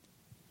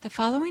The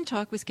following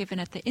talk was given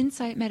at the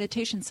Insight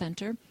Meditation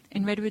Center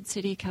in Redwood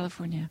City,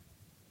 California.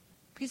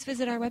 Please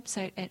visit our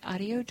website at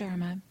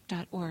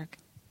audiodharma.org.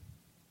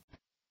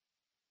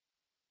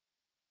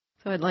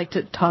 So I'd like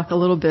to talk a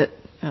little bit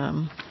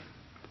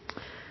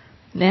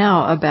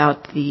now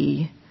about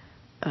the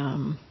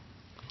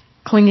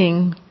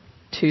clinging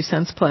to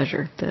sense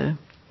pleasure, the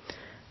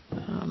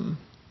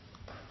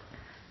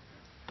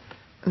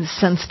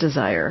sense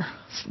desire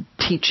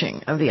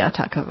teaching of the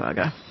Atthaka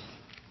Vagga.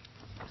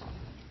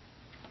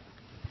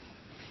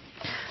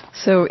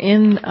 So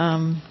in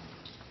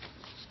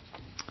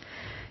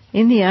the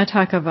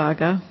Atthaka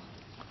Vagga,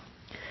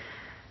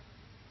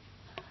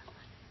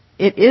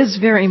 it is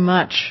very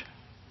much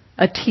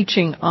a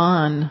teaching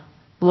on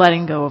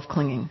letting go of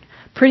clinging.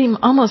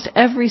 Almost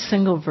every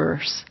single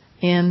verse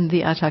in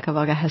the Atthaka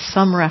Vagga has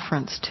some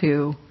reference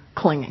to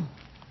clinging.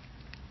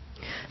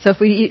 So if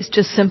we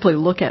just simply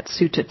look at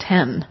Sutta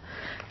 10,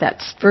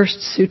 that first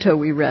sutta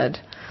we read,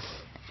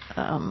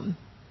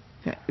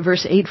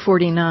 verse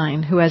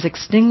 849, who has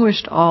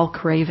extinguished all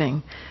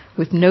craving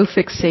with no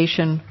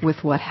fixation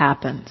with what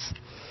happens.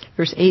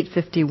 Verse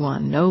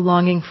 851, no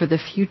longing for the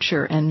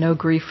future and no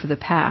grief for the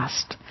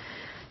past.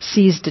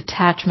 Sees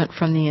detachment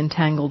from the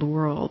entangled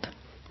world.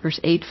 Verse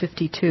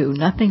 852,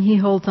 nothing he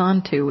holds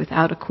on to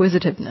without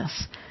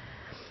acquisitiveness.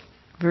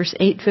 Verse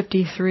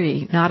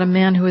 853, not a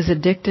man who is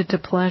addicted to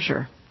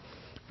pleasure.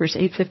 Verse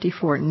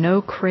 854,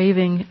 no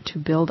craving to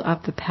build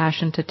up the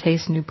passion to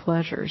taste new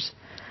pleasures.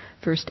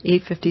 Verse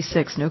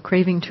 856, no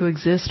craving to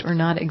exist or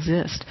not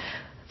exist.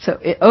 So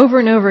over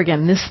and over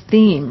again, this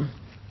theme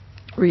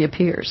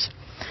reappears.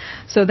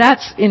 So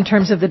that's in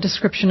terms of the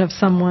description of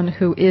someone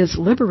who is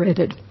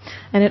liberated.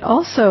 And it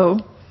also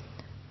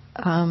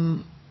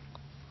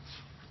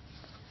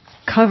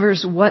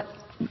covers what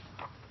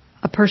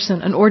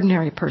an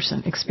ordinary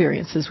person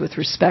experiences with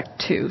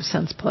respect to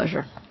sense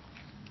pleasure.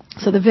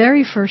 So the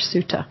very first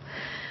sutta,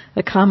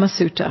 the Kama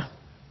Sutta,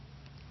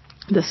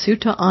 the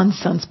sutta on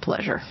sense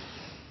pleasure.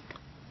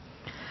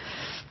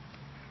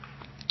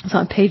 It's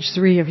on page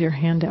 3 of your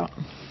handout.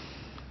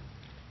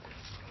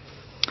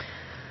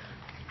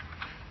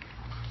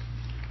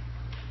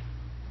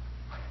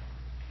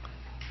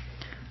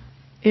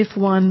 If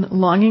one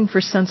longing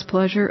for sense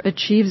pleasure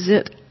achieves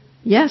it,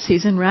 yes,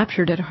 he's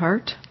enraptured at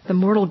heart. The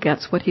mortal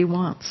gets what he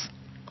wants.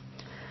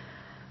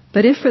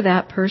 But if for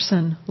that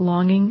person,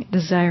 longing,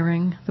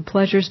 desiring, the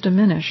pleasures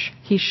diminish,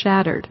 he's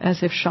shattered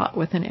as if shot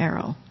with an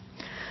arrow.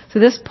 So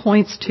this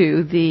points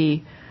to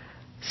the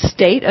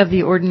state of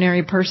the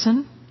ordinary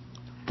person,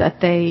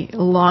 that they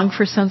long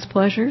for sense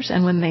pleasures,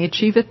 and when they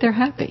achieve it, they're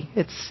happy.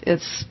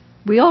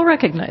 We all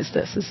recognize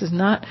this. This is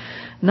not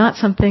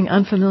something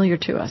unfamiliar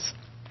to us.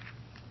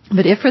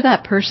 But if for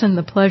that person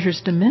the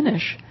pleasures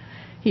diminish,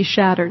 he's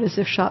shattered as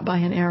if shot by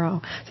an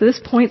arrow. So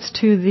this points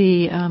to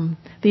the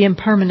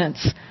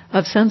impermanence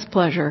of sense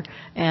pleasure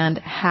and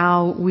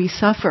how we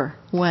suffer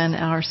when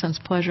our sense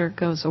pleasure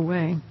goes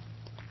away.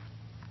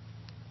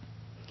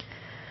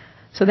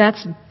 So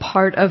that's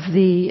part of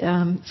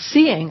the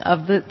seeing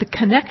of the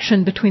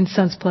connection between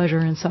sense pleasure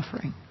and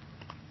suffering,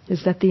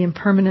 is that the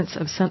impermanence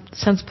of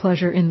sense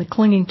pleasure, in the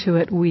clinging to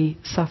it, we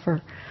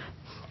suffer.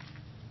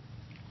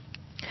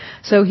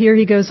 So here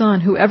he goes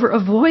on, whoever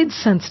avoids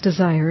sense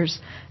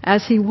desires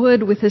as he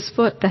would with his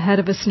foot the head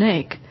of a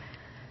snake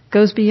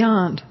goes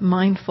beyond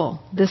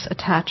mindful this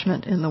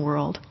attachment in the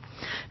world.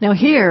 Now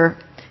here,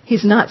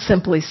 he's not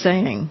simply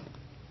saying,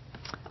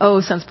 oh,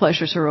 sense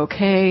pleasures are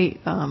okay,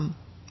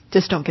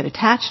 just don't get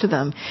attached to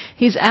them.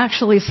 He's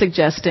actually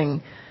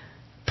suggesting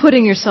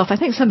putting yourself, I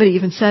think somebody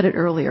even said it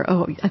earlier,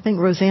 I think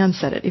Roseanne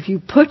said it, if you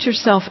put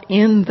yourself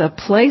in the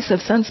place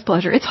of sense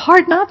pleasure, it's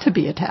hard not to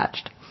be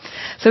attached.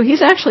 So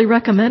he's actually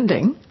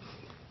recommending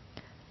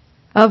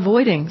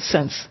avoiding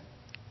sense.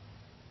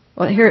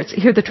 Well, here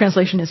the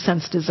translation is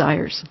sense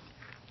desires.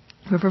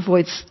 Whoever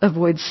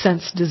avoids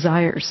sense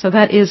desires. So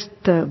that is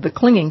the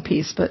clinging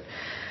piece, but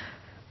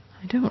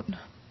I don't.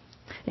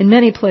 In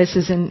many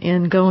places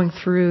in going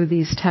through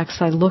these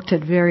texts, I looked at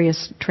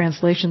various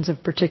translations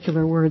of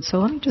particular words. So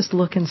let me just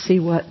look and see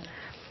what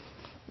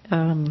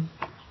how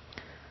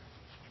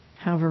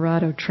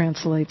Virato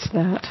translates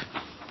that.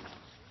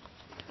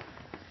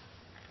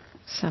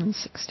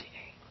 768.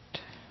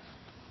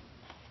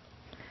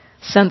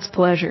 Sense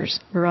pleasures.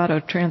 Virato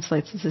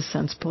translates this as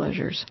sense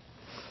pleasures.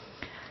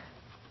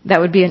 That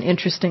would be an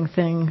interesting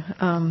thing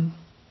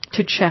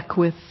to check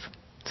with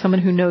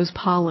someone who knows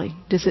Pali.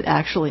 Does it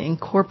actually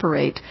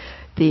incorporate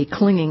the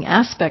clinging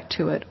aspect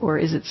to it, or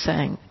is it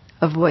saying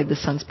avoid the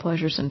sense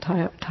pleasures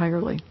entirely?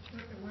 What is the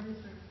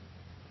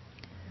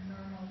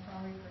normal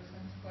Pali for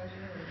sense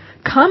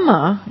pleasure?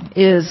 Kama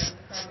is...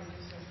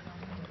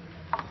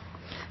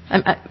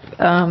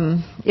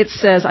 it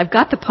says, I've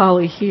got the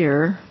Pali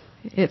here.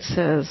 It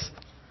says,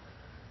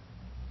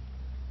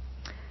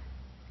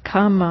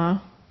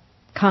 kame,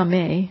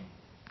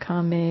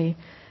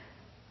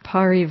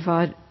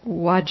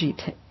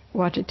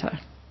 parivajita.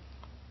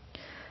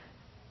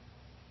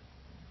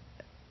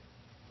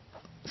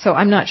 So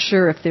I'm not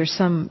sure if there's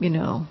some,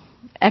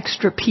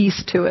 extra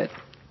piece to it.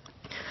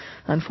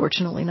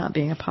 unfortunately not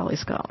being a Pali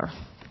scholar.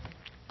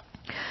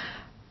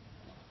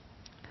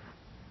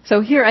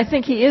 So here I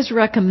think he is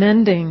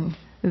recommending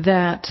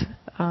that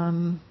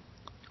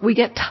we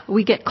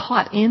get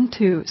caught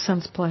into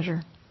sense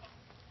pleasure.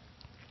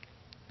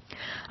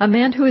 A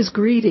man who is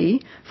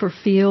greedy for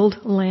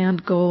field,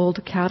 land,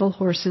 gold, cattle,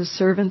 horses,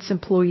 servants,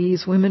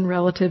 employees, women,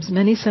 relatives,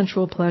 many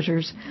sensual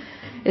pleasures,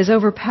 is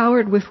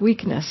overpowered with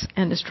weakness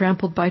and is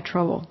trampled by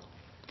trouble.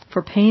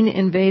 For pain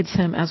invades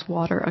him as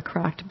water a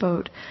cracked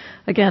boat.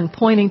 Again,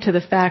 pointing to the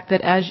fact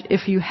that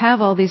if you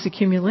have all these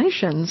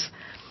accumulations,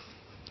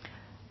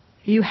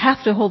 you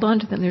have to hold on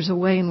to them. There's a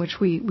way in which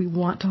we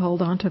want to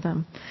hold on to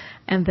them.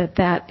 And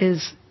that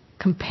is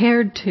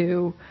compared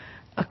to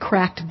a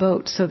cracked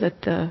boat, so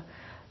that the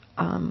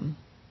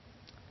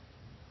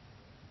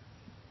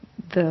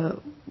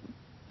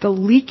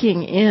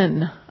leaking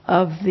in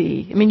of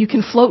you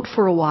can float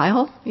for a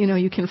while,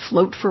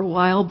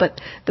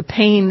 but the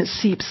pain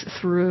seeps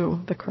through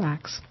the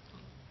cracks.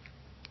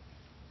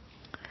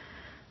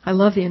 I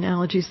love the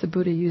analogies the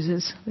Buddha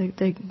uses.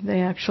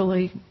 They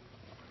actually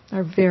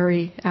are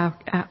very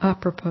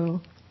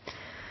apropos.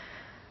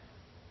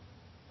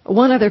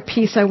 One other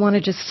piece I want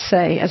to just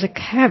say as a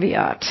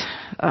caveat.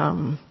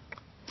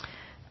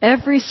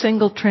 Every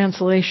single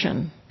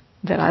translation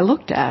that I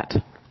looked at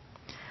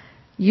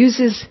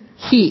uses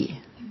he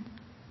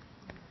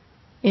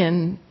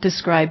in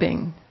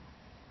describing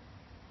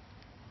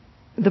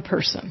the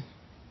person.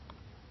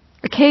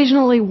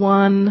 Occasionally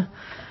one,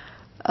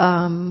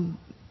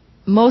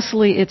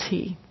 mostly it's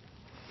he.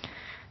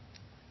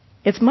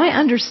 It's my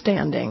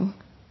understanding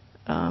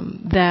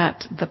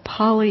that the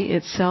Pali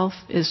itself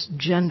is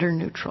gender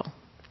neutral.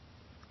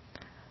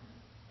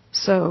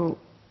 So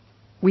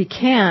we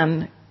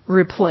can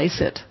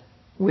replace it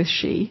with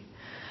she,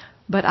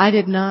 but I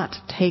did not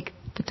take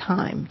the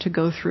time to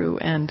go through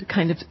and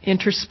kind of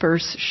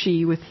intersperse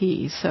she with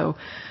he. So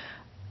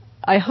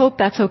I hope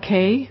that's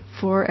okay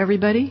for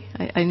everybody.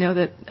 I know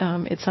that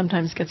it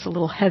sometimes gets a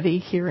little heavy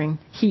hearing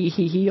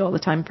he all the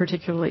time,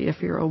 particularly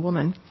if you're a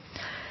woman.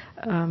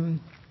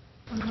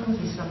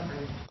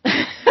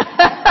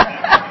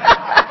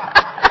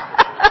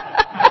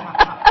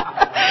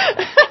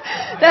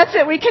 That's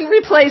it. We can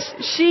replace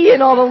she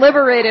and all the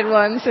liberated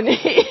ones and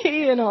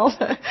he and all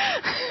the...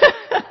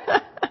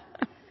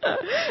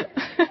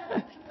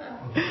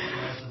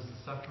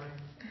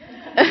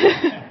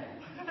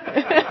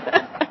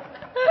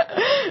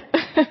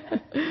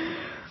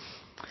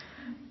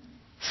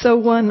 So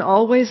one,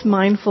 always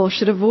mindful,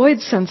 should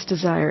avoid sense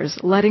desires.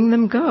 Letting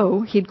them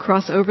go, he'd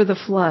cross over the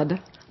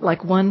flood,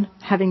 like one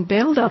having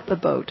bailed out the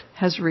boat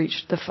has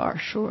reached the far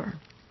shore.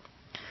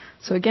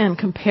 So again,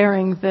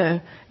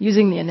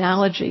 using the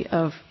analogy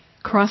of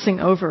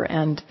crossing over,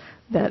 and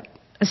that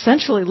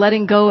essentially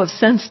letting go of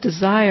sense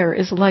desire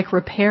is like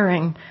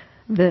repairing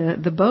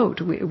the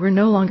boat. We're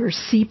no longer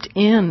seeped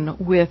in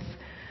with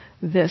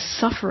this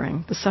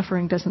suffering. The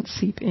suffering doesn't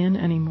seep in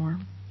anymore.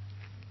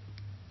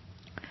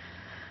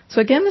 So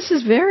again, this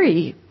is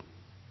very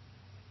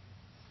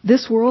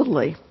this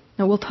worldly.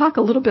 Now we'll talk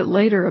a little bit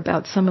later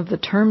about some of the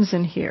terms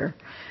in here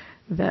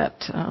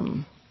that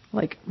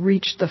like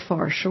reach the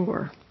far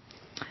shore.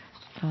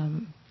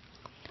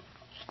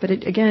 But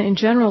again, in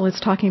general, it's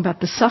talking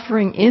about the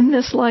suffering in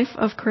this life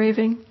of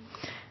craving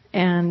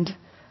and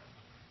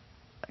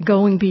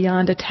going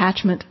beyond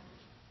attachment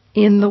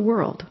in the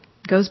world.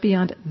 It goes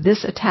beyond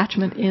this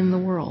attachment in the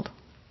world.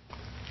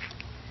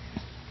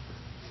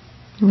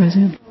 What is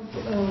it?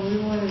 We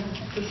want to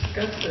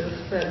discuss this,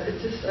 but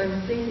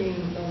I'm thinking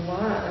a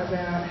lot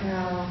about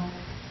how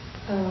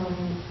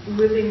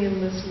living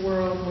in this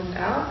world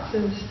without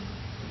kind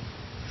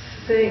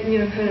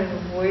of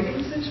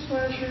avoiding such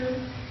pleasure,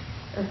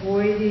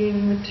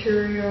 avoiding the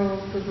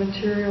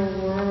material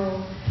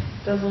world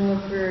doesn't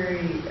look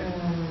very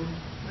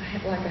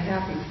like a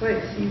happy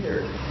place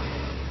either.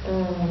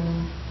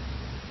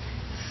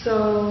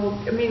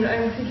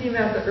 I'm thinking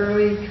about the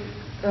early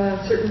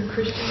certain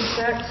Christian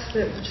sects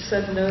that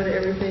said no to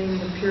everything,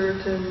 the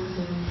Puritans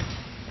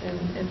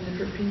and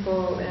different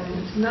people,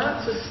 and it's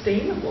not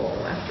sustainable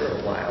after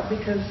a while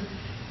because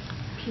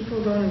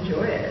people don't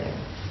enjoy it.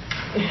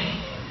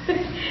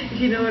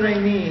 You know what I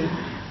mean?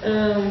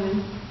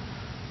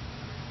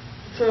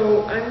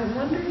 So I'm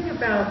wondering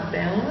about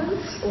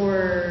balance,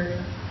 or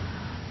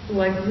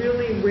like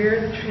really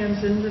where the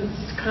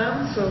transcendence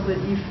comes, so that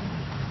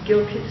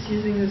Gil keeps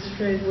using this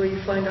phrase where you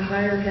find a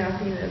higher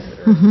happiness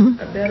or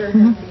a better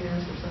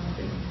happiness or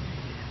something.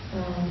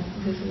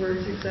 His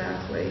words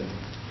exactly.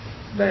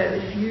 But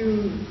if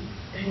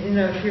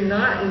if you're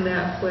not in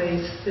that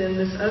place, then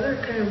this other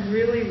kind of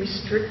really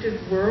restricted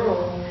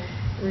world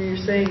where you're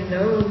saying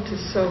no to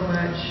so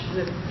much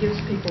that gives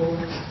people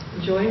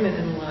enjoyment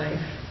in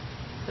life,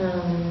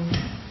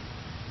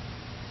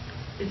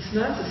 it's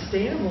not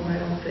sustainable, I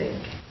don't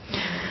think.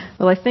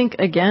 Well, I think,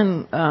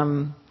 again,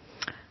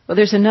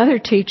 there's another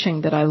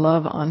teaching that I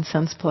love on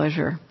sense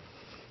pleasure,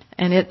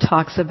 and it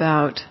talks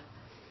about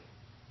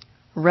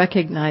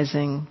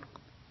recognizing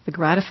the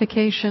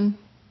gratification,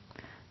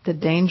 the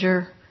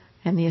danger,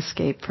 and the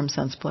escape from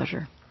sense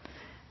pleasure.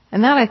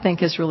 And that, I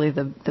think, is really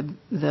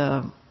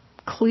the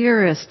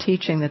clearest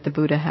teaching that the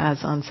Buddha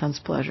has on sense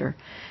pleasure.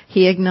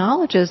 He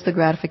acknowledges the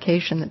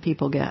gratification that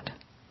people get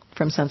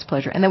from sense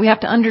pleasure, and that we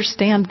have to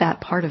understand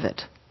that part of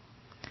it.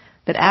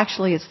 That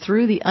actually it's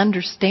through the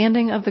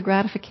understanding of the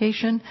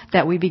gratification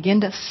that we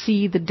begin to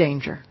see the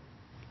danger.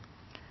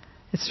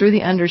 It's through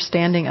the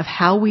understanding of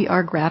how we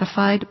are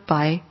gratified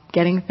by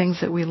getting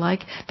things that we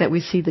like that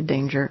we see the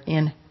danger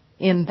in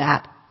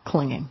that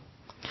clinging.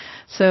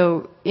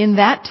 So in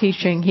that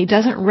teaching, he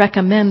doesn't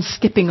recommend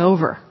skipping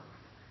over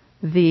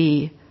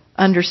the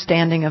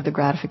understanding of the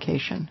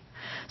gratification.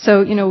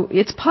 So,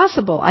 it's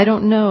possible. I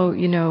don't know,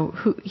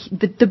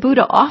 the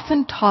Buddha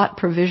often taught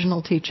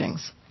provisional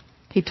teachings.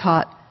 He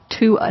taught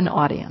to an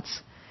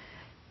audience.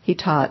 He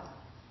taught,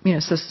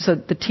 so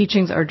the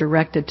teachings are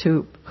directed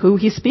to who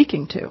he's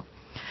speaking to.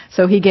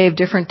 So he gave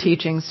different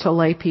teachings to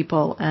lay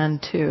people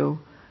and to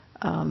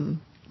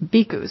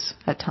bhikkhus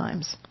at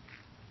times.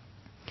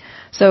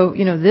 So,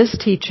 this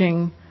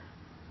teaching,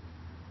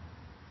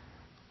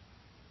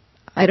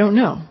 I don't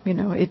know.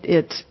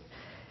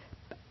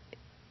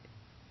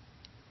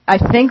 I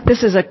think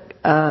this is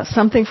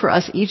something for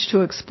us each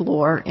to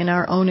explore in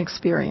our own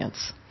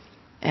experience.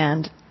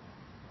 And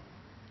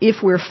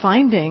if we're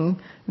finding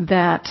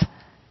that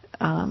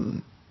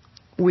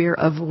we're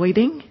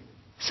avoiding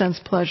sense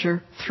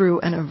pleasure through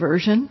an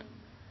aversion,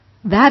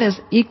 that is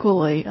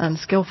equally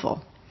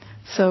unskillful.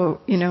 So,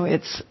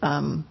 it's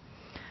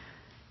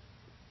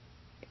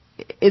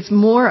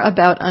more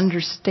about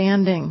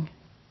understanding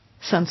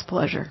sense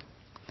pleasure.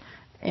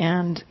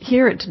 And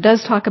here it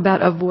does talk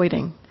about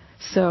avoiding.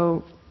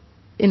 So,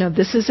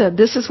 this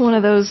is one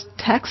of those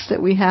texts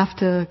that we have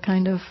to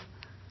kind of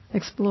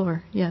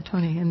explore. Yeah,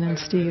 Tony, and then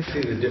Steve. I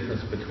see the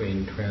difference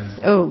between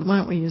translating. Oh, why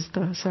don't we use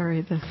between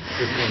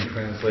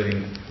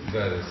translating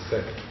that as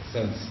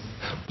sense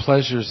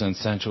pleasures and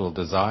sensual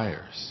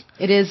desires.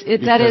 That is the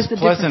because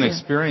difference. Pleasant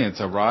experience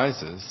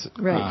arises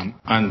right.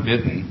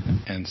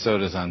 Unbidden, and so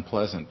does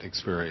unpleasant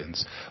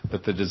experience.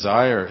 But the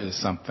desire is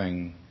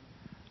something.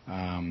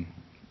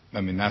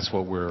 That's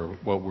what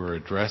we're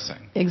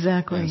addressing.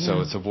 Exactly. And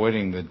so it's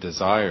avoiding the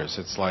desires.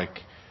 It's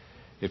like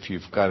if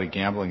you've got a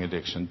gambling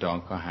addiction,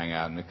 don't go hang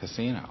out in a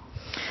casino.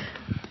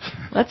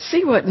 Let's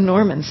see what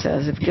Norman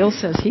says. If Gil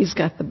says he's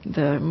got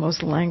the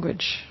most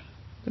language,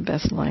 the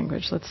best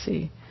language, let's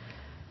see.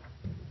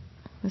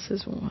 This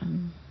is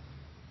one.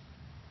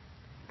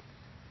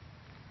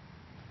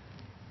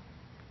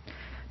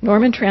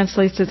 Norman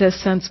translates it as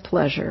sense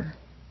pleasure.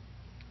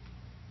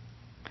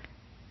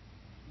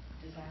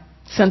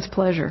 Sense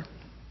pleasure.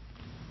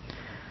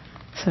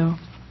 So,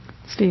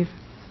 Steve.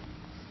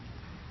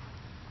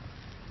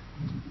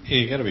 Yeah,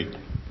 you got to be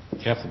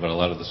careful about a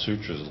lot of the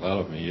sutras. A lot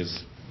of them,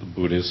 the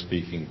Buddha is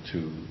speaking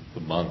to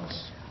the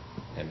monks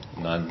and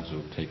nuns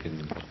who have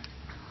taken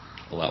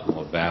a lot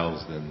more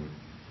vows than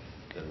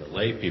the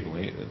lay people.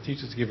 The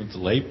teachers given to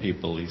lay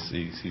people, he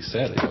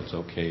said it's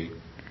okay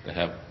to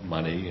have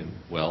money and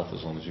wealth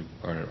as long as you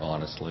earn it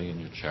honestly and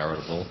you're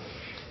charitable.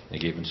 They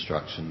gave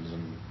instructions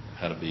on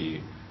how to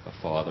be a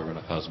father and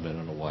a husband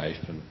and a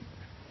wife and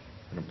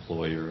an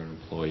employer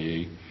and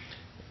employee.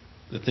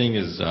 The thing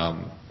is,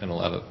 and a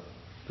lot of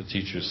the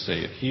teachers say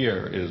it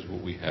here, is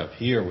what we have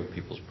here with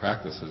people's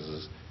practices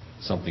is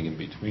something in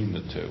between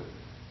the two.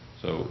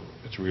 So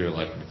it's really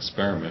like an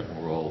experiment.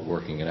 We're all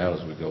working it out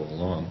as we go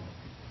along,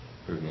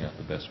 figuring out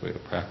the best way to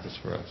practice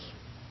for us.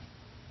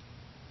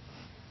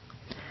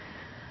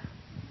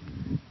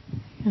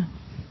 Yeah.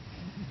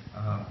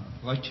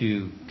 I'd like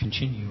to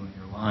continue in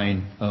your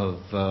line of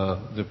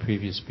the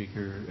previous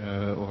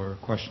speaker or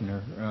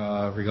questioner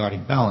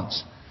regarding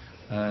balance.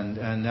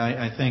 And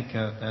I think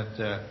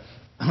that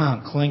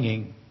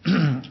clinging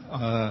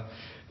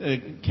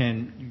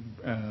can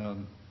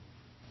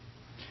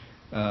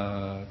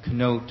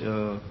connote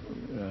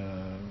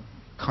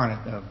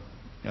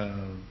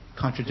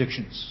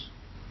contradictions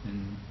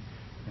in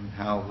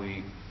how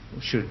we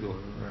should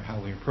or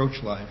how we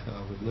approach life,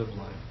 how we live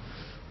life.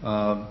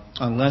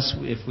 Unless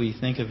if we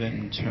think of it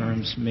in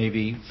terms,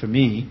 maybe for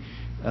me,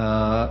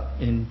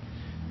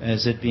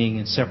 as it being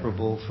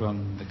inseparable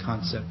from the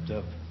concept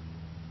of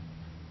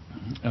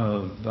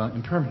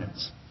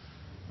impermanence,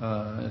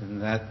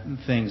 and that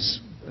things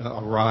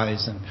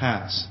arise and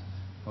pass,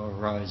 or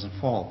arise and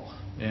fall,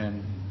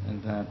 and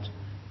that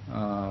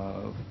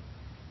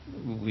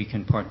we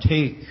can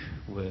partake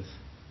with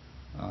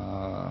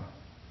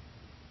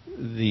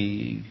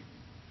the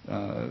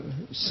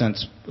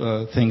sense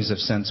things of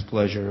sense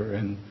pleasure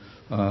and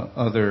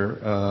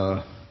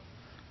other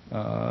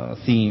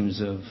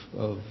themes of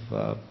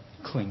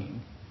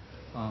clinging,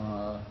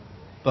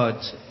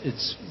 but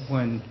it's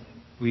when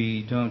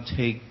we don't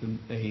take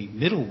a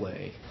middle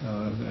way,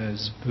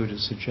 as Buddha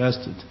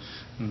suggested,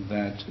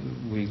 that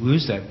we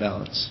lose that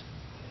balance,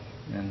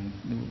 and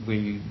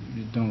we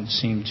don't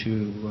seem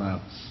to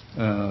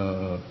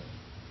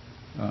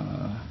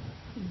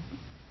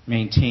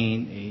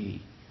maintain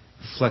a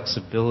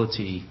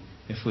flexibility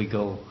if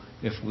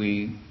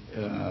we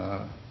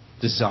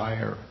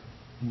desire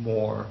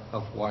more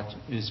of what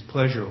is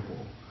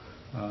pleasurable.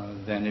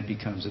 then it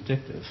becomes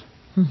addictive.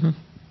 Mm-hmm.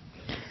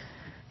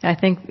 I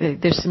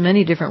think there's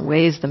many different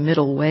ways the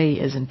middle way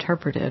is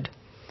interpreted.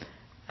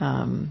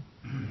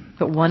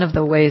 But one of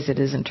the ways it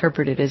is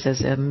interpreted is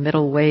as a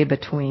middle way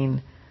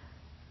between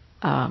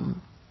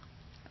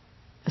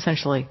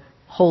essentially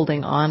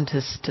holding on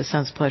to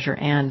sense pleasure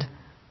and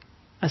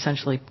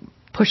essentially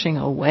pushing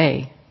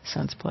away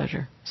sense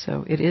pleasure.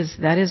 So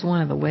that is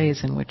one of the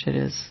ways in which it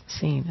is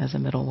seen as a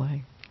middle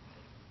way.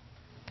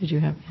 Did you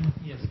have?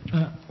 Yes.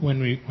 When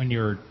you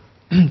were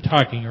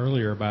talking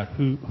earlier about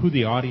who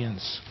the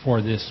audience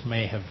for this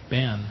may have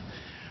been,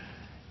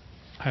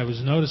 I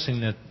was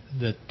noticing that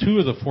the two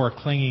of the four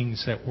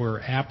clingings that were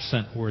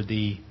absent were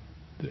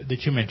that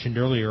you mentioned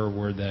earlier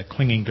were the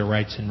clinging to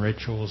rites and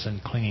rituals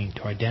and clinging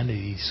to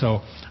identity.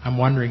 So I'm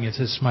wondering if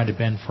this might have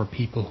been for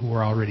people who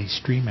were already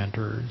stream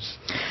enterers.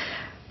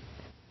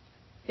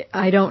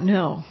 I don't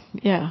know.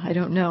 Yeah, I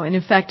don't know. And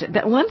in fact,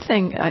 that one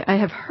thing I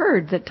have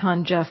heard that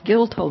Jeff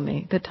Gill told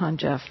me,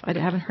 I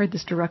haven't heard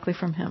this directly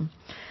from him.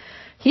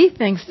 He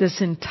thinks this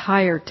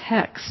entire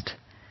text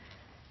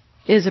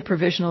is a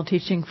provisional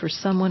teaching for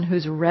someone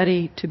who's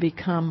ready to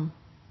become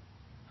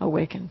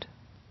awakened.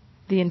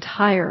 The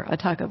entire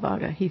Atthaka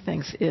Vagga, he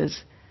thinks,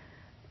 is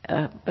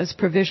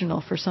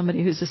provisional for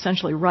somebody who's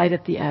essentially right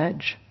at the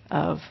edge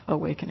of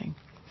awakening.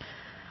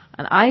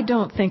 And I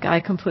don't think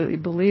I completely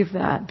believe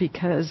that,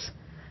 because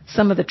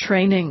some of the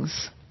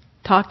trainings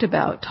talk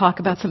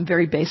about some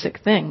very basic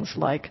things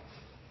like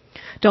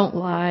don't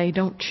lie,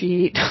 don't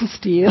cheat, don't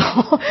steal.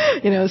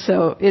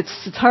 So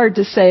it's hard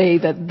to say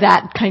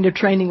that kind of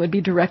training would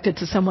be directed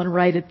to someone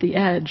right at the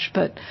edge.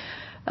 But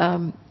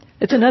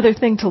it's another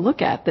thing to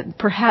look at, that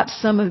perhaps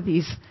some of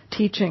these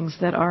teachings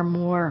that are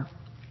more,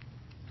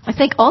 I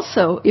think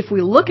also, if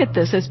we look at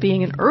this as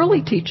being an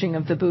early teaching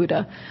of the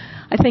Buddha,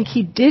 I think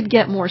he did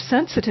get more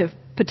sensitive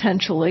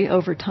potentially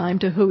over time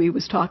to who he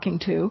was talking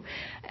to,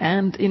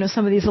 and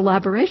some of these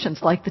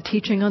elaborations like the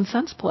teaching on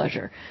sense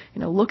pleasure.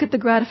 Look at the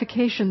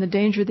gratification, the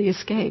danger, the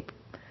escape.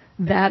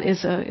 That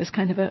is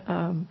kind of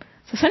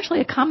it's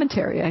essentially a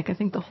commentary. I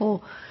think the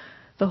whole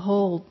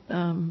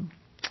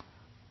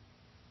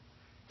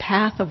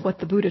path of what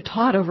the Buddha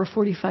taught over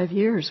 45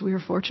 years. We were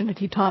fortunate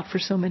he taught for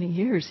so many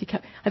years.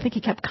 I think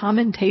he kept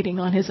commentating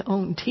on his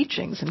own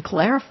teachings and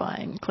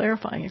clarifying.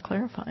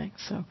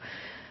 So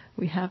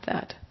we have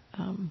that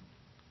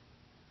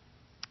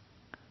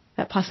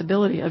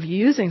possibility of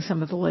using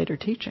some of the later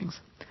teachings.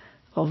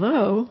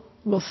 Although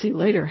we'll see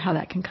later how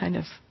that can kind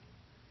of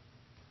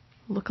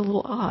look a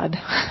little odd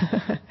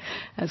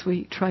as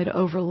we try to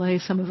overlay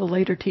some of the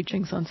later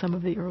teachings on some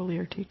of the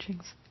earlier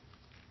teachings.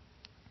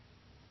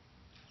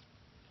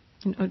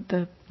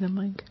 The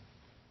mind.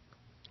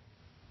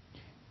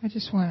 I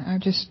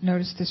just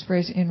noticed this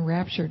phrase,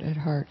 enraptured at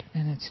heart,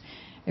 and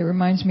it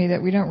reminds me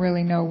that we don't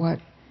really know what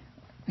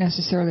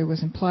necessarily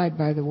was implied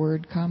by the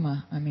word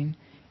kama. I mean,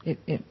 it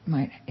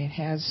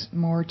has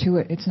more to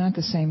it. It's not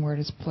the same word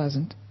as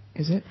pleasant,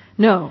 is it?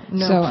 No.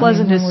 So,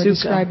 pleasant is when we're sukha.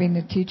 describing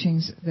the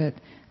teachings that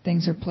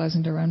things are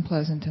pleasant or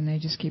unpleasant, and they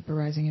just keep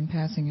arising and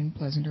passing in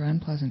pleasant or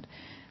unpleasant,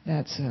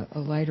 that's a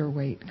lighter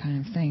weight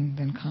kind of thing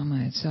than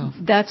kama itself.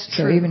 That's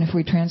true. So even if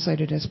we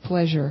translate it as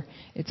pleasure,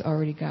 it's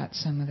already got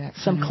some of that.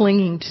 Some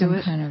clinging to some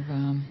it. Some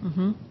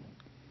kind of,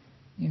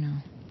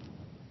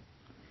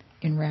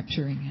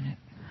 enrapturing in it.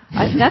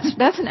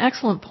 That's an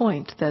excellent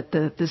point, that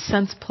the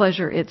sense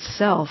pleasure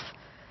itself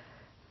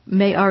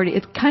may already,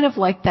 it's kind of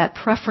like that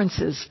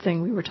preferences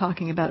thing we were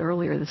talking about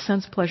earlier. The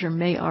sense pleasure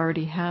may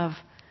already have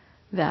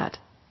that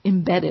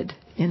embedded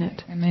in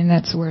it. I mean,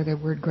 that's where the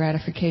word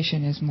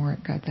gratification is more,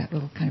 it got that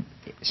little kind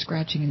of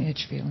scratching and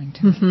itch feeling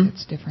to it.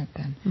 It's different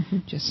than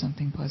just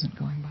something pleasant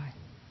going by.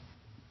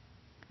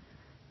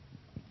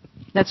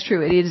 That's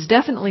true. It is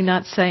definitely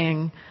not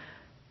saying,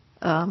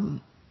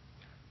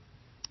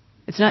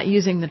 it's not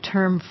using the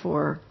term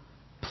for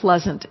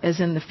pleasant as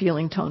in the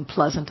feeling tone,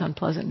 pleasant,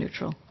 unpleasant,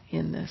 neutral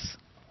in this.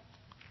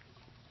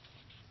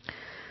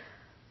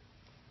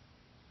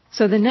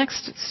 So the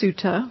next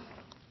sutta,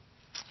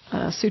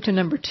 sutta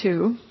number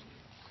 2,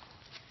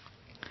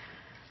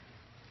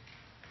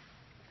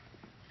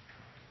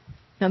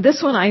 now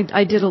this one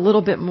I did a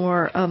little bit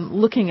more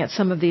looking at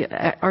some of the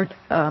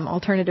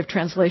alternative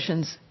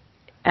translations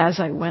as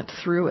I went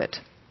through it.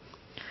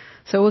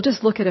 So we'll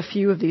just look at a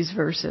few of these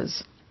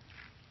verses.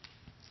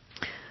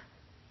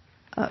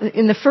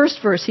 In the first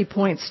verse, he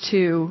points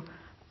to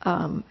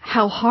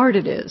how hard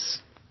it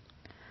is.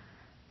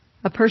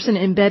 A person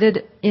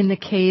embedded in the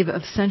cave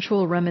of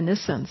sensual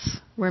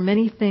reminiscence, where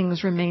many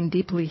things remain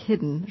deeply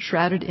hidden,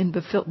 shrouded in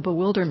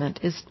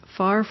bewilderment, is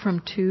far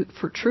from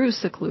for true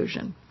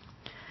seclusion.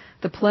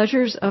 The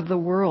pleasures of the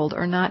world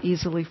are not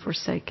easily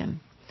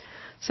forsaken.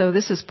 So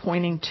this is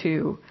pointing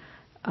to,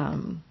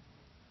 I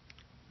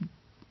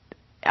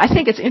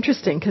think it's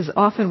interesting because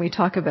often we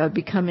talk about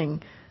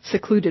becoming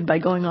secluded by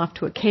going off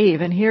to a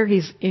cave, and here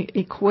he's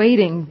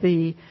equating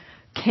the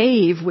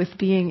cave with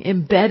being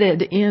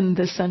embedded in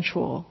the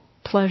sensual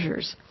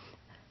pleasures.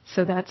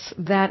 So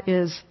that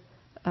is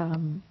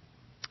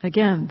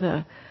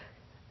again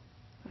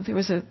there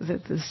was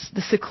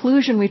the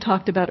seclusion we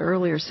talked about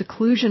earlier.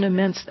 Seclusion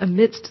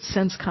amidst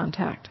sense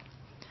contact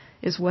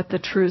is what the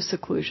true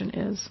seclusion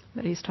is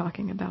that he's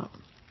talking about.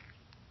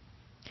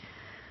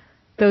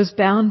 Those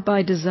bound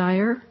by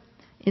desire,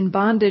 in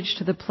bondage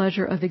to the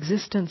pleasure of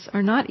existence,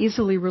 are not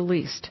easily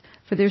released,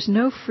 for there's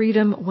no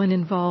freedom when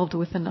involved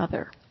with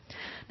another.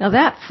 Now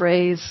that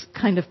phrase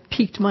kind of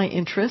piqued my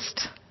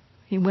interest.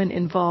 He went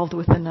involved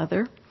with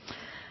another.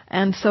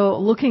 And so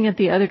looking at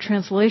the other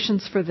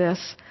translations for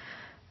this,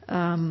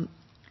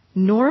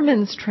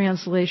 Norman's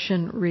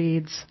translation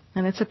reads,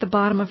 and it's at the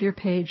bottom of your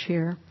page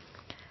here,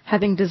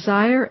 having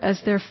desire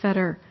as their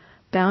fetter,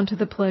 bound to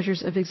the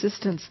pleasures of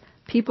existence,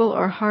 people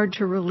are hard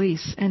to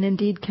release and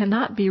indeed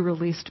cannot be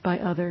released by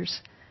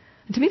others.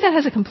 And to me that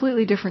has a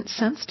completely different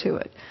sense to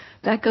it.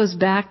 That goes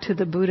back to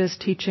the Buddha's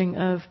teaching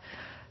of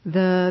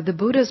the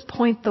Buddhas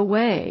point the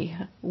way.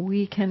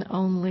 We can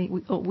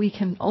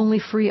only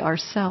free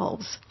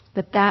ourselves.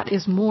 That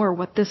is more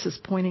what this is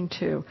pointing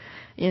to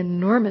in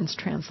Norman's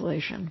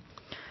translation.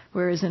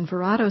 Whereas in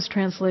Verado's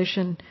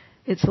translation,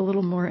 it's a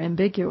little more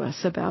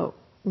ambiguous about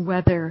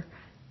whether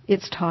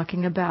it's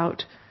talking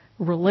about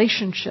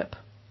relationship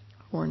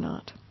or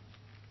not.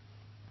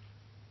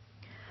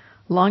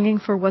 Longing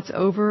for what's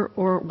over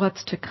or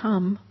what's to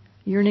come,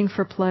 yearning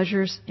for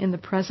pleasures in the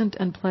present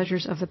and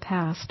pleasures of the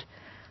past.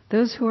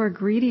 Those who are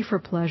greedy for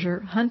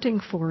pleasure, hunting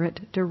for it,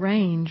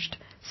 deranged,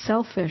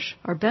 selfish,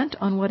 are bent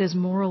on what is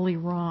morally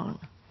wrong.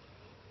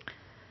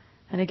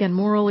 And again,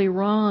 morally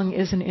wrong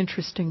is an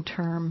interesting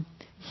term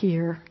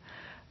here.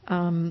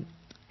 And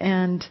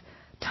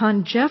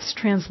Tan Jeff's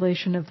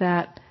translation of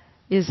that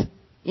is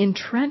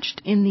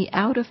entrenched in the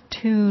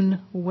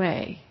out-of-tune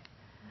way.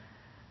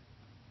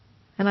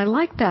 And I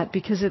like that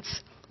because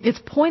it's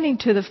pointing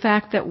to the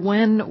fact that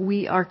when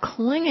we are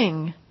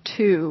clinging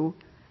to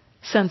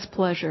sense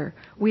pleasure,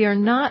 we are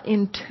not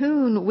in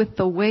tune with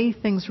the way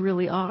things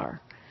really are.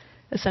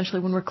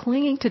 Essentially, when we're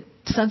clinging to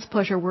sense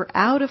pleasure, we're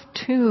out of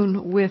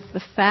tune with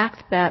the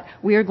fact that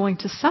we are going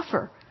to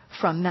suffer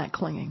from that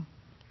clinging.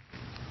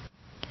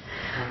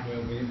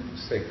 When you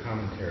say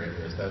commentary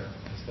here, is that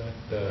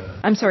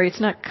I'm sorry, it's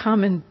not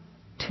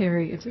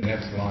commentary. It's the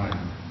next line,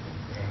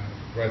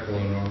 right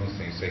below Norman's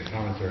thing, say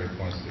commentary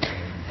points to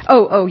clinging.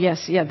 Oh,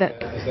 yes, yeah. Is that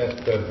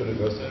Buddha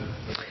Gosa?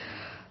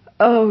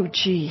 Oh,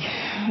 gee.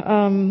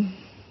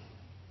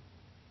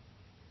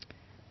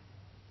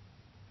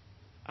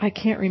 I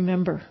can't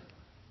remember.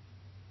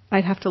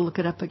 I'd have to look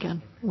it up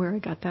again, where I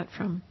got that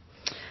from.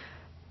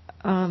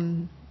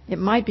 It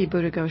might be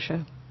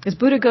Buddhaghosa. Is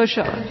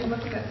Buddhaghosa... Did you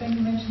look at that thing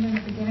you mentioned in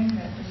the beginning,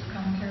 that there's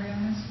commentary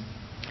on this?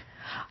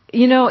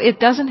 You know, it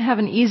doesn't have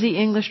an easy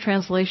English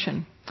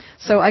translation.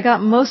 So I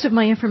got most of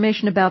my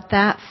information about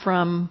that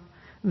from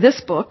this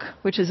book,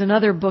 which is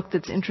another book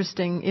that's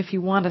interesting if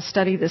you want to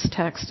study this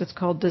text. It's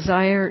called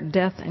Desire,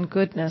 Death, and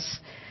Goodness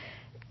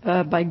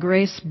by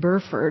Grace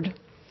Burford.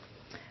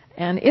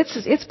 And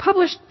it's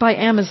published by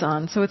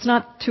Amazon, so it's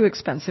not too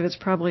expensive. It's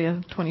probably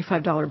a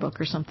 $25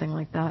 book or something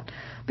like that.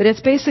 But it's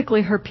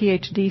basically her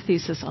PhD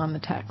thesis on the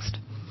text.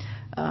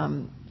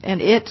 And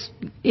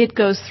it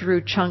goes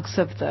through chunks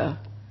of the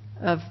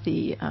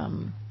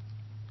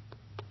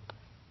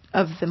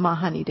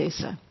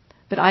Mahanidesa.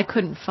 But I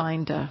couldn't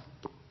find a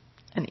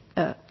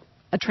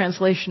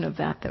translation of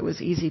that was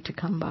easy to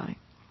come by.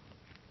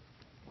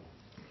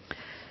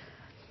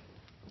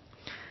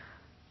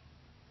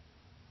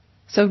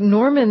 So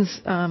Norman's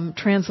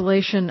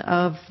translation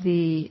of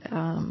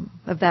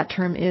that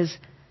term is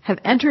have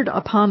entered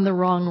upon the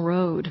wrong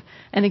road.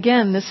 And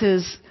again, this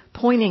is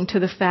pointing to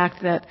the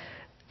fact that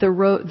the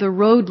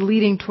road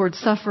leading towards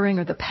suffering,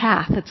 or the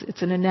path,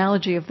 it's an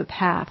analogy of the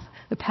path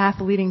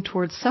leading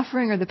towards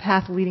suffering or the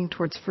path leading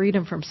towards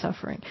freedom from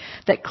suffering.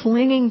 That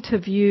clinging to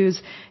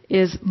views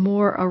is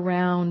more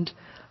around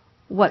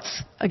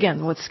what's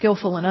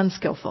skillful and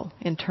unskillful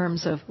in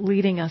terms of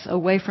leading us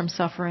away from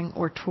suffering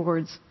or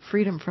towards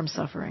freedom from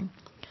suffering.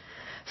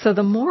 So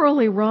the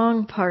morally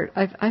wrong part,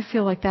 I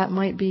feel like that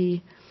might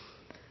be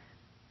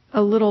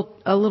a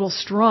little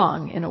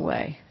strong in a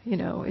way. You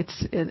know,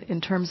 it's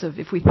in terms of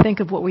if we think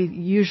of what we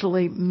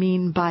usually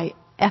mean by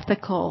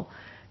ethical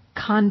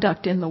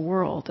conduct in the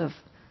world of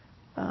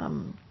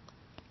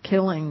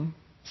killing,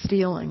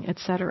 stealing,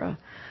 etc.,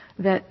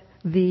 that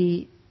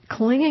the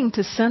clinging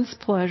to sense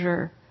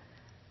pleasure,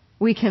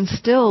 we can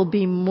still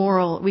be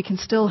moral, we can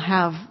still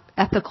have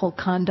ethical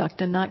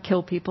conduct and not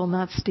kill people,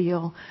 not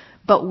steal,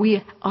 but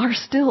we are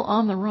still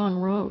on the wrong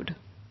road.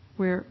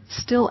 We're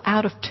still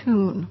out of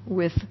tune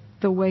with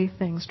the way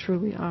things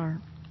truly are.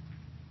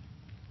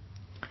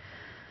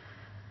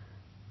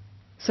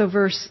 So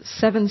verse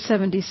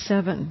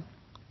 777.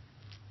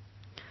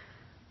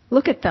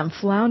 Look at them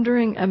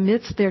floundering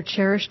amidst their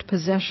cherished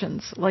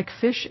possessions, like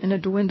fish in a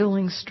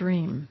dwindling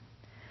stream.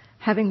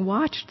 Having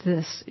watched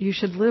this, you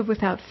should live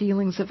without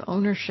feelings of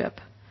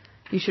ownership.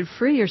 You should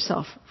free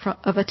yourself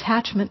of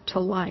attachment to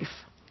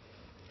life.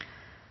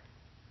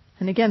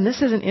 And again,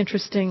 this is an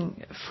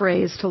interesting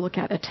phrase to look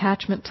at,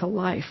 attachment to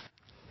life.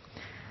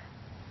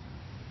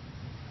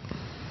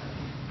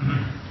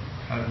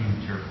 How do you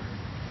interpret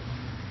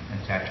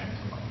attachment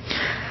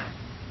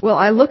Well,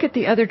 I look at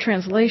the other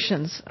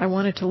translations. I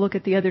wanted to look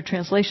at the other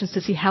translations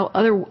to see how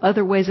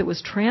other ways it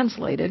was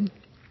translated.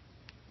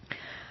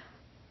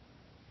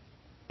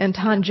 And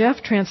Tan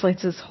Jeff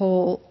translates this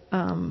whole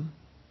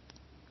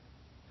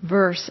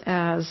verse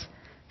as,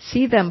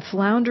 see them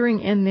floundering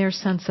in their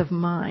sense of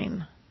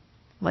mine,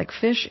 like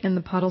fish in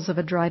the puddles of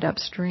a dried up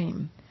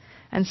stream,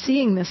 and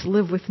seeing this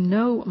live with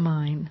no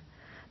mine,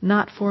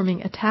 not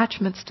forming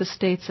attachments to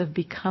states of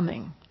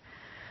becoming.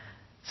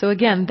 So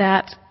again,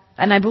 that,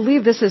 and I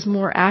believe this is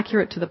more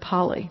accurate to the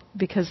Pali,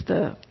 because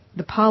the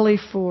Pali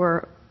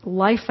for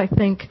life, I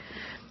think,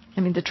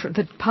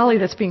 the Pali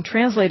that's being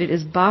translated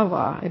is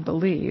bhava, I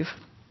believe,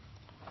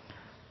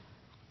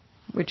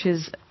 which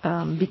is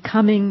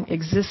becoming,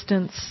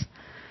 existence,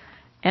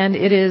 and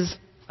it is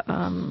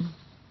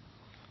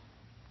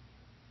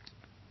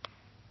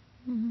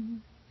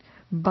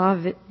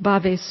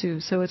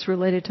bhavesu, so it's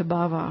related to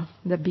bhava,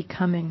 the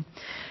becoming.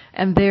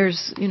 And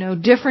there's,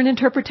 different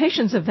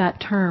interpretations of that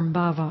term,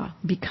 bhava,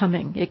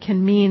 becoming. It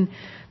can mean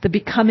the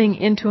becoming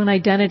into an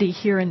identity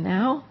here and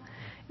now.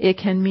 It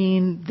can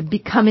mean the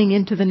becoming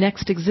into the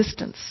next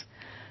existence.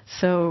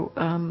 So,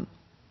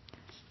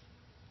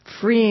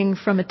 freeing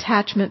from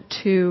attachment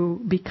to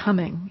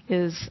becoming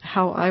is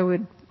how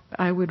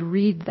I would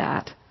read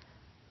that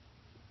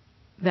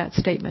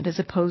statement, as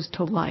opposed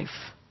to life.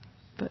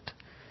 But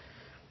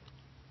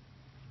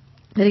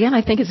again,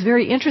 I think it's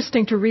very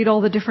interesting to read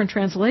all the different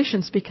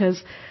translations,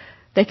 because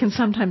they can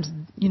sometimes,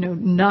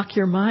 knock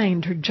your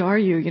mind or jar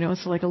you.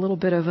 It's like a little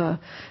bit of a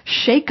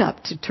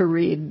shake-up to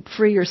read,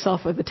 free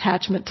yourself of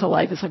attachment to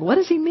life. It's like, what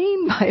does he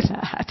mean by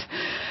that?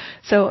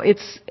 So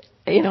it's,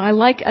 I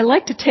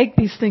like to take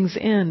these things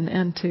in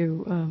and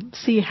to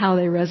see how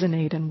they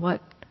resonate and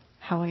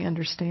how I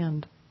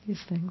understand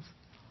these things.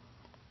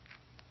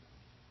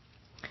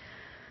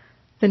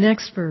 The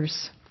next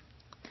verse.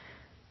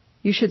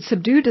 You should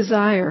subdue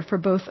desire for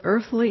both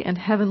earthly and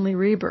heavenly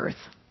rebirth.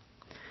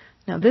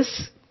 Now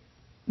this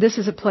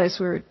is a place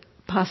where it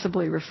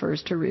possibly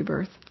refers to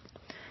rebirth.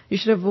 You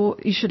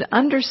should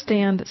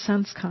understand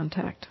sense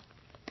contact.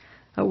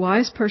 A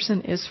wise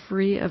person is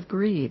free of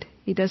greed.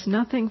 He does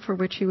nothing for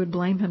which he would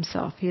blame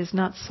himself. He is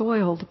not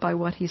soiled by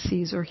what he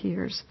sees or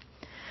hears.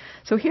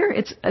 So here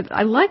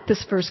I like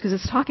this verse because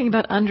it's talking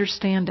about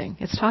understanding.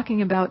 It's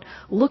talking about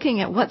looking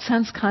at what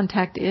sense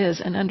contact is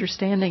and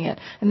understanding it.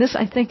 And this,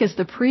 I think, is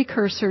the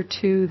precursor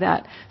to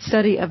that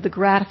study of the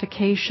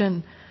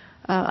gratification,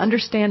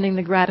 understanding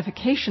the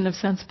gratification of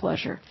sense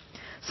pleasure.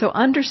 So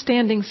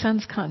understanding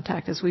sense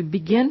contact, as we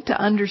begin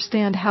to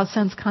understand how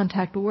sense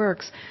contact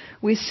works,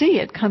 we see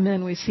it come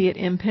in, we see it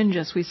impinge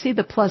us, we see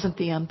the pleasant,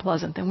 the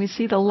unpleasant, and we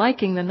see the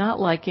liking, the not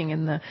liking,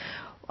 and the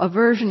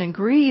aversion and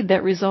greed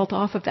that result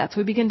off of that. So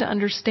we begin to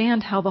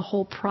understand how the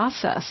whole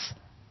process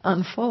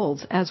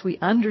unfolds as we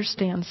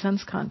understand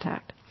sense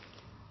contact.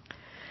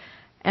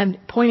 And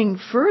pointing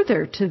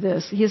further to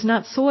this, he is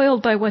not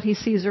soiled by what he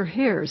sees or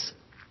hears.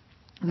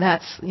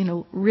 That's,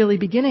 really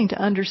beginning to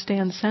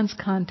understand sense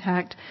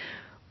contact.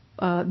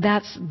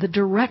 That's the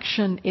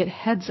direction it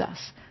heads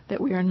us, that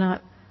we are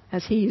not,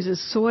 as he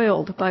uses,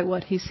 soiled by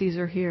what he sees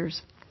or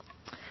hears.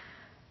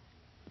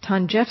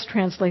 Tan Jeffs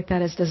translate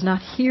that as does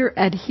not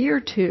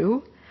adhere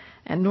to,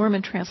 and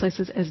Norman translates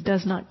it as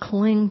does not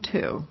cling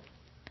to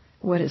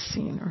what is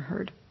seen or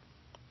heard.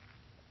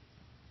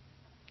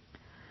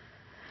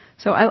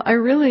 So I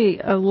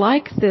really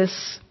like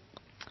this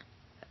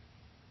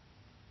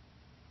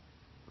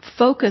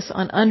focus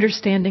on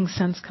understanding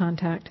sense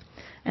contact.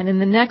 And in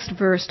the next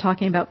verse,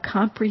 talking about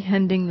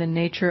comprehending the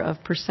nature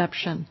of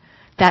perception,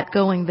 that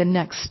going the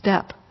next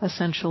step,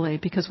 essentially,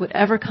 because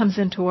whatever comes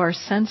into our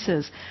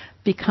senses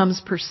becomes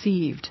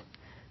perceived,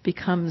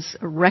 becomes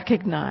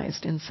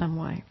recognized in some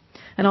way.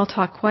 And I'll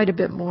talk quite a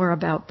bit more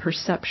about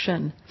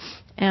perception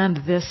and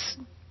this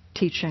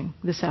teaching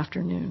this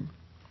afternoon.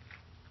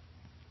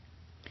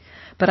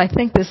 But I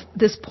think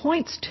this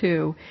points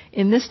to,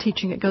 in this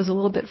teaching, it goes a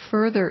little bit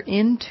further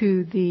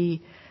into the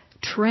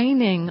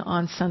training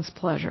on sense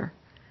pleasure.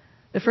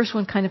 The first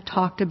one kind of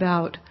talked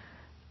about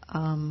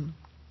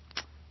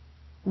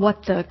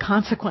what the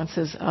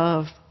consequences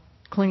of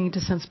clinging to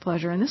sense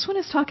pleasure. And this one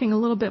is talking a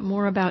little bit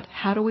more about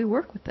how do we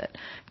work with it.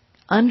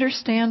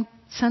 Understand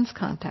sense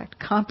contact,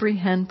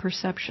 comprehend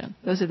perception.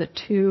 Those are the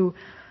two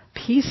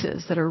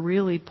pieces that are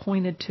really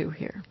pointed to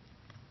here,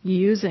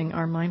 using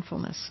our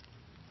mindfulness.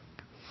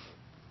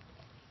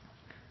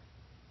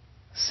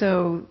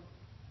 So,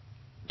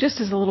 just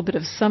as a little bit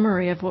of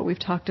summary of what we've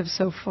talked of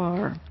so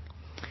far,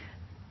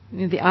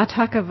 the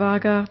Atthaka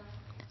Vagga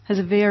has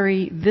a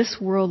very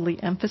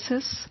this-worldly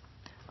emphasis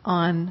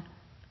on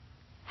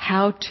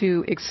how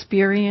to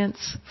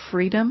experience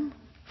freedom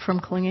from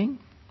clinging.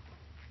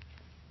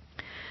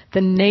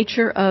 The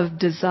nature of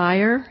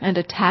desire and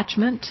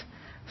attachment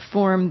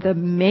form the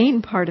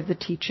main part of the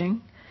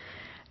teaching.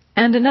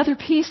 And another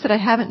piece that I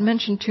haven't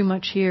mentioned too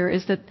much here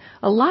is that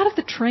a lot of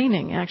the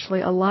training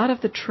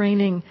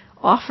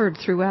offered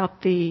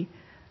throughout the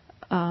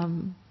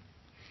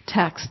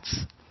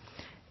texts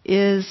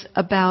is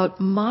about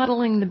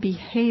modeling the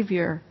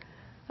behavior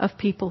of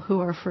people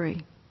who are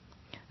free.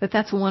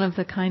 that's one of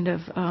the kind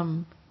of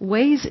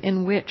ways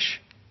in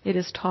which it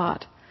is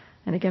taught.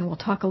 And again, we'll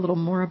talk a little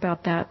more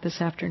about that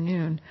this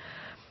afternoon.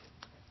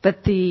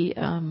 But the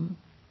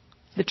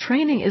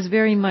training is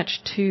very much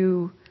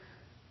to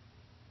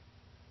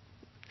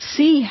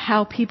see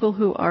how people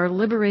who are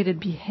liberated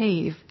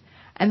behave,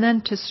 and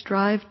then to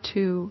strive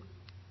to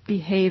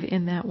behave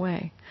in that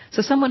way.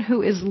 So someone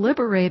who is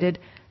liberated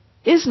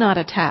is not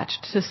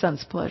attached to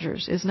sense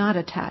pleasures, is not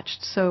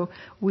attached. So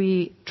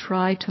we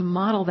try to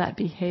model that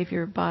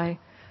behavior by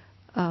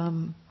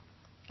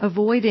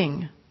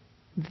avoiding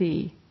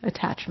the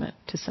attachment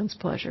to sense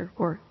pleasure,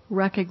 or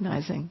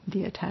recognizing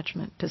the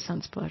attachment to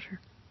sense pleasure.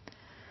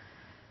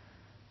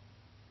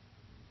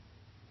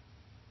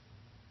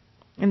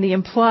 And the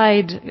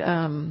implied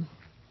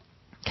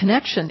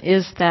connection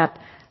is that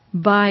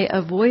by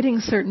avoiding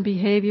certain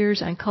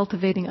behaviors and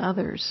cultivating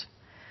others,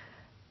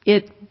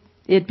 it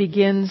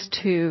begins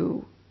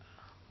to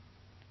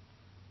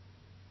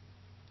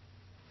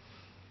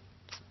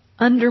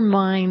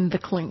undermine the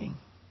clinging.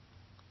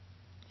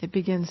 It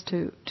begins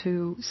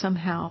to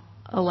somehow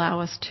allow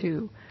us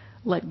to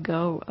let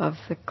go of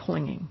the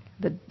clinging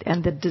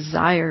and the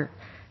desire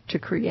to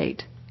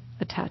create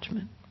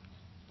attachment.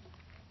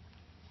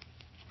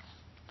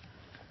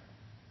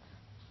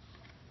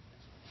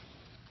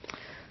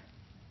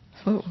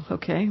 Oh,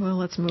 okay. Well,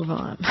 let's move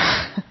on.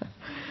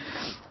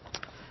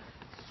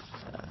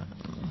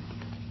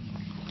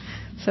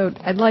 So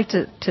I'd like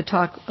to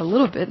talk a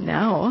little bit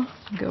now,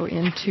 go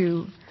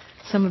into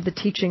some of the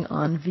teaching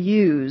on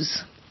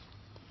views.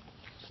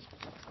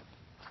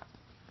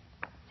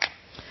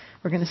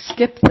 We're going to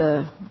skip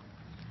the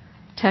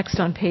text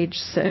on page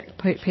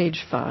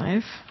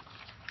 5.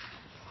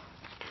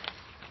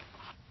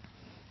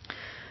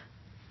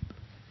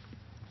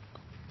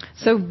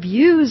 So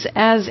views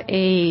as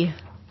a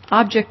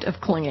object of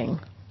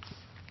clinging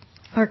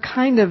are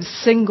kind of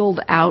singled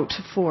out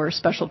for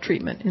special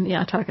treatment in the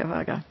Atthaka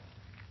Vagga.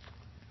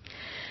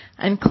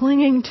 And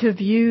clinging to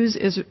views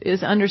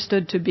is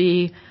understood to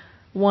be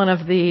one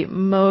of the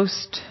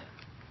most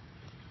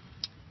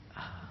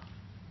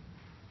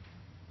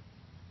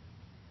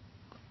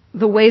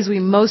the ways we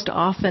most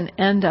often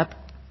end up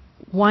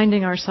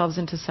winding ourselves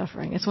into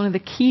suffering. It's one of the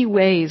key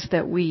ways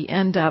that we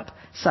end up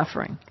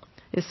suffering,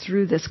 is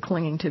through this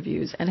clinging to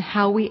views, and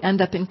how we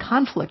end up in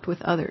conflict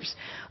with others.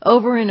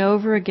 Over and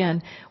over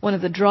again, one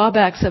of the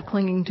drawbacks of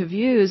clinging to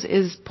views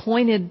is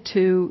pointed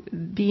to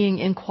being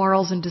in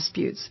quarrels and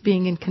disputes,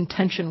 being in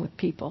contention with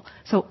people.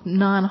 So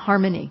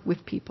non-harmony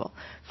with people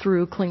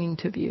through clinging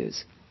to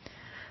views.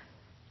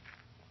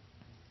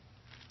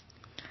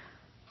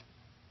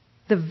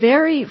 The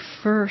very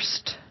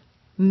first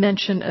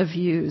mention of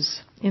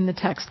views in the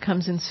text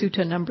comes in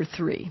Sutta number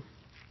 3.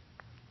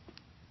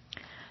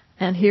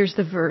 And here's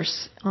the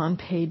verse on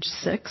page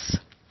 6.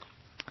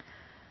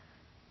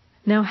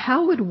 Now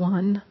how would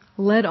one,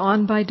 led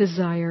on by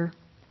desire,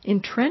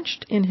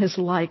 entrenched in his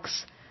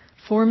likes,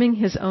 forming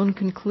his own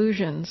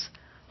conclusions,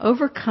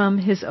 overcome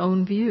his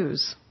own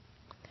views?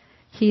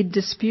 He'd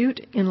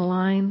dispute in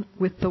line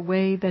with the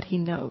way that he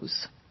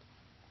knows.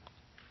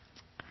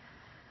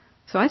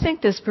 So I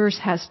think this verse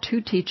has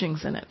 2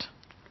 teachings in it.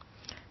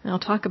 And I'll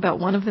talk about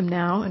one of them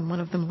now and one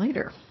of them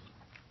later.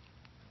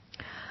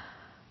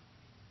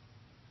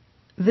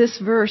 This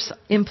verse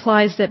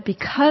implies that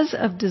because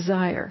of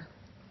desire,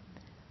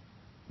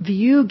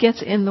 view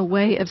gets in the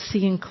way of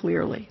seeing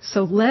clearly.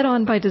 So led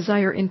on by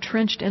desire,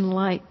 entrenched in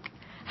like,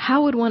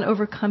 how would one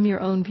overcome your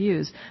own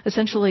views?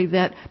 Essentially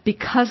that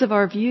because of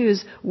our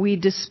views, we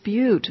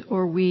dispute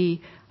or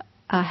we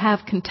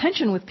have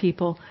contention with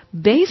people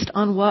based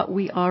on what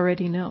we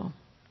already know.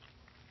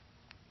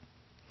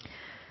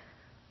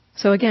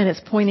 So again,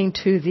 it's pointing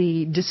to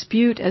the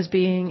dispute as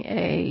being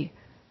a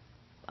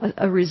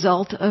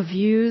result of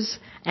views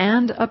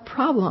and a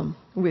problem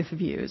with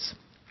views.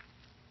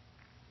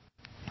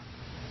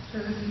 So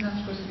this is not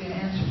supposed to be an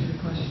answer to the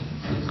question.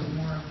 It's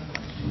more of the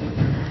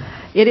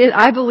question. It is.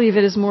 I believe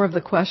it is more of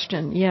the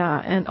question.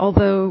 Yeah, and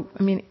although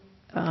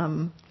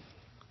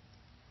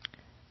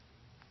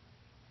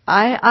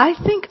I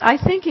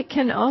think it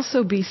can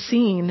also be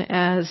seen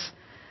as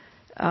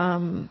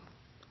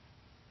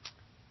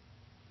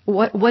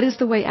what is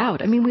the way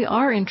out? I mean, we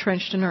are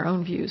entrenched in our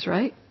own views,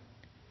 right?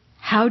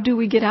 How do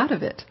we get out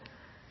of it?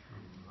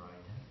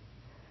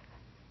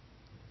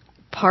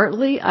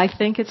 Partly, I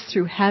think it's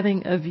through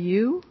having a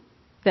view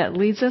that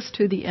leads us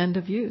to the end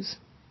of views.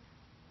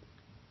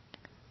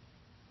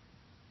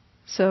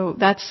 So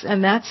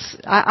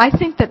I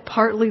think that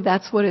partly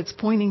that's what it's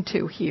pointing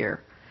to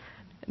here.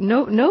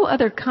 No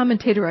other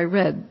commentator I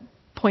read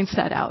points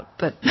that out,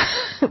 but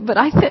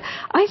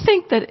I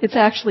think that it's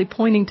actually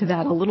pointing to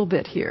that a little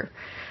bit here.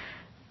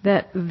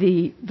 That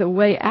the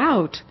way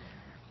out,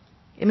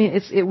 I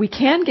mean, we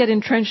can get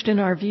entrenched in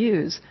our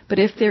views, but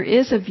if there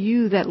is a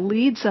view that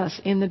leads us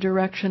in the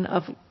direction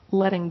of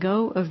letting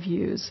go of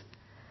views,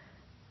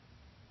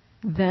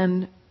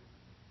 then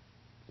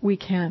we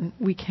can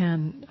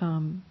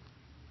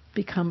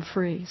become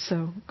free.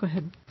 So go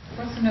ahead.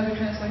 What's another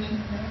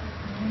translation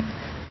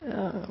for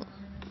that?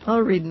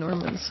 I'll read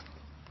Norman's.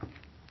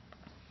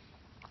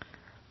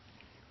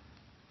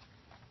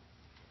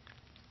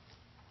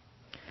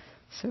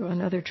 So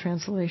another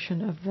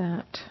translation of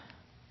that.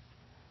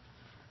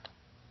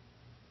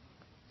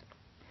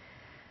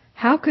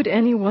 How could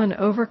anyone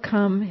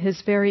overcome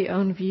his very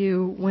own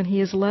view when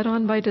he is led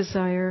on by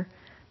desire,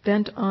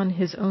 bent on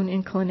his own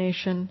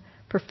inclination,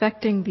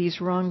 perfecting these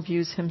wrong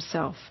views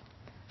himself?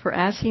 For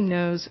as he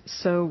knows,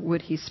 so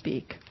would he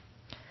speak.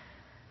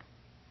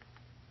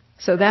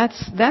 So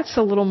that's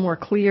a little more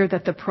clear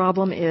that the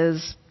problem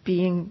is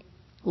being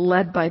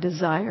led by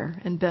desire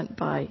and bent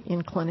by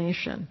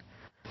inclination.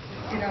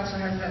 It also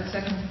has that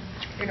second.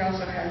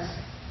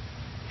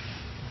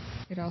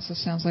 It also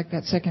sounds like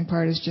that second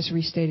part is just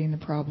restating the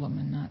problem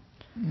and not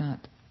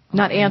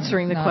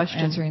answering the question.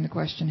 Not answering the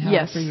question how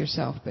Yes. for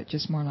yourself, but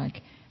just more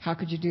like, how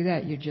could you do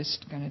that? You're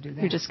just going to do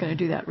that. You're just going to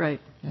do that, right?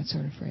 That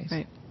sort of phrase.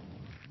 Right.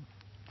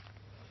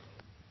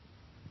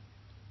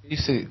 You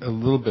say a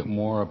little bit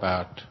more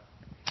about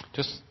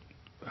just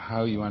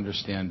how you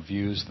understand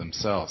views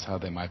themselves, how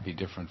they might be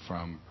different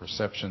from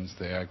perceptions,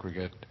 the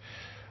aggregate.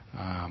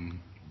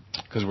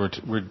 Because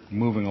we're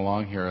moving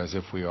along here as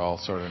if we all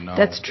sort of know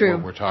That's true.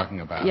 what we're talking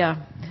about. Yeah.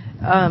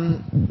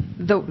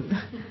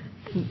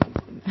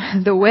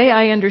 The way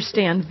I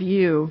understand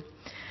view,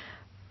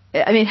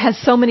 I mean, it has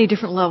so many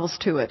different levels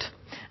to it.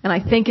 And I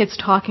think it's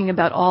talking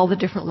about all the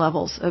different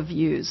levels of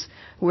views,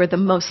 where the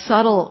most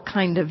subtle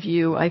kind of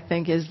view, I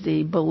think, is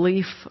the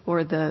belief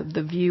or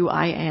the view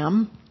I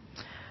am.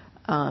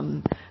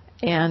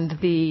 And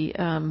the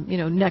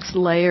next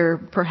layer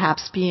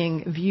perhaps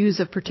being views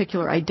of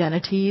particular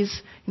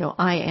identities.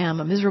 I am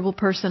a miserable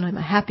person, I'm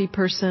a happy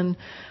person,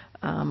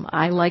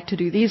 I like to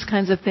do these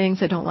kinds of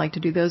things, I don't like to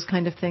do those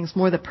kind of things,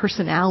 more the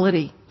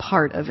personality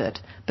part of it,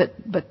 but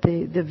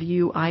the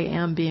view I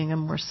am being a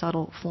more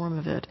subtle form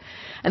of it.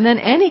 And then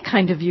any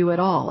kind of view at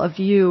all, a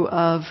view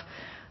of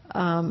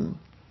some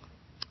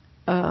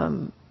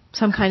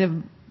kind of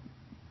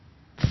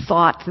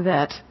thought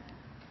that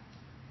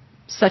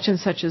such and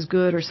such is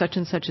good or such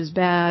and such is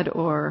bad,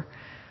 or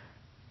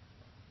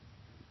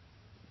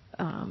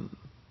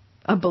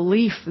a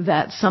belief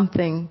that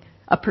something,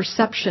 a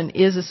perception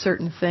is a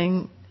certain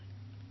thing.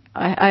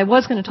 I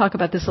was going to talk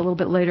about this a little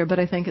bit later, but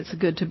I think it's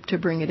good to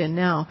bring it in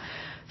now.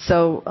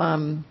 So,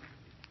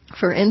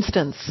 for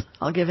instance,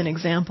 I'll give an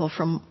example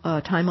from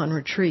a time on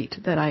retreat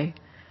that I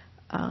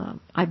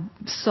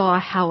saw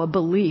how a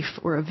belief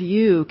or a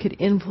view could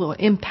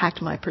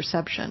impact my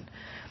perception.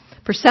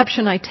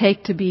 Perception I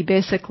take to be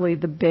basically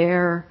the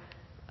bare,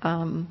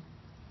 or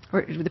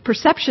the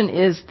perception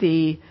is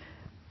the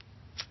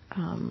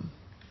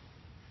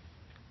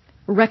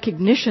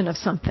recognition of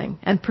something.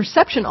 And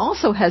perception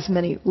also has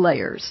many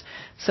layers.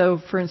 So,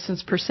 for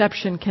instance,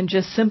 perception can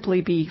just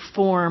simply be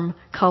form,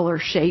 color,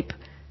 shape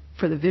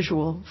for the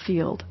visual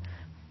field.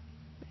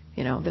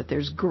 That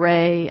there's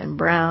gray and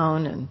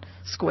brown and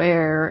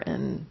square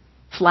and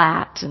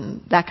flat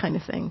and that kind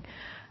of thing.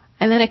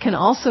 And then it can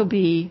also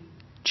be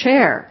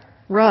chair,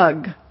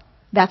 rug.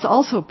 That's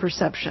also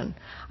perception.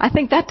 I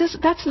think that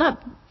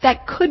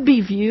could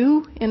be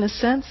view in a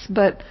sense,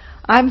 but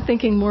I'm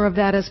thinking more of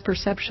that as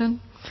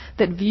perception.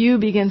 That view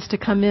begins to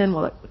come in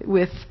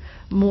with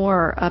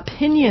more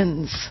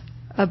opinions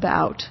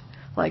about,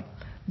 like,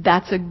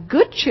 that's a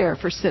good chair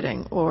for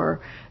sitting,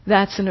 or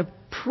that's an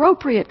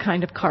appropriate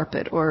kind of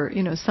carpet, or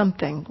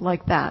something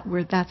like that,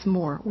 where that's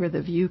more where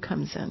the view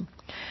comes in.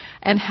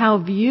 And how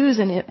views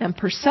and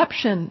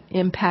perception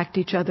impact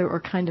each other or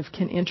kind of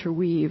can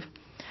interweave.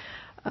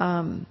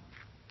 And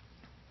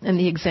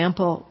the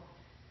example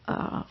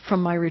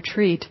from my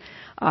retreat,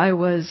 I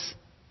was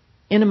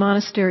in a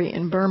monastery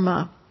in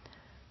Burma,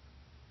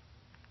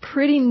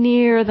 pretty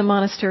near the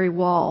monastery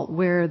wall,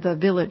 where the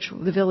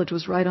village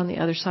was right on the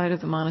other side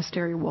of the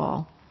monastery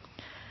wall.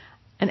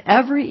 And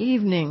every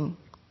evening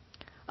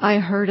I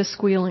heard a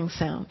squealing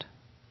sound.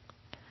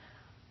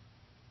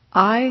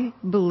 I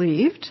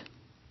believed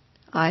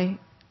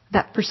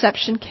that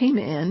perception came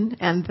in,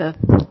 and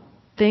the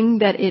thing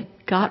that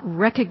it got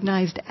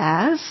recognized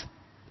as,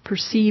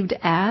 perceived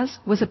as,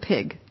 was a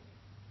pig.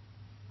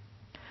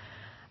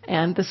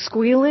 And the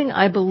squealing,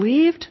 I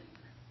believed,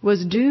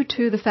 was due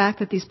to the fact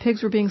that these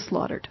pigs were being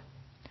slaughtered.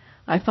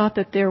 I thought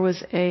that there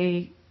was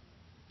a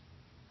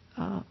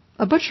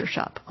butcher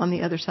shop on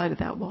the other side of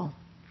that wall.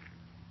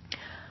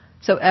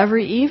 So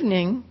every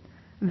evening,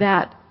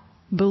 that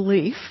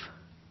belief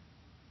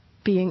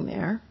being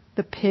there,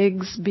 the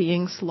pigs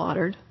being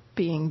slaughtered,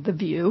 being the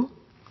view,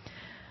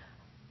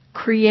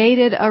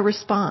 created a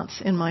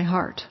response in my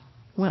heart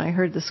when I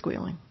heard the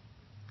squealing.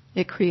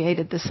 It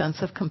created the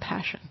sense of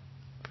compassion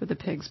for the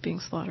pigs being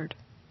slaughtered.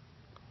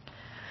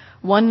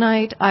 One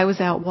night I was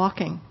out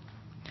walking,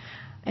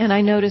 and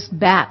I noticed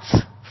bats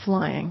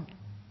flying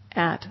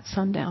at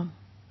sundown,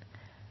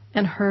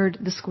 and heard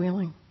the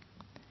squealing,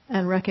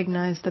 and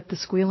recognized that the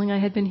squealing I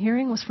had been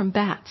hearing was from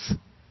bats,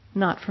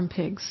 not from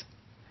pigs.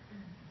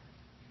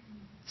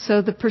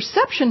 So the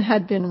perception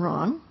had been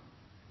wrong,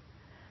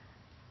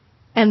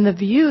 and the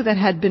view that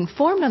had been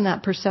formed on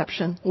that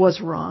perception was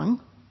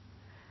wrong,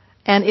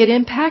 and it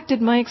impacted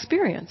my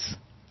experience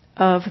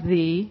of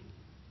the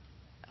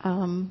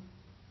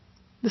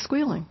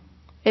squealing.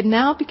 It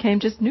now became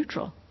just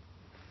neutral.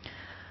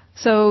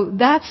 So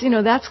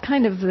that's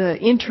kind of the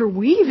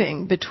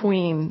interweaving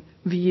between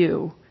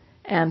view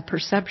and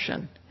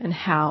perception, and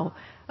how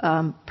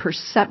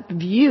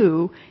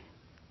view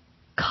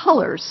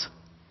colors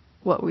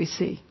what we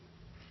see.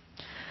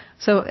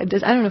 So I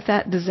don't know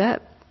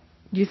if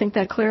do you think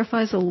that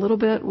clarifies a little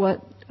bit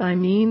what I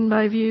mean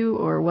by view,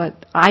 or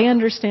what I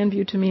understand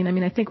view to mean? I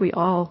mean, I think we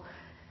all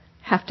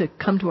have to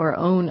come to our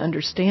own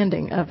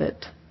understanding of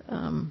it.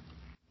 I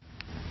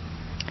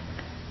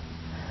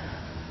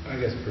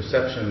guess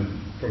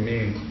perception for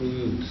me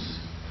includes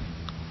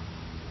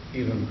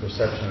even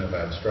perception of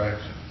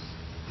abstractions.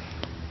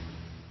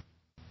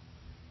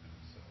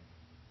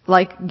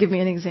 Like, give me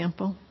an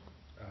example.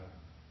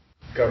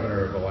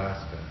 Governor of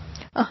Alaska.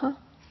 Uh-huh.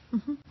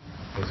 Mm-hmm.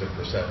 Is a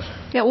perception.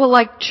 Yeah, well,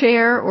 like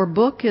chair or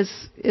book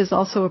is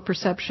also a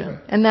perception, right.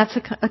 And that's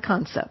a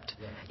concept.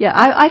 Right. Yeah,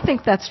 I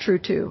think that's true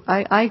too.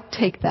 I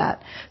take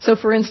that. So,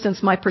 for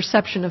instance, my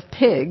perception of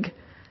pig,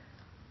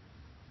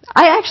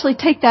 I actually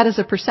take that as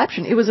a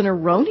perception. It was an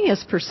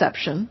erroneous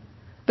perception,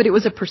 but it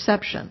was a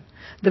perception.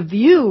 The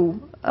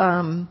view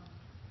the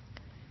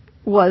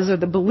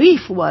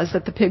belief was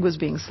that the pig was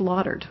being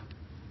slaughtered.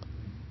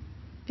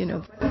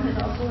 Wasn't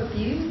it also a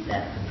view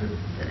that,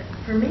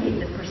 for me,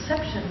 the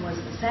perception was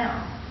the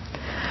sound?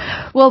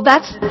 Well,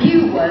 that's... The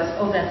view was,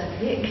 oh, that's a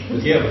pig.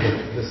 Yeah, but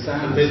the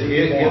sound is...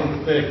 Here's the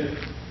thing.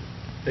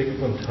 Think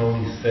of when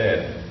Tony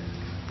said,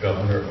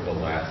 Governor of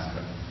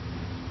Alaska.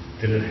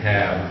 Did it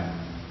have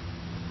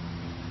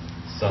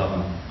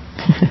some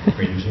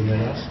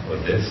cringiness or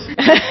this?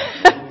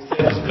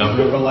 It was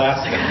Governor of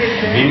Alaska.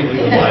 Immediately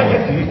the mind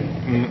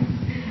went,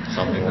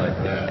 something like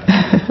that.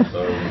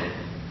 So...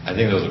 I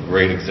think that was a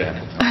great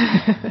example.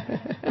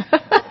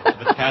 Of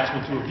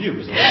attachment to a view,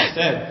 because what he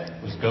said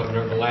was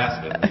Governor of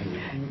Alaska.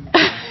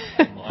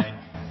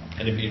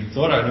 And if you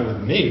thought I knew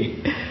with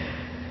me,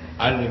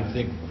 I didn't even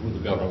think who the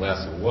Governor of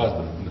Alaska was,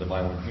 but the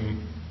mind went, It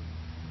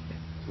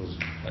was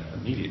like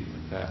immediate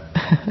like that.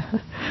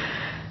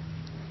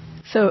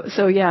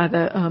 So yeah,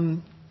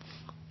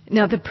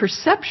 now the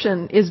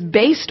perception is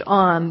based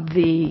on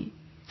the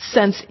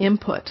sense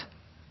input.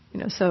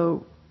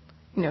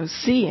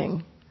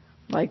 Seeing,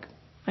 like,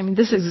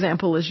 this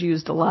example is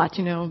used a lot.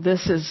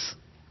 This is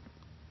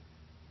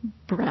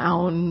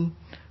brown,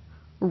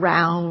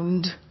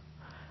 round,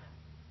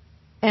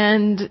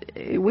 and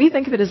we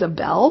think of it as a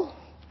bell,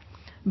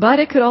 but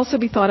it could also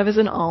be thought of as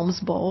an alms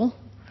bowl.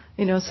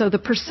 So the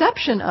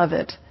perception of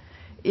it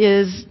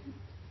is,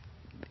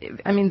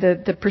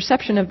 the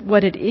perception of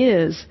what it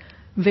is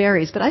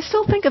varies, but I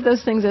still think of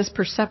those things as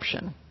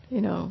perception.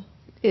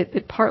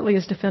 It partly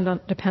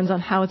depends on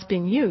how it's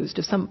being used.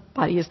 If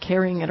somebody is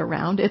carrying it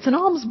around, it's an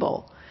alms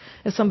bowl.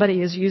 If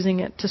somebody is using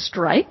it to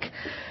strike,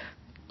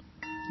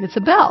 it's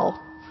a bell.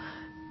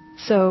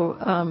 So,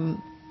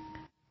 an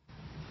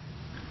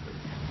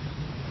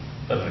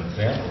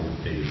example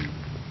would be,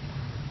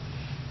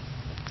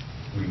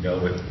 we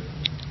know it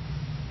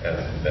as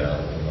a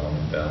bell, an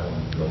alms bell,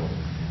 and we don't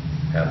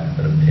have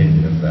an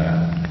opinion of that.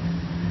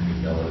 We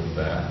know it as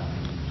that.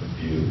 It's a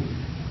view.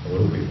 And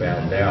what if we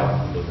found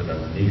out, looking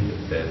underneath it,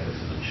 said this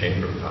is a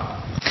chamber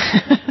pot?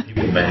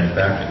 People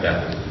manufactured that,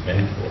 this is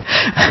meant for.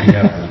 We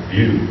have this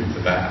view to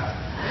that.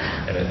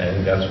 And I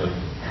think that's what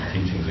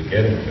teachings are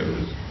getting to,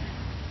 is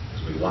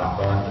we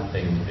lock on to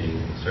things being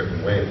in a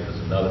certain way.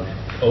 There's another,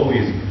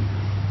 always,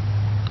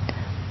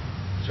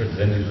 certain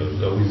entities,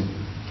 there's always,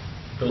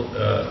 Philip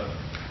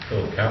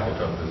Campbell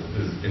talked,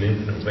 there's an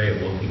infinite way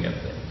of looking at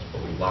things.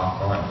 But we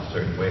lock on to a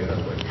certain way,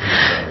 that's why we think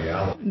about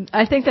reality.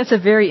 I think that's a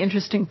very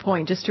interesting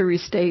point, just to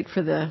restate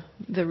for the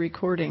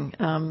recording,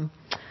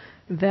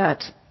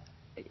 that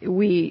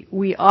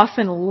we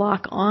often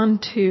lock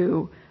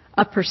onto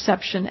a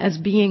perception as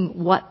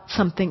being what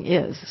something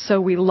is.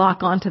 So we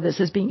lock onto this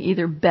as being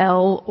either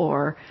bell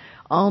or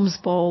alms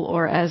bowl,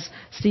 or as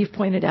Steve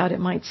pointed out, it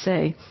might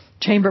say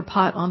chamber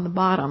pot on the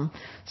bottom,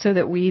 so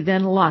that we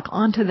then lock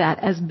onto that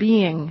as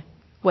being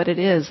what it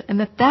is,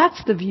 and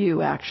that's the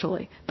view,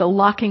 actually, the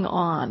locking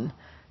on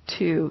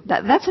to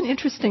that. That's an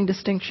interesting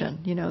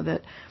distinction,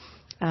 that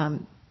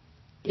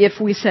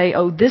if we say,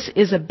 oh, this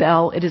is a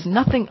bell, it is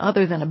nothing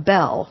other than a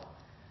bell,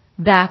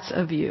 that's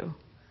a view.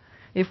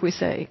 If we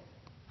say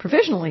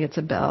provisionally it's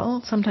a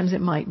bell, sometimes it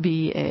might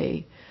be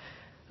a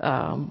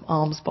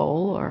alms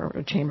bowl or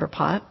a chamber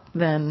pot,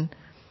 then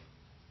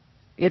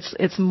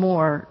it's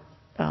more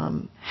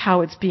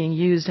how it's being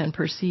used and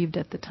perceived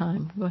at the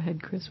time. Go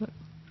ahead, Chris. What?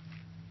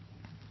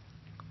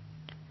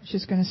 I was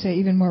just going to say,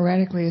 even more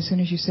radically, as soon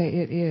as you say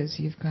it is,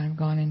 you've kind of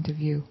gone into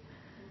view,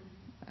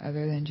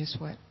 other than just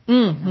what.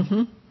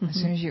 As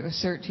soon as you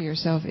assert to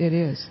yourself, it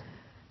is.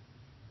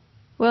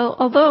 Well,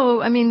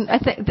 although I think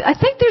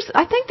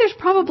there's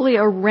probably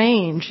a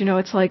range.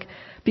 It's like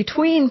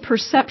between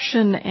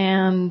perception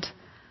and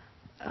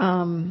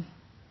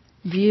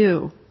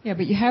view. Yeah,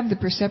 but you have the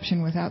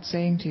perception without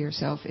saying to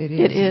yourself, it is.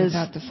 It is.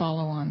 Without the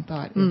follow-on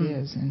thought, it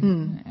is.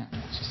 And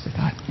it's just a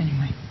thought,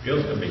 anyway. You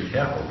also have to be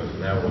careful, because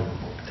now we're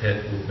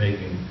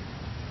making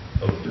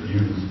of the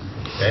views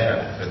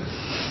bad, because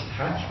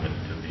attachment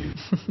to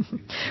views.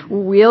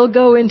 We'll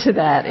go into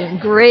that in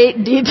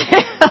great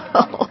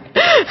detail.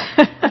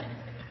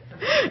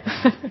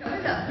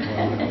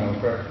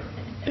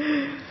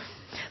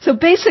 So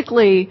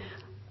basically,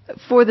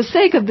 for the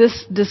sake of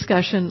this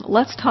discussion,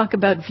 let's talk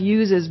about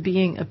views as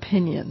being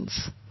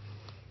opinions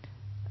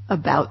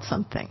about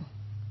something.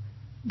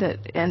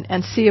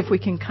 And see if we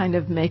can kind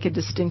of make a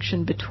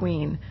distinction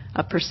between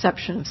a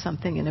perception of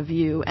something and a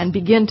view, and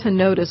begin to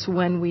notice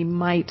when we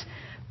might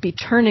be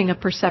turning a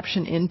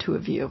perception into a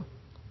view.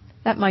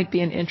 That might be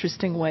an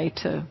interesting way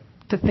to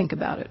think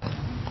about it.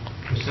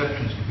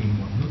 Perceptions can be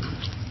more neutral.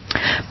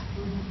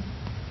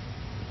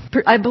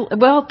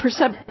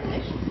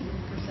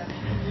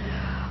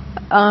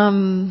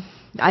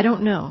 I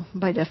don't know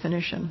by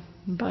definition.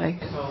 What's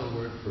the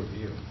word for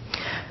view?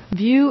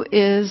 View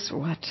is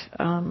what?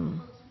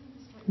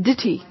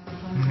 Ditthi.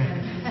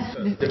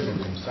 So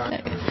different from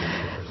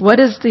science. What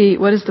is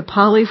the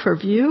Pali for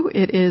view?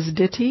 It is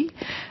ditthi.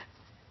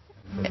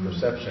 For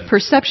perception.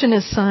 Perception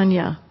is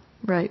sanya,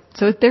 right?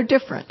 So they're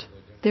different.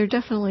 They're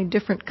definitely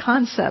different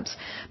concepts.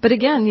 But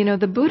again,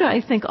 the Buddha,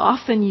 I think,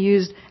 often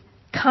used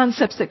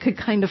concepts that could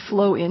kind of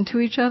flow into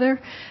each other.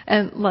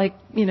 And when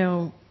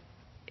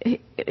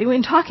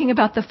talking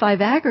about the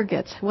 5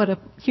 aggregates, what a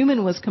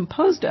human was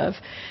composed of,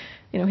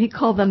 he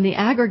called them the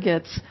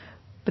aggregates.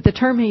 But the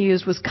term he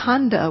used was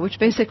khanda, which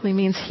basically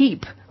means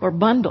heap or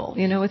bundle.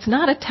 It's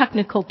not a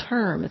technical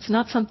term. It's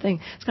not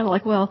something, it's kind of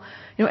like,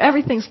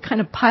 everything's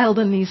kind of piled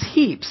in these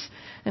heaps.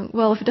 And,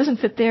 if it doesn't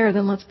fit there,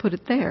 then let's put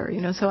it there.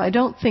 So I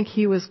don't think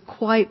he was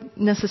quite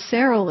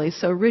necessarily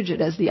so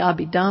rigid as the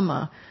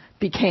Abhidhamma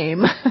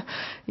became.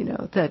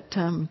 That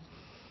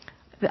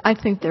I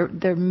think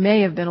there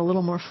may have been a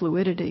little more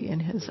fluidity in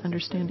his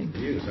understanding.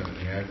 Views on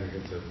the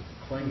aggregates of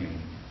clinging.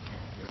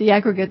 The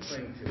aggregates.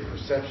 Cling to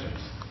perceptions.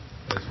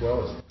 As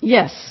well as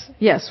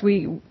yes.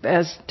 We,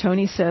 as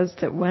Tony says,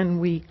 that when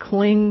we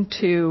cling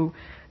to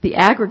the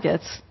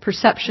aggregates,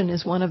 perception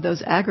is one of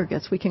those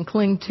aggregates. We can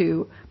cling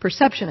to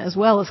perception as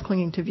well as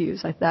clinging to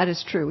views. That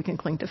is true. We can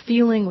cling to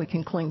feeling. We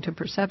can cling to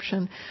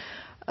perception.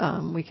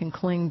 We can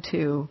cling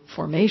to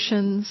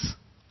formations.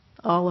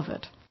 All of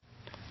it.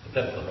 But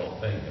that's the whole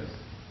thing.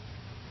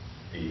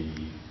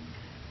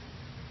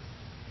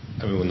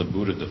 When the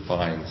Buddha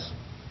defines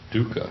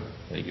dukkha,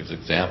 and he gives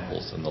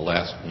examples, and the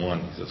last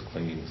one, he says,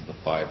 clinging to the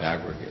 5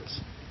 aggregates,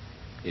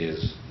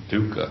 is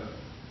dukkha.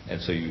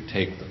 And so you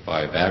take the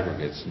 5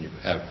 aggregates and you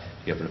have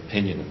an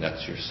opinion, and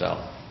that's yourself.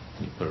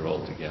 And you put it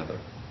all together.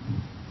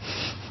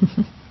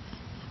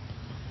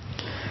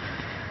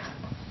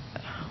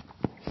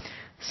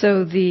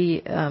 So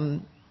the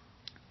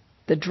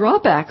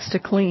drawbacks to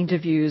clinging to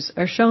views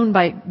are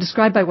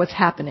described by what's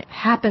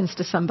happens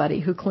to somebody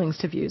who clings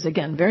to views.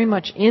 Again, very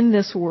much in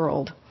this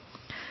world.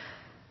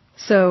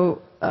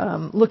 So,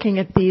 looking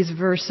at these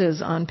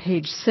verses on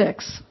page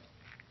 6,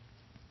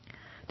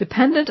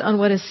 dependent on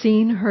what is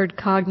seen, heard,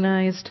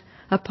 cognized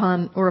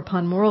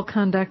upon moral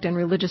conduct and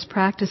religious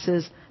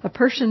practices, a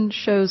person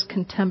shows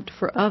contempt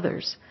for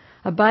others.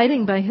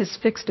 Abiding by his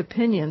fixed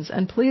opinions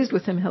and pleased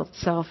with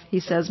himself,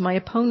 he says, "My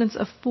opponent's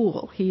a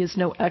fool. He is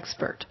no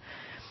expert."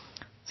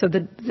 So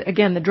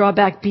the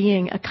drawback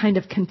being a kind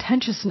of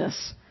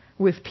contentiousness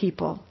with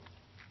people.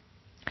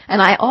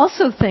 And I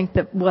also think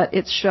that what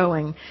it's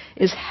showing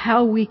is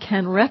how we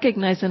can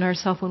recognize in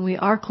ourselves when we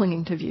are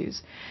clinging to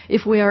views.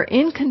 If we are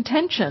in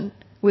contention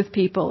with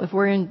people, if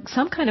we're in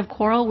some kind of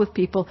quarrel with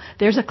people,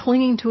 there's a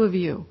clinging to a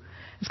view.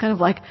 It's kind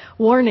of like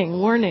warning.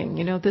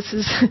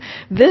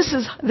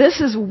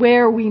 This is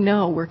where we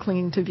know we're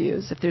clinging to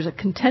views. If there's a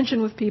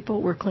contention with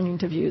people, we're clinging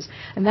to views,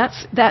 and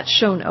that's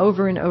shown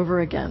over and over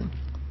again.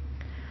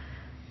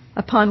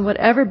 Upon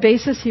whatever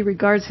basis he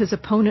regards his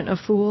opponent a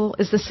fool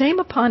is the same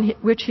upon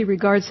which he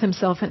regards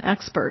himself an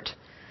expert.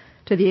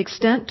 To the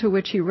extent to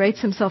which he rates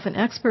himself an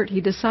expert,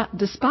 he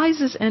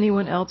despises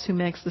anyone else who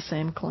makes the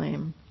same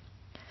claim.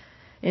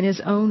 In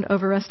his own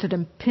overrested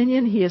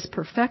opinion, he is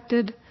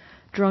perfected.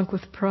 Drunk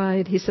with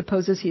pride, he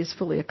supposes he is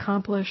fully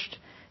accomplished.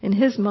 In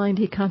his mind,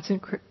 he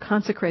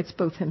consecrates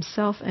both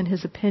himself and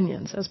his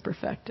opinions as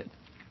perfected.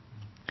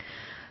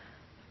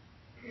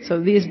 So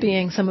these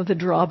being some of the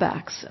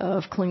drawbacks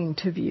of clinging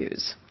to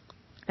views.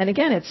 And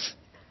again, it's,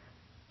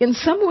 in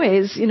some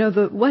ways,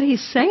 what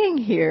he's saying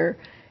here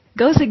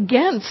goes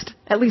against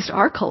at least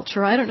our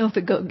culture. I don't know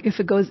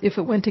if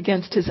it went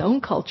against his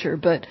own culture,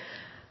 but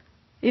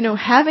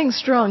having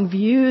strong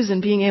views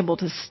and being able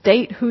to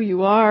state who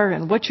you are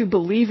and what you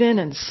believe in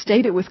and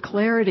state it with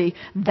clarity,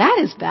 that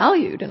is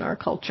valued in our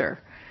culture.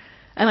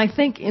 And I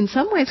think in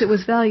some ways it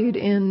was valued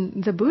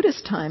in the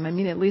Buddhist time.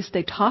 At least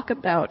they talk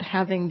about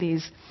having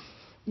these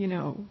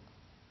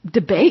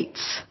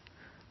debates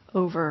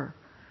over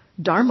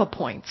Dharma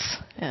points,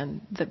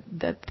 and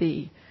that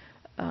the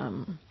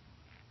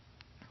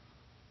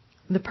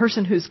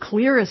person who's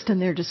clearest in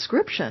their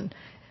description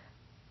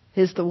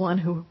is the one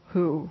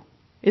who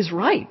is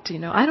right.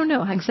 I don't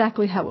know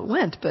exactly how it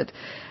went, but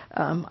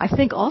I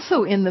think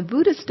also in the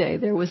Buddhist day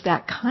there was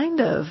that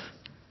kind of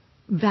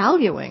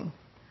valuing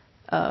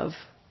of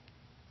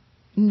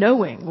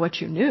knowing what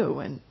you knew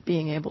and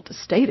being able to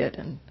state it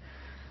and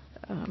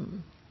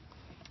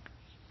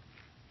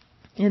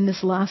in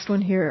this last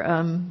one here,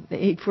 the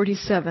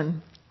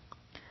 847.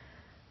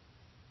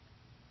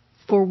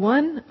 For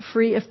one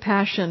free of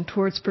passion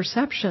towards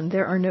perception,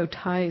 there are no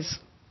ties.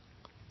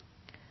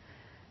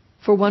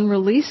 For one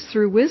released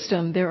through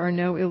wisdom, there are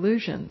no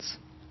illusions.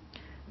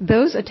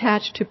 Those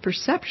attached to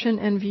perception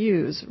and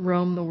views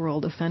roam the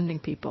world offending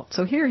people.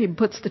 So here he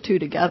puts the two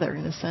together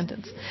in a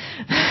sentence.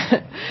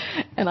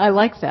 And I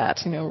like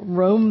that,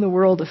 roam the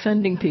world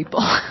offending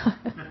people.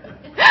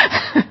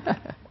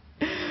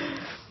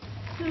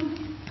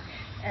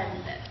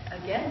 And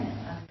again...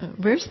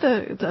 where's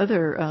the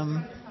other...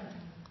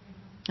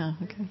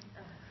 okay.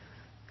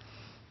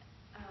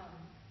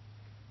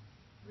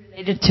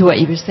 Related to what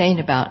you were saying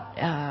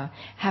about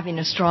having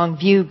a strong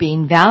view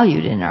being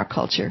valued in our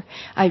culture,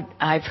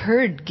 I've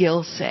heard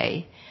Gil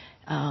say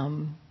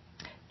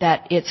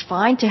that it's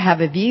fine to have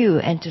a view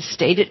and to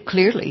state it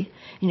clearly.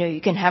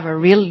 You can have a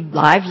real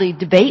lively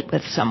debate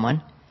with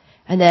someone,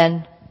 and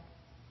then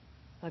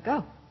let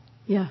go.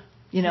 Yeah.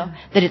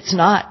 That it's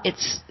not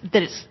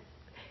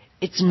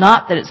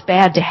that it's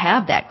bad to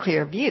have that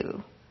clear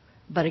view,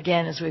 but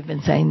again, as we've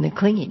been saying, the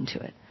clinging to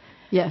it.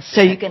 Yes.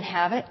 So you can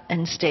have it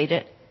and state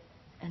it,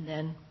 and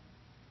then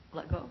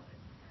let go.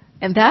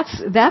 And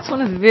that's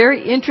one of the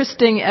very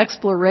interesting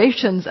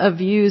explorations of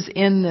views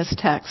in this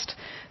text,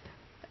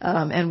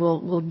 and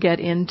we'll get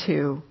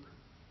into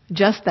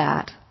just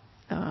that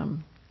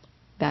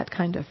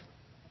kind of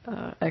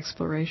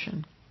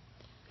exploration.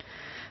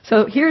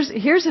 So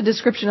here's a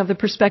description of the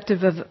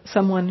perspective of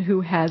someone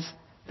who has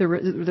the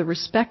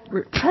respect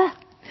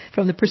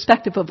from the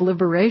perspective of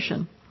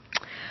liberation,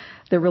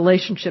 the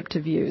relationship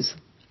to views.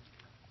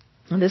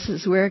 And this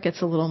is where it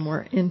gets a little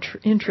more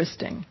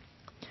interesting.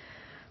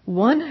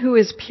 One who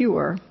is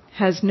pure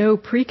has no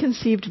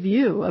preconceived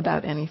view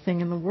about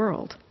anything in the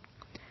world.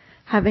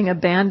 Having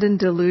abandoned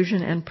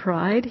delusion and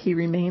pride, he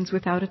remains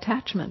without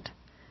attachment.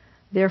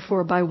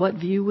 Therefore, by what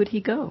view would he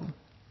go?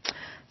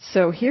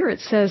 So here it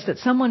says that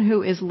someone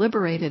who is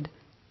liberated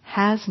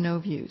has no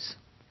views.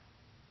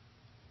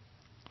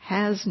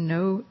 Has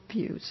no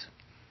views.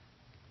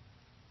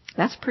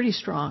 That's pretty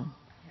strong.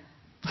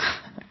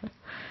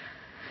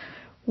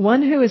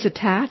 One who is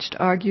attached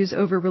argues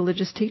over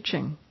religious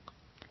teaching.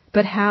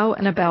 But how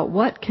and about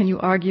what can you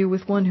argue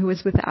with one who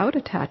is without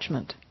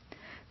attachment?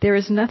 There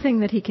is nothing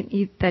that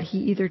he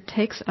either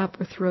takes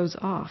up or throws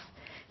off.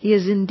 He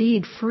is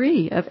indeed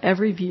free of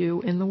every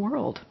view in the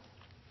world.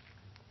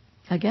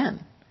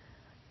 Again,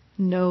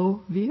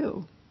 no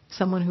view.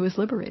 Someone who is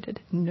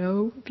liberated,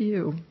 no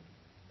view.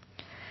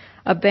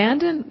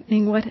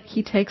 Abandoning what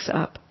he takes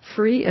up,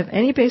 free of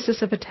any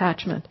basis of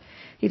attachment,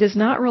 he does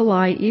not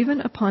rely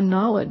even upon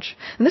knowledge.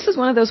 And this is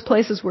one of those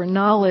places where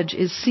knowledge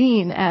is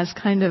seen as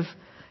kind of,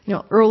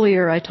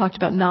 earlier I talked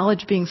about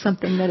knowledge being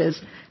something that is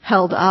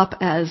held up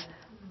as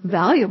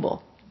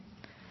valuable.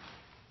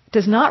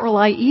 Does not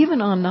rely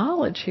even on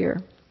knowledge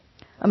here.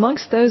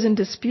 Amongst those in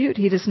dispute,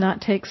 he does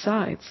not take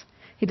sides.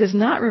 He does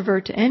not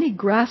revert to any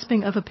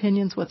grasping of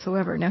opinions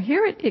whatsoever. Now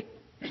here,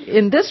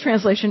 in this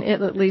translation,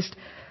 it at least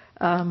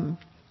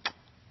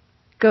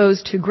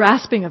goes to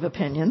grasping of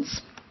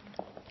opinions.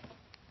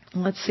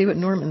 Let's see what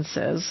Norman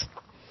says.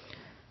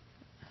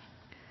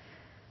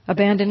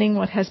 Abandoning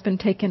what has been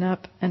taken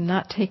up and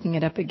not taking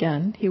it up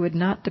again, he would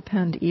not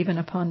depend even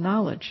upon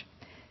knowledge.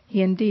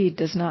 He indeed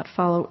does not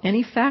follow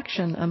any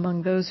faction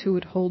among those who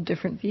would hold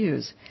different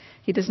views.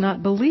 He does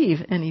not believe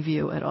any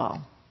view at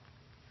all.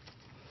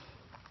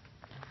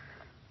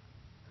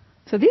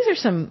 So these are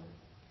some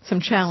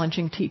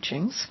challenging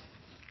teachings.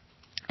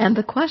 And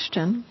the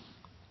question,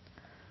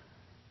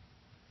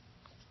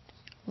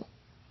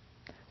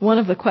 one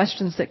of the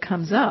questions that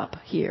comes up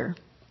here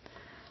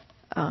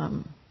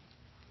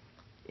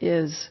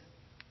is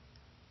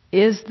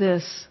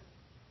this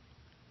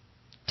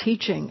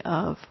teaching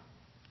of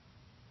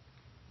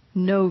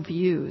no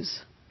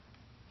views,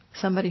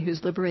 somebody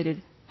who's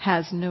liberated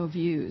has no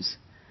views,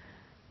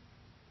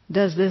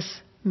 does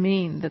this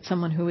mean that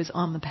someone who is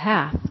on the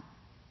path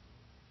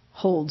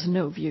holds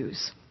no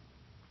views?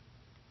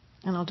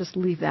 And I'll just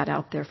leave that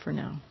out there for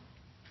now.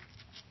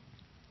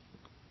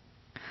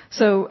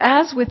 So,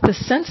 as with the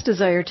sense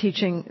desire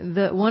teaching,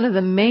 one of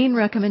the main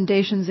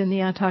recommendations in the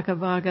Atthaka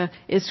Vagga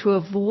is to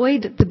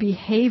avoid the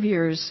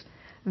behaviors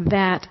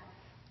that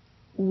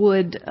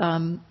would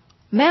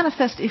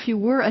manifest if you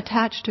were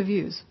attached to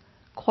views,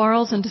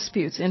 quarrels and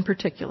disputes in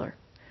particular.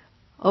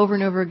 Over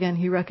and over again,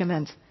 he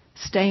recommends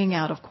staying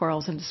out of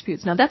quarrels and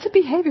disputes. Now, that's a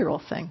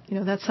behavioral thing.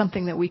 That's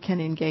something that we can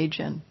engage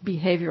in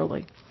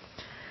behaviorally.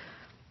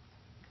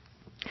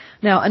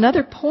 Now,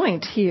 another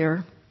point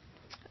here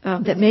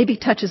that maybe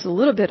touches a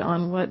little bit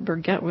on what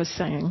Birgit was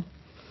saying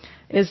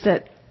is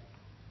that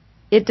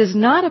it does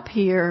not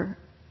appear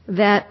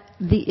that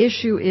the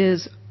issue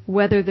is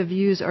whether the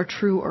views are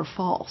true or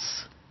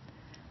false.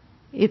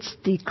 It's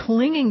the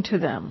clinging to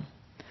them.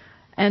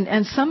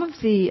 And some of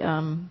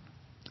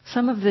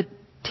the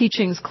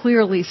teachings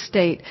clearly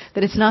state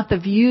that it's not the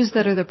views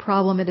that are the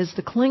problem, it is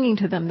the clinging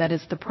to them that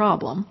is the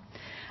problem.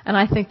 And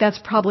I think that's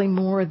probably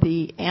more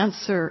the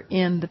answer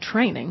in the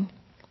training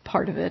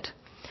part of it.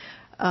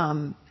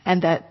 And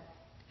that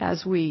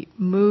as we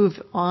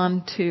move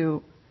on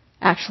to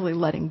actually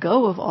letting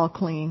go of all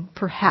clinging,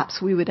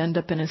 perhaps we would end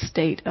up in a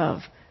state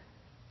of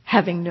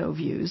having no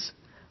views,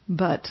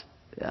 but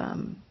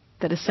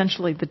that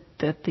essentially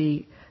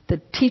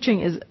the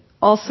teaching is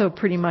also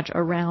pretty much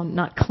around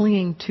not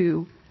clinging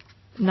to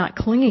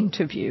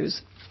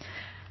views.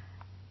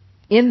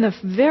 In the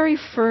very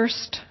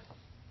first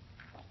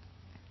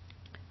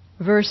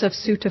verse of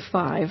Sutta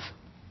 5,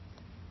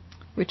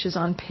 which is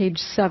on page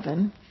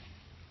 7,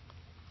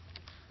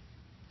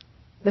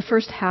 the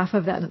first half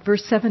of that,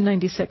 verse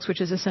 796,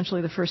 which is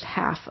essentially the first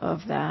half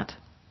of that.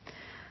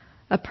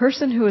 A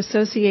person who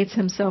associates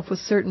himself with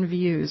certain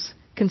views,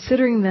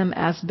 considering them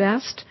as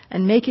best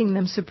and making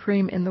them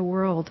supreme in the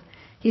world,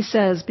 he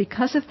says,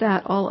 because of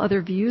that, all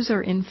other views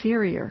are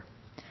inferior.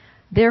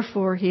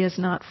 Therefore, he is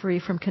not free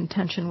from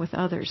contention with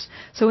others.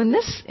 So in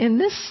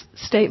this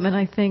statement,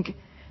 I think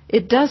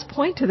it does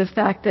point to the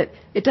fact that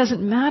it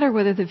doesn't matter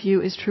whether the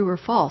view is true or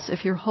false.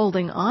 If you're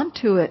holding on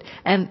to it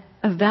and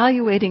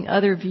evaluating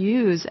other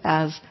views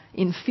as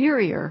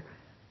inferior,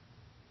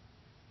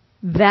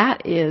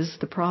 that is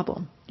the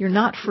problem. You're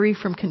not free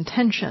from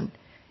contention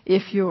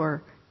if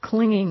you're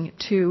clinging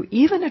to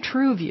even a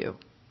true view.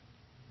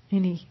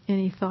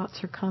 Any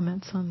thoughts or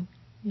comments on?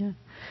 Yeah.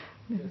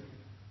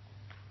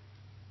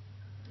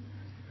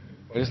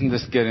 Doesn't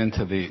this get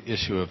into the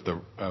issue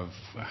of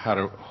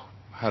how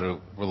to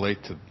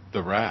relate to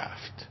the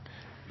raft?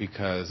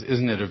 Because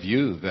isn't it a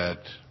view that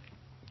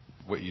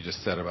what you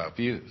just said about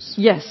views?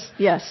 Yes.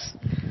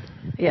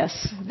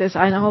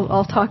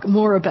 I'll talk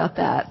more about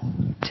that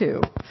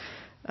too,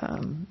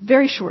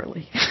 very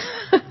shortly.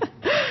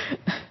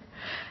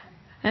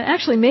 And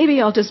actually,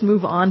 maybe I'll just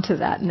move on to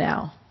that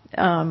now.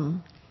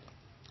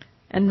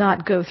 And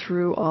not go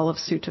through all of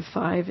Sutta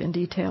 5 in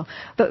detail.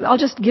 But I'll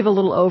just give a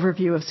little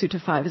overview of Sutta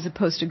 5 as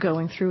opposed to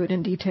going through it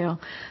in detail.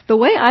 The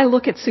way I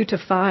look at Sutta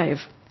 5,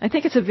 I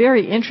think it's a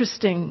very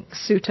interesting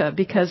sutta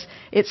because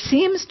it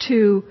seems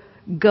to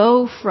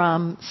go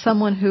from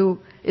someone who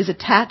is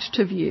attached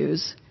to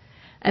views,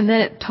 and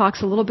then it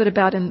talks a little bit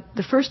about, in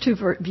the first two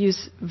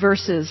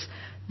verses,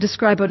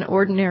 describe an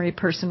ordinary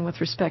person with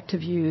respect to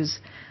views.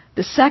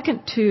 The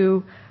second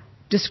two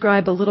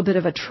describe a little bit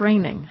of a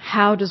training.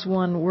 How does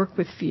one work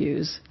with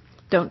views?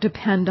 Don't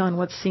depend on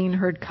what's seen,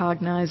 heard,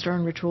 cognized, or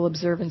on ritual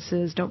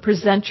observances. Don't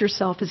present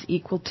yourself as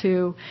equal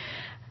to.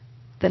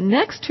 The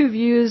next two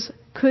views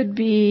could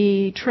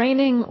be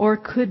training or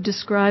could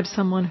describe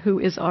someone who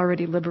is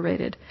already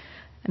liberated.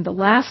 And the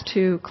last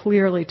two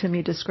clearly to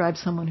me describe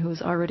someone who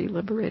is already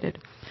liberated.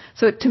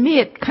 So to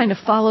me it kind of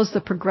follows the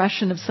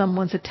progression of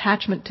someone's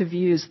attachment to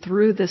views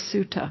through this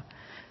sutta.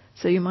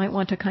 So you might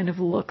want to kind of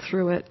look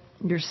through it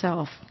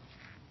yourself.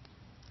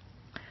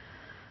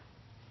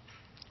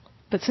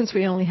 But since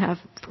we only have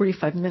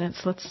 45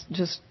 minutes, let's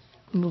just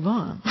move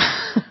on.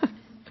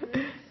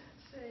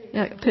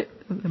 Yeah, pick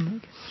the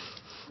mic.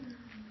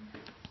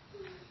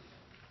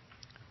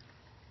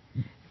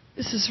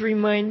 This is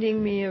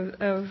reminding me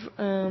of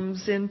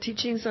Zen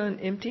teachings on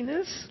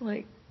emptiness,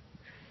 like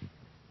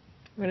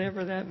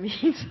whatever that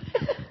means.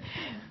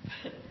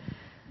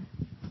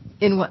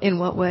 In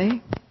what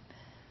way?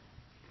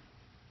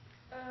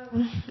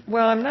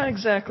 Well, I'm not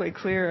exactly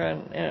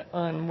clear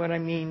on what I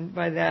mean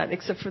by that,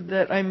 except for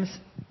that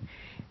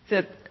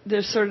that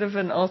there's sort of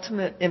an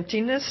ultimate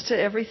emptiness to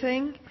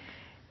everything,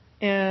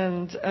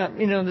 and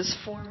this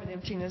form and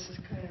emptiness is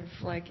kind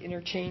of like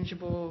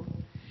interchangeable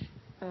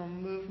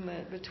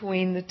movement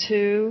between the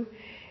two.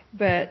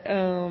 But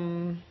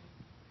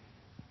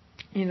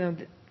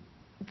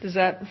does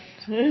that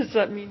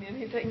mean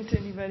anything to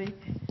anybody?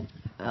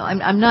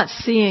 I'm not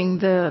seeing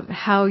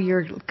how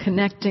you're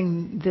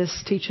connecting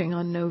this teaching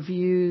on no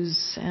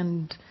views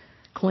and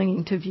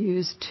clinging to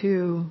views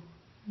to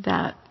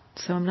that.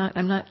 So I'm not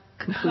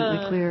completely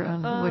clear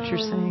on what you're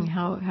saying,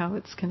 how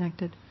it's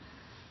connected.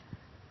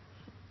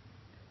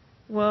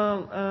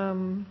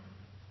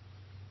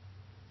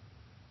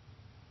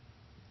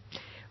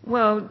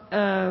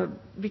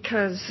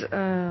 Because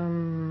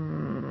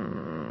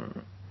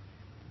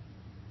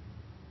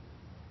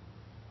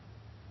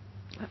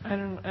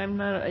I'm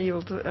not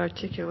able to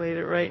articulate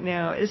it right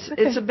now.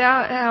 It's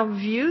about how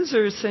views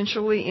are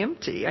essentially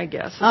empty, I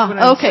guess. Is what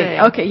I'm saying.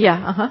 Okay,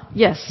 yeah,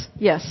 Yes.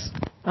 Yes.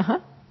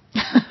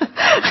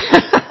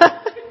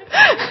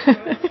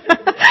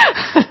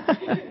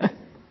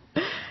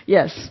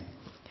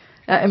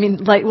 I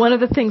mean, like one of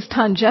the things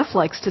Tan Jeff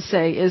likes to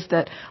say is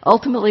that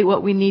ultimately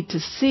what we need to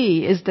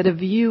see is that a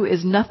view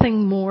is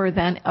nothing more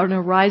than an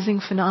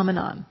arising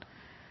phenomenon.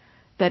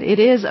 That it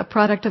is a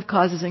product of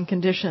causes and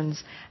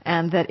conditions,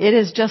 and that it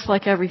is just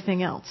like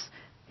everything else.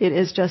 It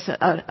is just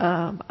an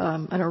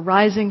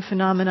arising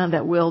phenomenon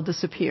that will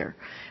disappear,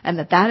 and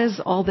that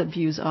is all that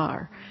views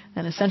are.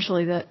 And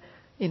essentially that,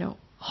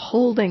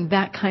 holding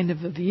that kind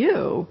of a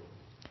view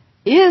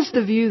is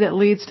the view that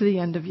leads to the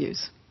end of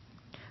views.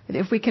 That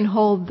if we can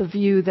hold the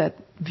view that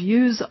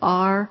views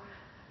are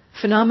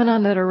phenomena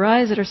that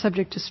arise that are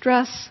subject to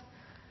stress,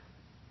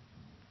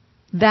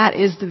 that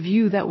is the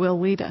view that will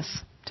lead us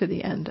to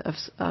the end of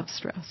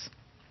stress.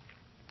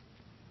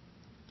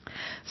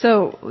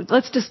 So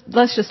let's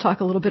just talk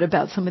a little bit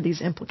about some of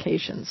these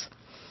implications.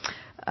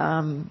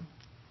 So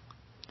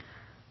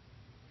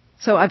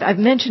I've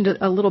mentioned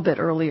a little bit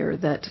earlier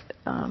that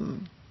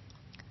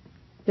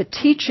the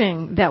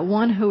teaching that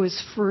one who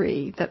is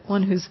free, that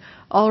one who's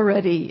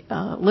already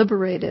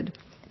liberated,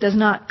 does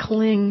not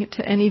cling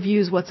to any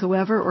views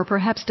whatsoever, or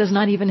perhaps does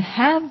not even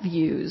have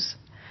views,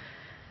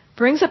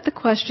 brings up the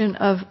question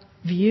of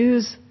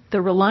views, the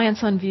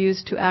reliance on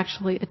views to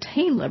actually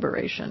attain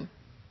liberation.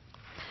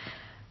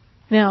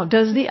 Now,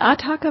 does the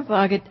Atthaka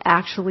Vagga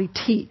actually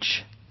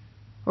teach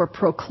or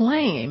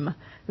proclaim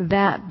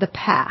that the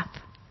path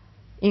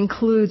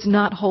includes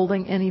not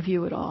holding any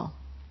view at all?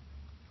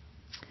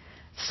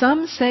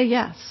 Some say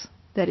yes,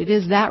 that it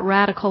is that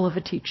radical of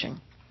a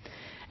teaching.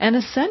 And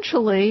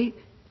essentially,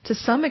 to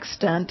some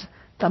extent,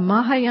 the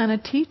Mahayana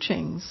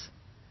teachings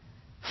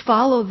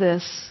follow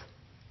this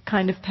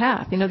kind of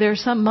path. You know, there are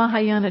some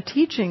Mahayana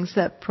teachings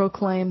that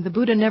proclaim the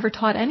Buddha never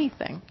taught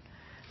anything.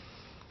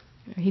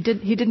 He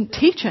didn't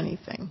teach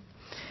anything.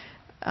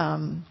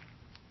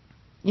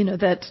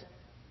 That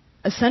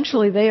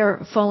essentially they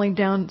are falling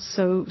down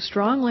so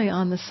strongly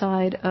on the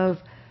side of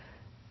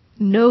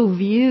no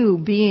view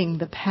being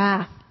the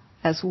path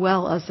as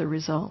well as the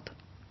result.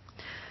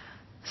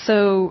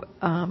 So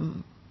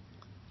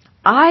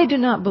I do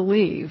not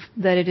believe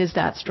that it is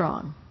that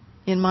strong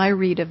in my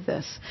read of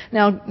this.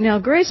 Now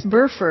Grace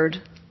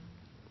Burford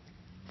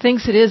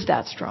thinks it is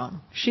that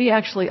strong. She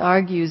actually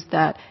argues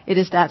that it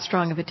is that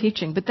strong of a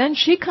teaching, but then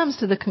she comes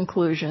to the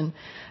conclusion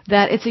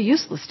that it's a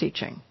useless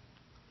teaching.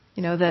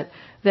 You know, that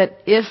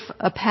if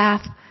a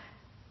path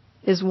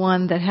is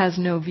one that has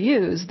no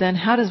views, then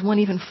how does one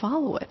even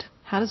follow it?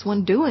 How does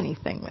one do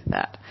anything with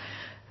that?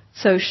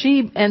 So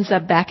she ends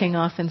up backing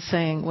off and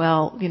saying,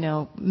 well,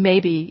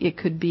 maybe it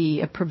could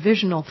be a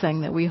provisional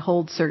thing that we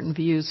hold certain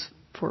views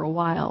for a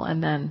while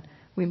and then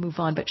we move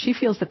on. But she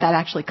feels that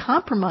actually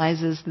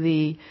compromises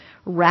the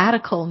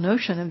radical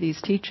notion of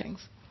these teachings.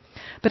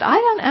 But I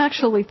don't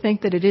actually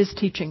think that it is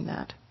teaching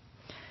that.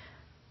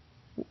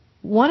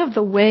 One of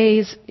the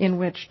ways in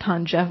which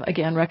Tanjev,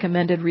 again,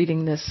 recommended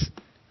reading this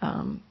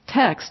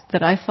text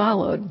that I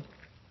followed,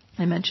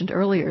 I mentioned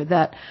earlier,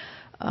 that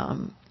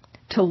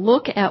to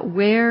look at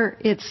where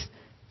it's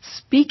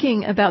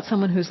speaking about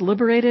someone who's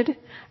liberated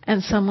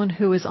and someone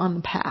who is on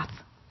the path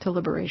to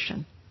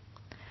liberation.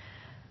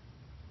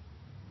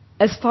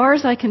 As far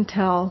as I can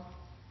tell,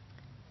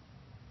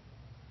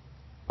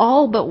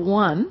 all but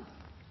one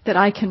that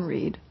I can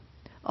read,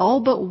 all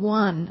but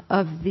one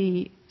of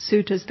the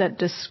suttas that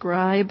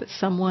describe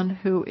someone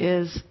who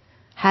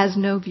has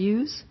no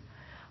views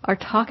are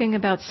talking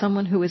about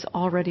someone who is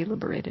already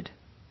liberated,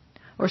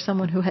 or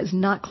someone who has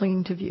not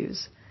clinging to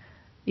views,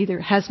 either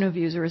has no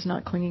views or is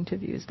not clinging to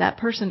views. That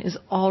person is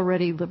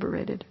already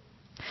liberated.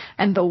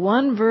 And the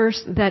one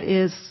verse that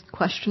is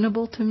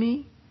questionable to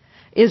me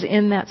is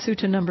in that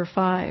Sutta number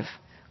 5,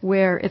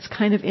 where it's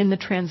kind of in the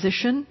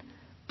transition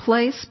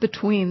place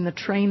between the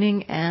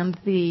training and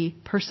the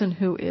person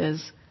who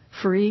is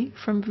free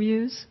from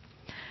views.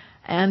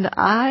 And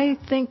I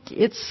think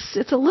it's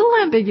a little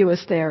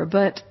ambiguous there,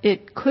 but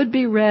it could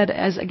be read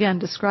as, again,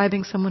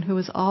 describing someone who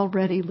is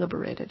already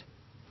liberated.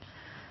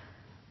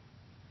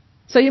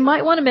 So you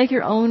might want to make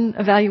your own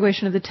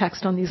evaluation of the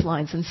text on these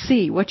lines and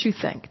see what you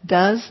think.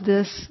 Does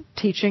this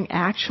teaching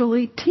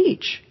actually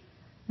teach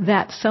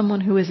that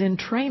someone who is in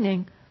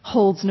training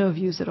holds no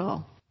views at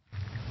all?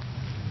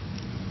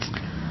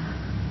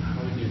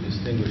 How would you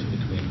distinguish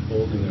between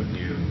holding a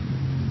view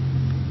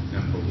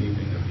and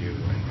believing a view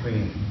and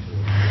clinging to it?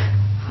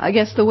 I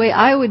guess the way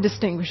I would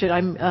distinguish it,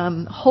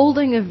 I'm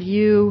holding a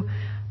view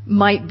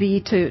might be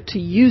to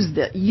use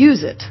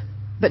it,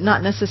 but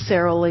not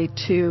necessarily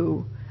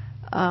to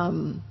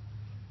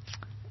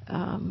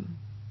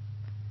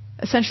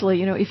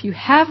essentially, if you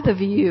have the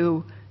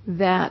view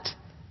that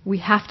we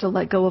have to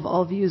let go of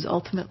all views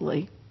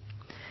ultimately,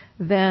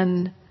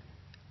 then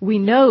we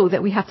know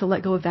that we have to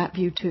let go of that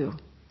view too.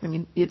 I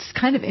mean, it's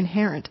kind of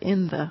inherent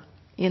in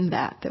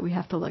that we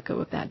have to let go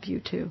of that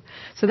view too.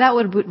 So that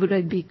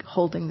would be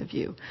holding the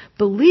view.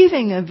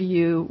 Believing a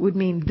view would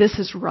mean this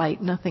is right,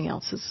 nothing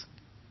else is.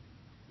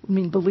 I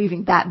mean,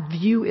 believing that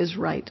view is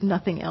right,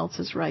 nothing else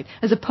is right.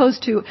 As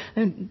opposed to,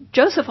 and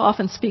Joseph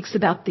often speaks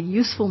about the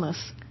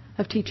usefulness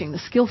of teaching, the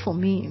skillful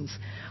means.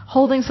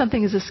 Holding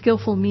something as a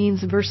skillful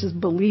means versus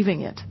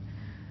believing it.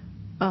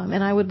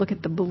 And I would look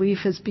at the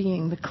belief as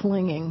being the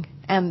clinging.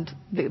 And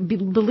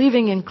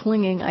believing and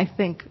clinging, I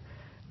think,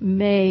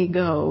 may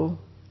go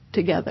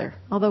together.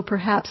 Although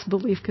perhaps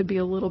belief could be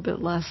a little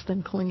bit less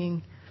than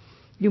clinging.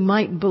 You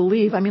might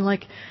believe,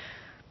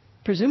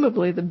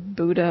 presumably the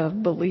Buddha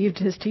believed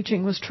his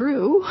teaching was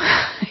true.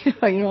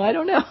 I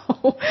don't know.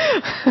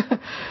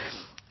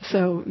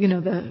 So,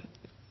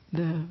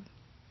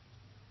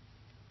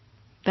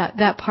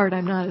 that part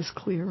I'm not as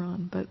clear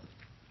on,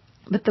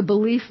 but the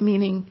belief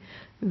meaning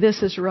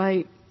this is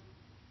right,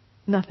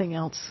 nothing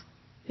else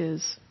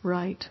is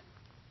right.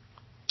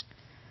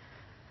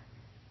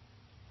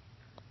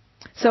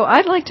 So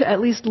I'd like to at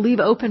least leave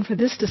open for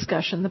this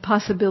discussion the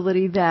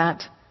possibility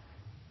that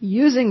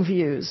using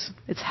views,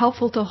 it's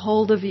helpful to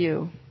hold a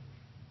view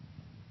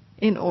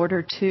in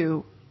order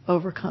to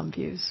overcome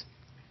views.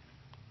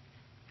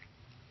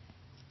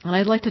 And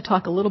I'd like to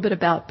talk a little bit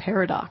about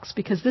paradox,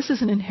 because this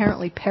is an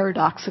inherently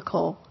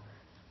paradoxical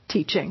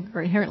teaching,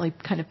 or inherently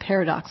kind of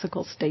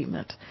paradoxical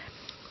statement.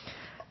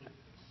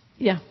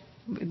 Yeah,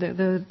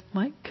 the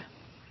mic.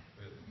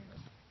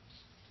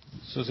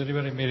 So has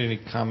anybody made any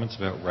comments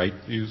about right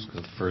views?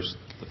 Because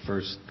the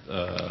first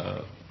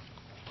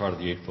part of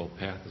the Eightfold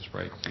Path is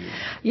right view.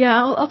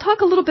 Yeah, I'll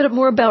talk a little bit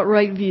more about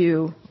right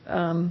view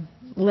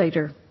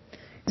later.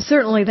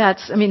 Certainly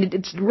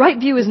right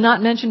view is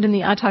not mentioned in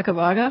the Atthaka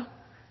Vagga,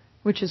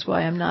 which is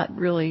why I'm not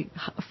really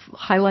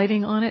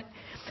highlighting on it.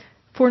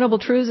 Four Noble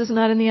Truths is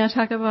not in the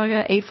Atthaka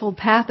Vagga. Eightfold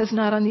Path is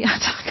not on the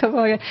Atthaka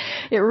Vagga.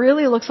 It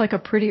really looks like a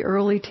pretty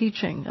early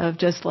teaching of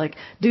just like,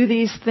 do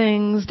these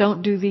things,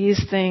 don't do these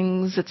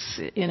things. It's,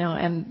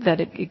 and that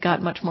it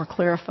got much more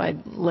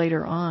clarified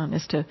later on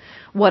as to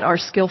what our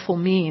skillful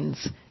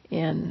means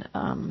in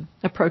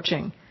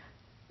approaching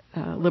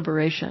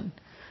liberation.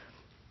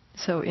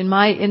 So in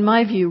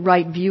my view,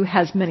 right view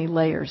has many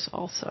layers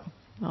also.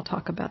 I'll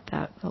talk about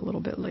that a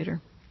little bit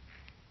later.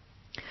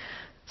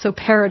 So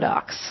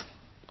paradox.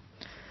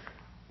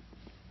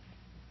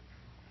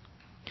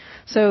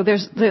 So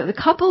there's the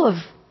couple of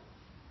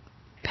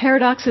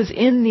paradoxes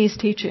in these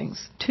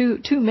teachings. Two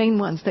main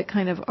ones that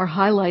kind of are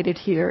highlighted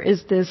here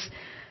is this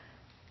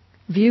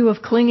view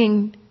of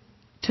clinging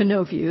to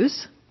no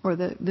views, or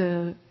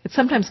it's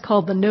sometimes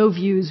called the no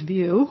views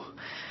view.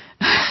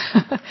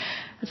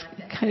 It's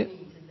kind of,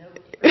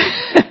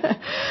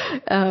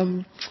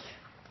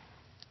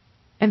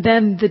 and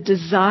then the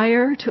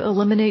desire to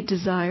eliminate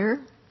desire.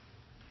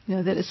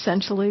 That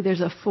essentially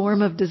there's a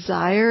form of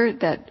desire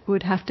that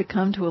would have to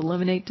come to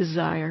eliminate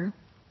desire.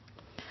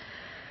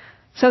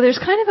 So there's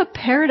kind of a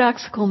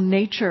paradoxical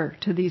nature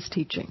to these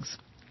teachings.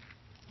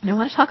 And I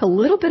want to talk a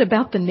little bit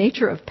about the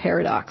nature of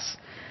paradox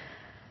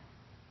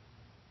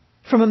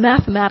from a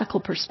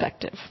mathematical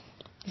perspective.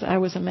 I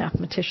was a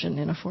mathematician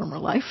in a former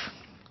life.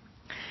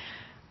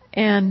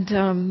 And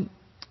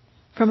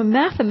from a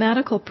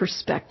mathematical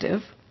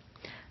perspective,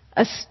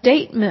 a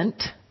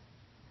statement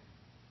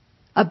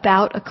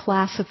about a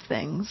class of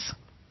things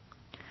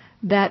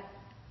that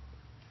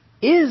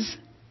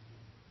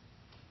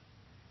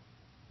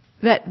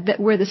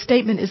where the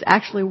statement is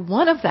actually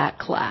one of that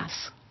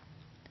class.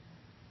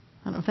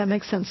 I don't know if that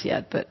makes sense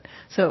yet, but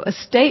so a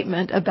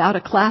statement about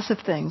a class of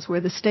things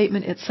where the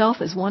statement itself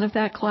is one of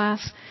that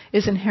class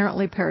is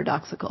inherently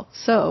paradoxical.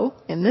 So,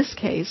 in this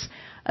case,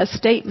 a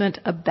statement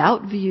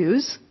about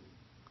views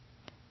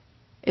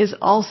is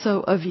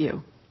also a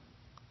view.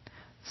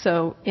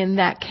 So in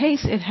that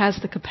case, it has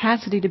the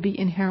capacity to be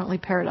inherently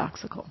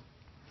paradoxical.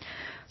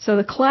 So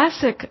the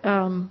classic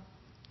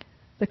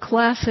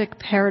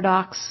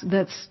paradox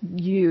that's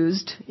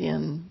used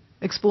in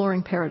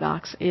exploring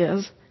paradox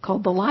is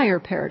called the liar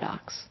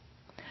paradox.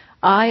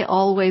 I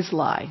always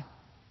lie.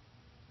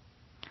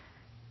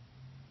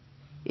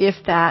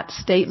 If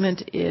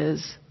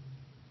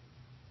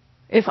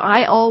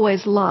I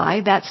always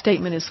lie, that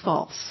statement is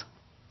false,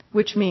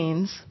 which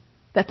means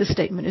that the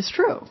statement is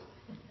true.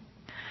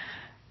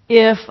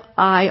 If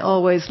I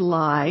always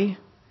lie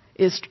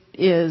is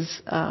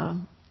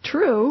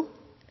true,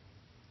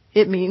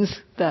 it means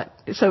that.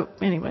 So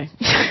anyway,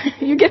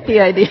 you get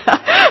the idea.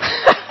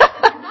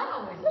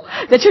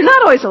 That you're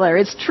not always a liar.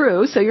 It's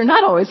true, so you're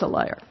not always a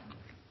liar.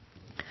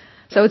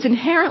 So it's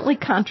inherently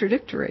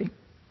contradictory.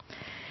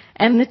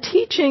 And the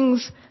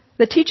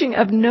teaching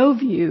of no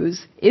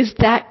views is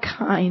that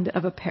kind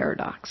of a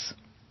paradox.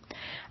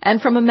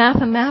 And from a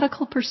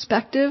mathematical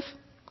perspective,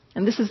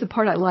 and this is the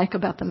part I like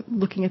about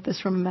looking at this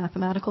from a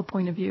mathematical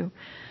point of view,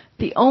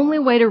 the only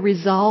way to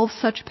resolve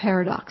such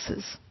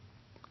paradoxes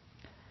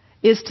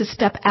is to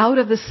step out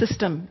of the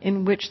system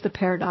in which the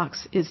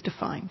paradox is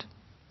defined.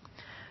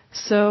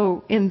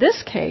 So in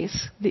this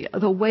case,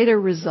 the way to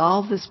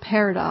resolve this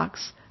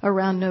paradox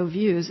around no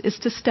views is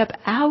to step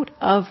out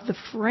of the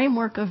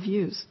framework of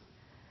views,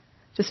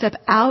 to step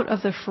out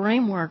of the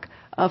framework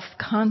of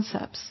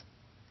concepts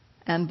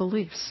and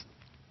beliefs.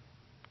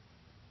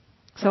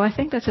 So I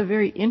think that's a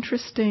very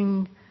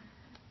interesting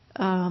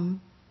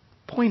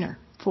pointer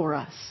for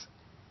us.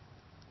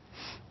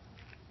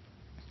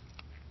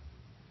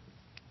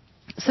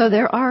 So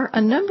there are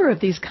a number of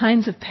these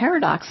kinds of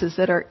paradoxes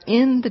that are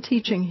in the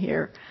teaching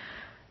here.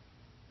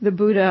 The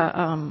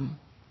Buddha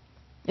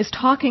is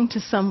talking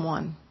to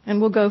someone, and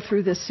we'll go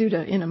through this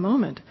sutta in a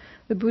moment.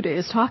 The Buddha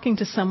is talking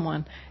to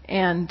someone,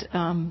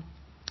 and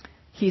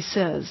he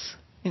says,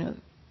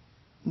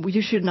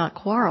 you should not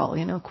quarrel.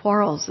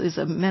 Quarrels is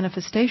a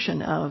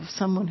manifestation of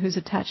someone who's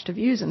attached to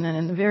views. And then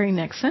in the very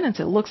next sentence,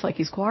 it looks like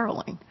he's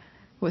quarreling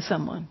with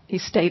someone.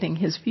 He's stating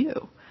his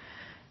view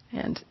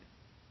and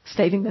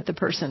stating that the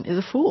person is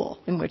a fool,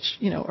 in which,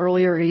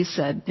 earlier he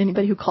said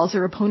anybody who calls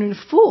their opponent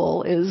a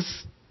fool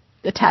is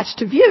attached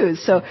to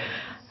views. So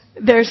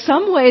there's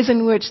some ways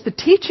in which the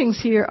teachings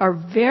here are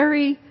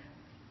very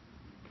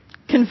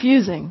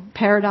confusing,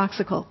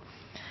 paradoxical.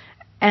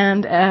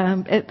 And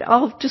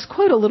I'll just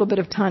quote a little bit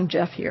of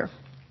Tanjef here.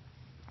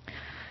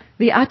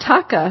 The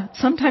Atthaka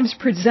sometimes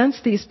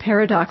presents these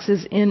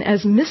paradoxes in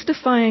as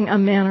mystifying a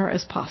manner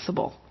as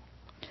possible.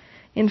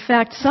 In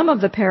fact, some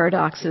of the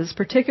paradoxes,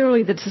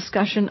 particularly the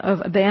discussion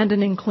of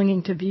abandoning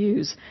clinging to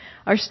views,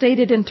 are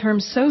stated in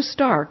terms so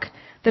stark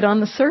that on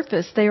the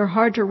surface they are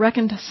hard to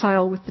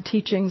reconcile with the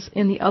teachings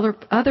in the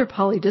other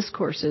Pali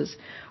discourses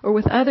or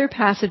with other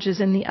passages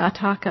in the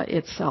Atthaka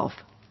itself.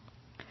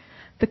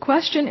 The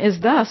question is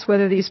thus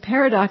whether these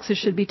paradoxes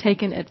should be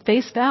taken at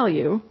face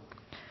value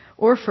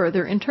or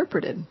further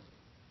interpreted.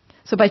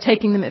 So by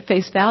taking them at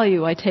face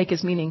value, I take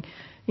as meaning,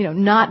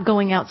 not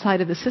going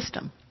outside of the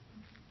system.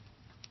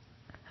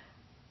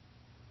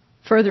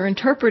 Further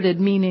interpreted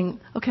meaning,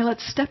 okay,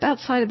 let's step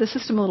outside of the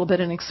system a little bit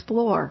and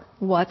explore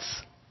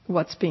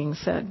what's being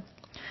said.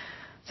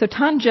 So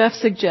Tanjef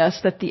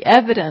suggests that the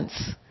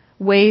evidence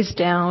weighs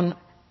down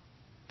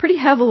pretty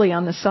heavily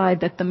on the side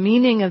that the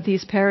meaning of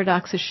these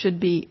paradoxes should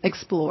be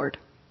explored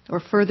or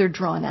further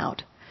drawn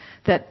out.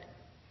 That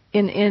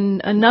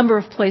in a number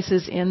of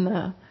places in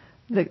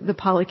the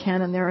Pali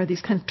Canon, there are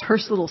these kind of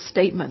terse little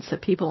statements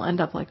that people end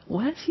up like,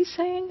 what is he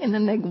saying? And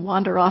then they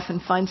wander off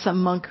and find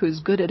some monk who's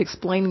good at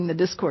explaining the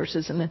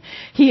discourses, and then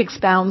he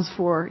expounds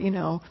for,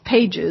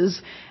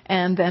 pages,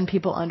 and then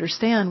people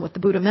understand what the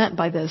Buddha meant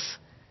by this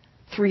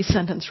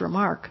 3-sentence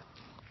remark.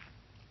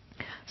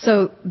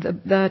 So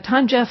the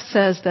Tanjef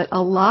says that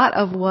a lot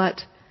of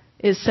what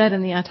is said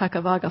in the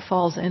Atthaka Vagga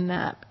falls in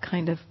that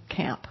kind of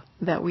camp,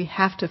 that we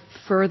have to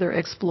further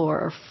explore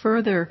or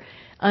further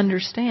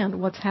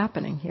understand what's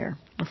happening here,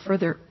 or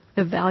further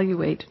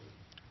evaluate,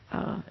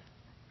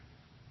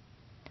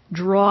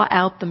 draw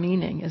out the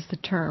meaning is the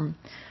term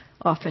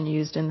often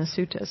used in the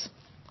suttas.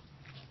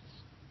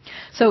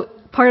 So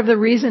part of the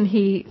reason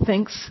he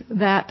thinks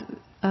that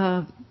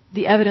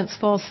the evidence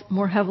falls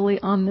more heavily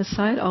on this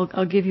side,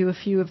 I'll give you a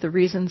few of the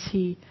reasons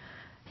he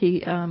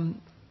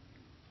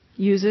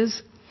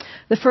uses.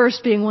 The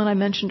first being one I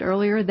mentioned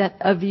earlier, that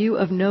a view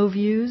of no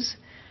views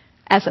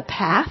as a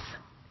path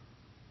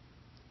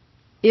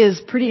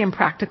is pretty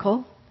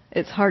impractical.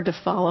 It's hard to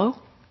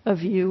follow a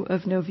view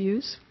of no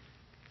views.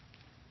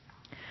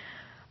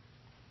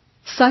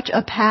 Such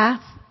a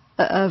path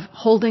of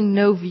holding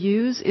no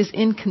views is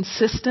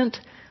inconsistent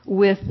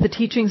with the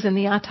teachings in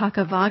the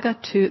Atthaka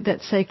Vagga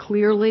that say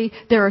clearly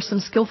there are some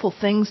skillful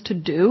things to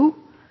do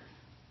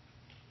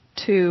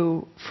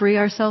to free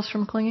ourselves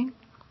from clinging.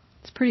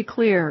 It's pretty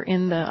clear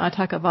in the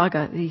Atthaka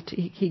Vagga.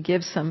 He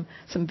gives some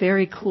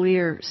very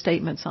clear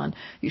statements on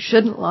you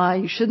shouldn't lie,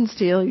 you shouldn't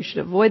steal, you should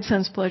avoid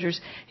sense pleasures.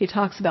 He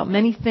talks about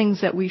many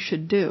things that we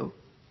should do.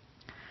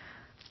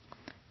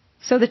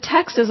 So the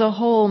text as a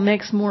whole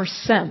makes more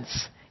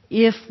sense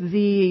if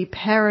the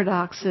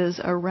paradoxes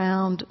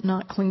around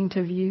not clinging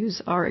to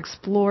views are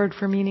explored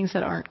for meanings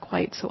that aren't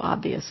quite so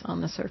obvious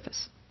on the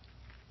surface.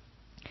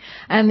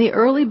 And the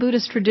early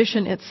Buddhist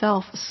tradition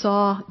itself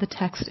saw the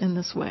text in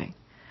this way.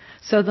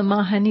 So the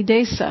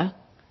Mahanidesa,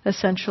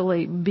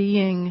 essentially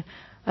being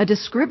a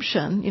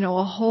description,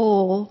 a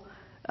whole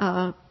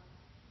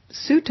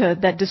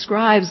sutta that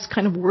describes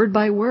kind of word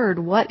by word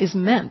what is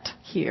meant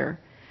here.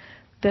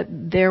 That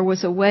there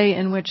was a way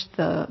in which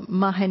the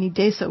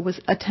Mahanidesa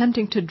was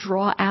attempting to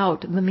draw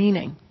out the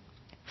meaning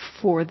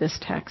for this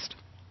text.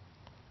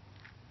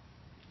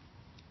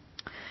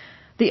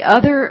 The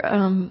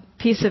other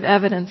piece of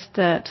evidence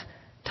that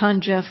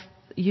Tanjef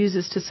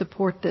uses to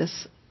support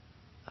this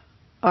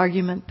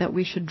argument that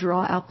we should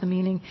draw out the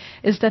meaning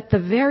is that the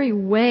very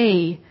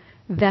way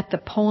that the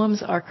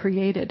poems are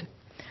created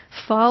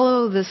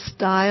follow the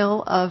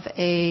style of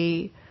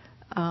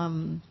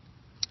an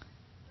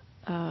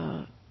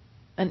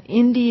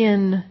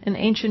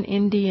ancient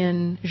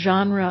Indian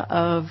genre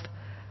of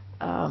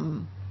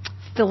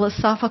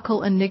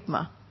philosophical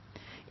enigma,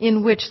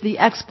 in which the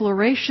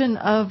exploration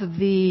of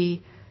the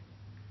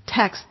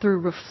text through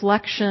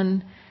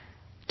reflection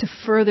to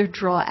further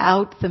draw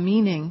out the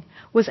meaning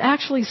was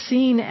actually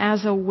seen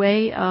as a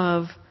way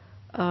of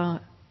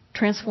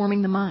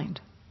transforming the mind.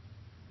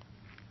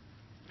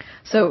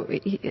 So,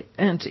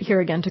 and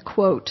here again to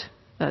quote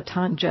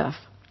Tanjef,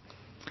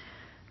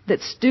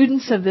 that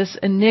students of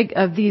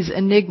these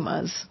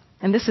enigmas,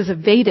 and this is a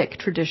Vedic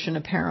tradition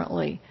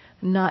apparently,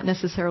 not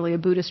necessarily a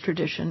Buddhist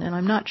tradition, and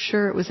I'm not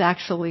sure it was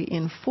actually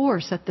in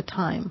force at the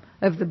time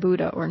of the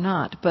Buddha or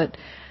not, but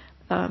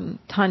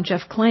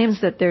Tanjef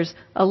claims that there's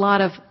a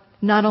lot of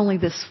not only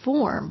this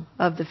form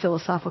of the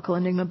philosophical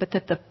enigma, but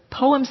that the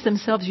poems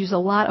themselves use a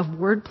lot of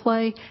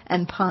wordplay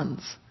and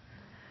puns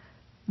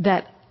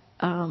that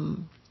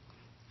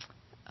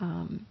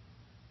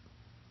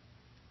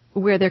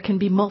where there can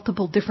be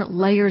multiple different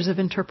layers of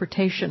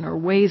interpretation or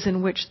ways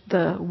in which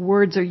the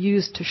words are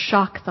used to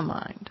shock the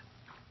mind.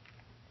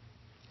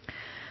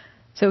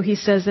 So he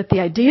says that the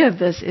idea of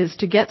this is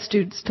to get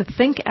students to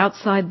think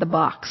outside the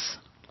box,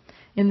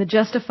 in the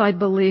justified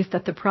belief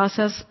that the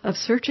process of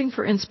searching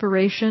for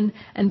inspiration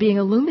and being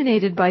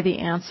illuminated by the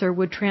answer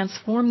would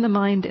transform the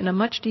mind in a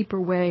much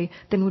deeper way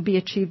than would be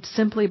achieved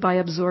simply by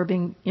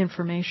absorbing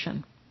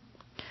information.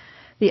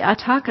 The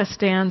Atthaka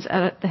stands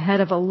at the head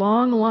of a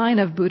long line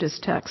of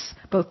Buddhist texts,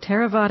 both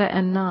Theravada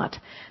and not,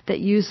 that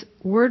use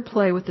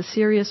wordplay with the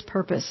serious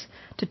purpose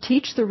to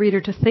teach the reader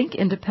to think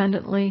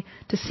independently,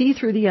 to see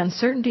through the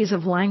uncertainties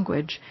of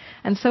language,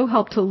 and so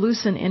help to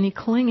loosen any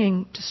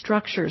clinging to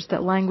structures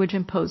that language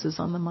imposes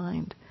on the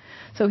mind.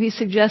 So he's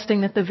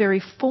suggesting that the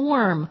very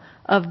form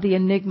of the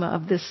enigma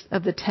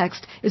of the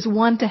text is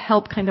one to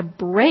help kind of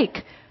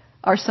break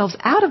ourselves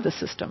out of the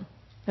system,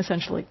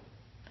 essentially.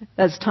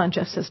 As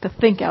Tanjev says, to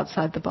think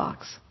outside the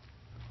box.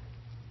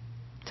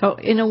 So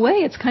in a way,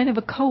 it's kind of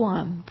a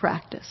koan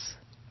practice.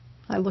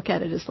 I look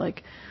at it as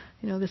like,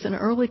 this is an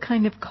early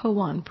kind of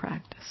koan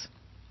practice.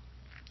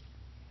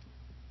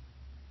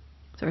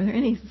 So are there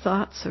any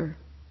thoughts or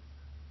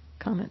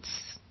comments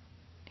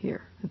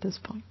here at this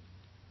point?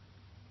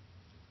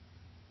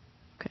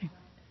 Okay.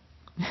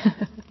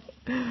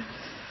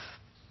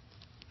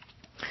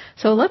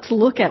 So let's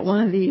look at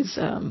one of these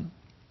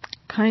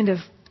kind of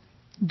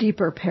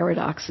deeper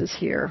paradoxes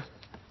here.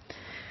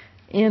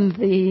 In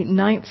the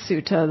 9th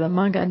sutta, the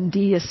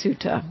Magandiya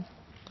Sutta,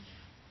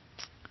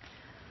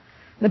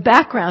 the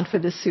background for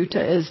this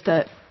sutta is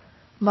that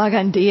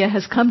Magandiya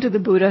has come to the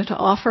Buddha to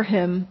offer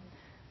him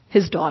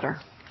his daughter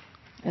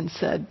and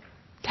said,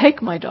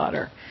 "Take my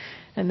daughter."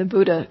 And the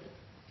Buddha,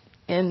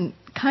 in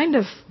kind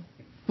of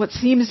what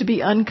seems to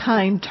be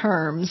unkind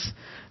terms,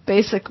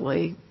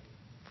 basically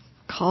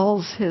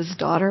calls his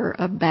daughter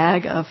a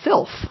bag of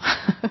filth,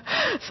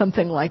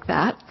 something like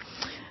that,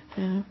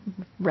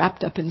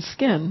 wrapped up in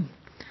skin.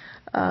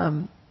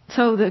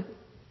 So the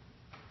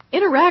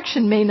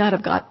interaction may not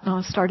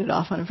have started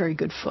off on a very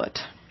good foot.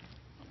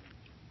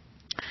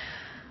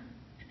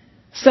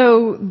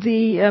 So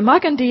the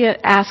Magandiya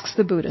asks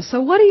the Buddha,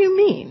 "So what do you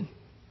mean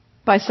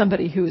by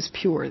somebody who is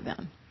pure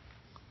then?"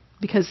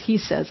 Because he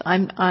says, I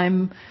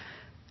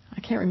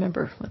can't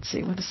remember. Let's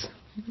see,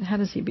 how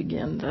does he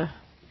begin?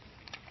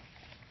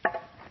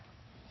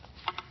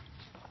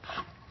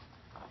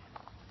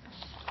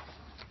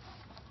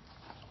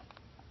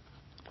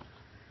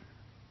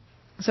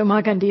 So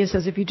Magandiya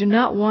says, if you do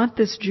not want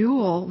this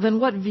jewel, then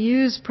what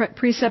views,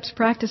 precepts,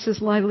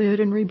 practices, livelihood,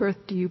 and rebirth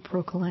do you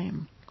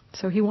proclaim?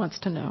 So he wants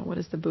to know, what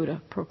does the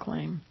Buddha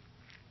proclaim?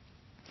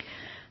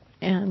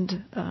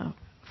 And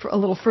for a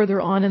little further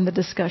on in the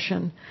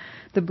discussion,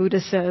 the Buddha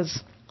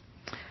says,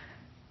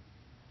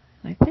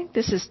 and I think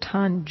this is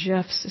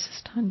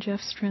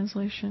Tanjev's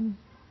translation.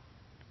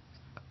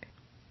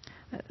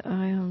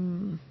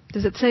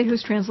 Does it say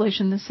whose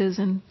translation this is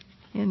in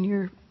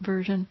your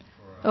version?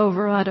 Oh,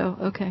 Verado,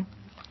 okay.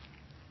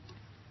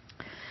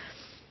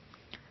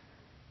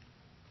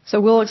 So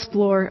we'll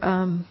explore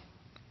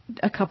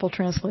a couple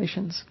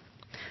translations.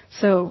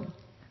 So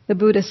the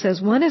Buddha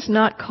says, one is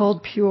not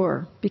called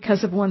pure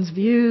because of one's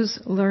views,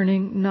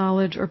 learning,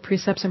 knowledge, or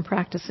precepts and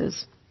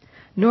practices,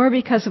 nor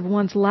because of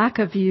one's lack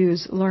of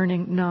views,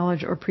 learning,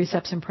 knowledge, or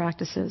precepts and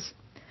practices.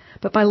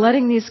 But by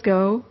letting these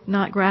go,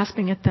 not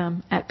grasping at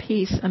them, at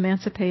peace,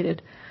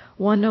 emancipated,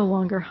 one no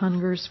longer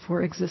hungers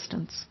for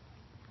existence.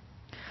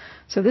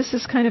 So this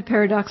is kind of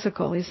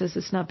paradoxical. He says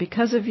it's not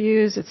because of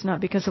views, it's not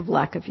because of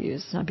lack of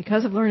views, it's not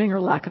because of learning or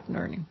lack of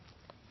learning.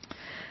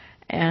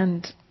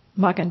 And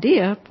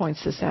Magandiya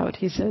points this out.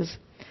 He says,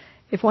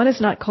 if one is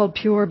not called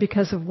pure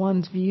because of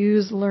one's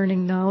views,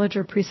 learning, knowledge,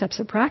 or precepts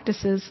or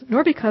practices,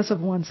 nor because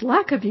of one's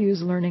lack of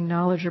views, learning,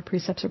 knowledge, or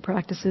precepts or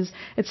practices,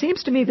 it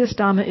seems to me this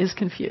Dhamma is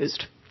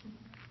confused.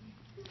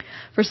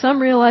 For some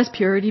realize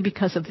purity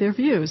because of their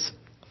views.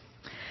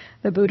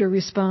 The Buddha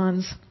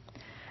responds,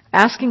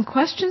 asking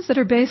questions that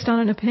are based on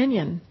an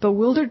opinion,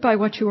 bewildered by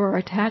what you are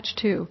attached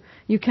to,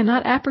 you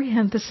cannot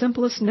apprehend the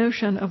simplest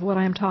notion of what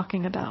I am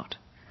talking about.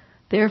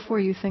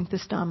 Therefore, you think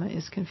this Dhamma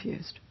is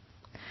confused.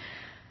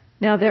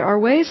 Now, there are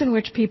ways in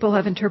which people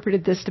have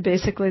interpreted this to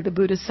basically the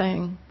Buddha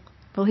saying,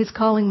 well, he's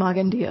calling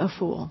Magandiya a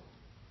fool.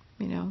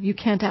 You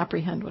can't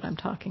apprehend what I'm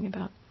talking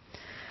about.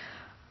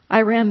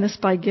 I ran this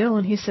by Gil,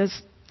 and he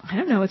says, I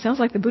don't know, it sounds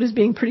like the Buddha's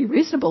being pretty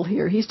reasonable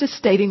here. He's just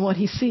stating what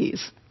he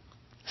sees.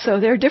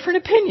 So there are different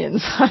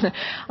opinions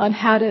on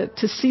how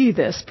to see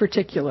this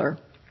particular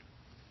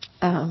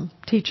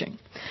teaching.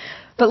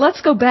 But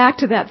let's go back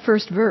to that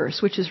first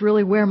verse, which is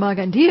really where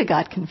Magandiya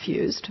got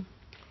confused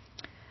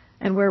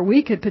and where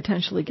we could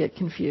potentially get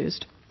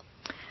confused,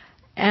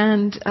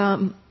 and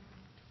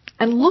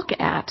look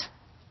at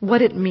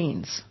what it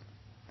means.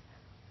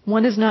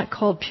 One is not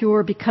called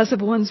pure because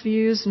of one's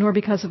views, nor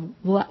because of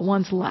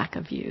one's lack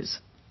of views.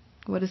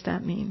 What does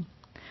that mean?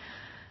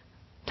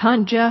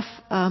 Tanjev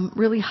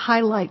really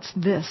highlights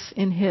this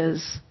in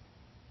his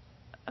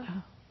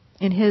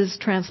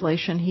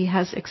translation. He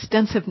has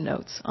extensive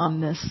notes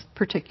on this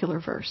particular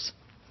verse.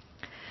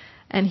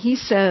 And he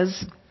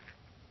says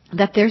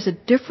that there's a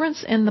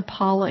difference in the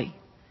Pali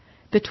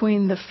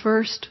between the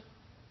first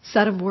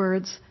set of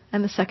words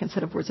and the second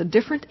set of words, a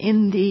difference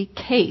in the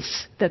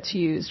case that's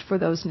used for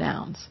those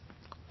nouns.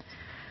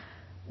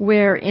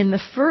 Where in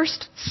the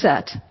first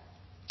set,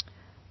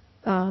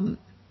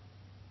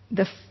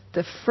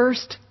 the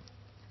first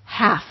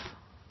half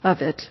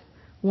of it,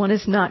 one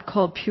is not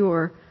called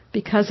pure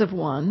because of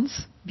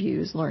one's,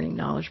 views, learning,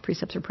 knowledge,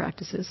 precepts, or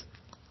practices,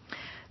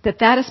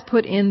 that is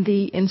put in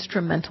the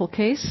instrumental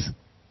case,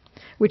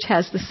 which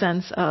has the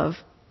sense of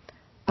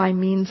by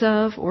means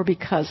of or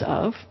because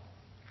of.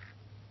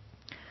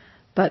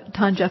 But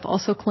Tanjef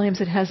also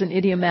claims it has an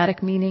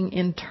idiomatic meaning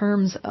in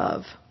terms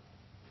of.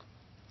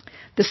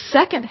 The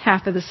second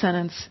half of the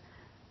sentence,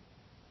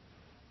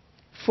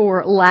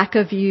 for lack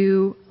of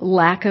view,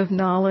 lack of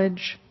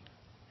knowledge,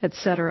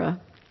 etc.,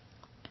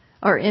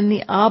 are in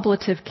the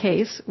ablative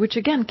case, which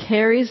again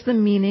carries the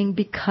meaning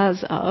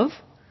because of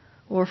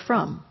or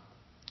from.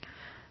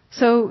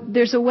 So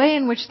there's a way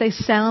in which they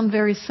sound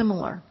very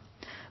similar.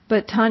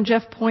 But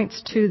Tanjef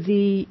points to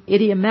the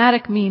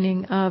idiomatic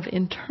meaning of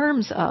in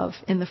terms of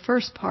in the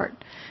first part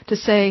to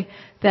say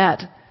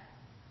that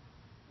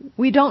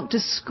we don't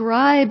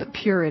describe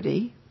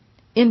purity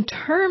in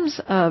terms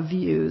of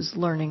views,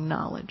 learning,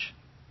 knowledge.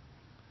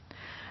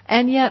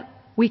 And yet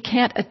we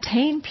can't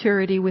attain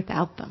purity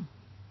without them.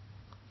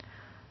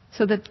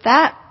 So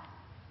that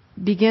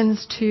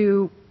begins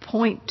to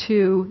point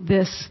to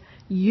this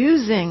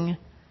using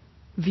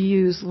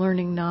views,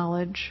 learning,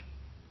 knowledge,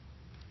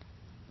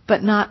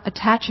 but not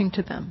attaching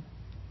to them,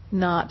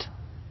 not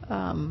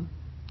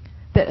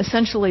that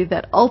essentially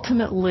that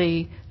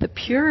ultimately the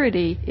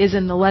purity is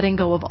in the letting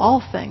go of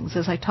all things,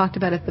 as I talked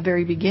about at the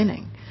very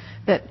beginning.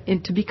 That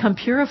to become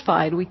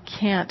purified, we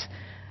can't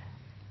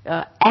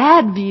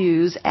add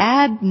views,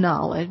 add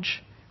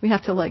knowledge. We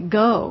have to let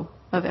go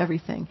of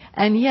everything.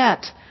 And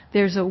yet,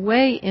 there's a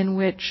way in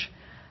which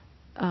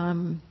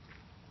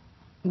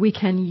we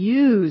can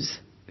use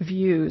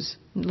views,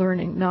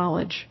 learning,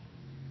 knowledge,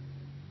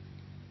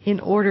 in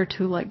order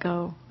to let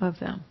go of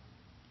them.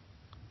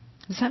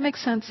 Does that make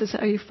sense?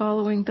 Are you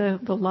following the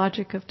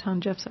logic of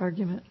Tanjef's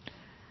argument?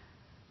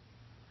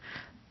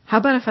 How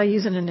about if I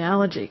use an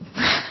analogy?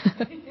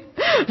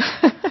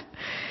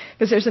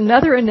 Because there's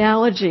another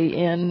analogy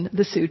in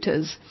the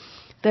suttas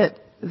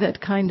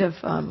that kind of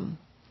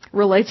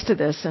relates to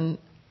this, and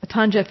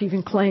Tanjef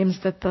even claims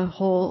that the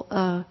whole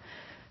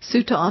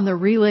sutta on the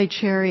relay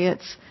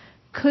chariots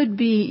could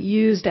be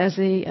used as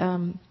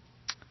a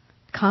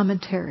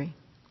commentary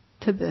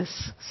to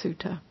this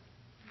sutta,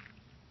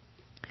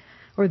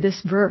 or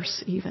this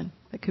verse even.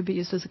 It could be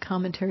used as a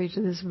commentary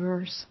to this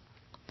verse.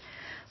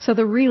 So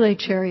the relay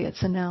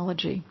chariots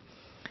analogy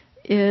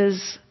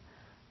is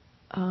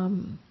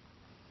the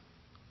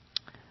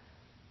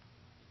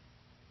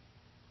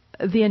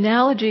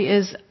analogy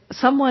is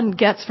someone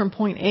gets from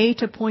point A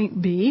to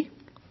point B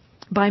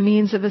by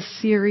means of a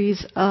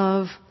series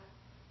of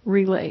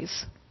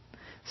relays.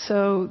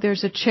 So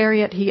there's a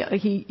chariot,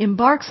 he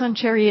embarks on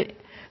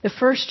the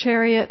first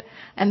chariot,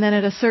 and then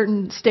at a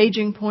certain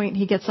staging point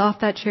he gets off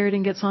that chariot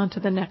and gets on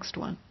to the next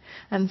one.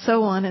 And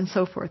so on and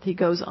so forth. He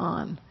goes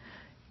on,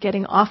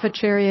 getting off a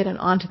chariot and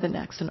onto the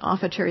next, and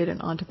off a chariot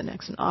and onto the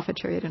next, and off a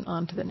chariot and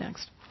onto the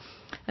next.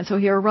 And so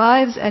he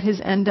arrives at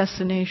his end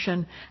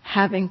destination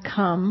having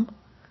come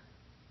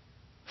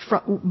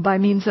by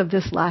means of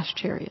this last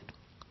chariot.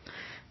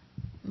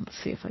 Let's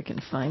see if I can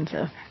find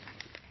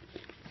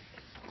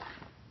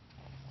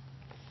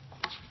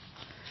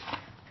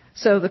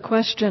So the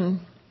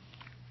question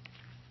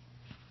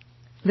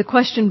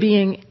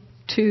being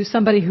to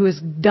somebody who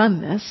has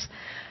done this,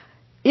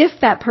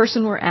 if that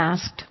person were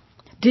asked,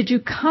 did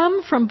you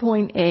come from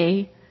point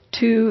A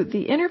to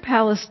the inner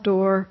palace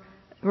door,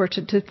 or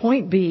to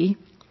point B,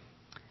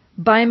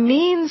 by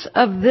means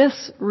of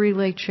this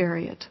relay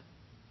chariot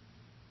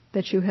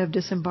that you have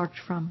disembarked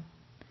from?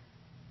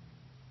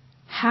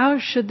 How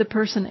should the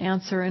person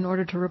answer in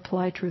order to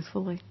reply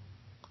truthfully?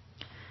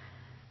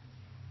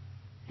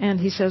 And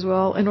he says,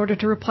 well, in order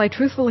to reply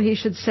truthfully, he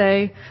should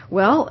say,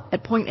 well,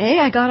 at point A,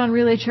 I got on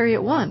relay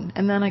chariot 1,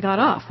 and then I got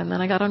off, and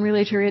then I got on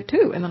relay chariot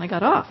 2, and then I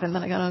got off, and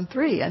then I got on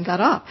 3, and got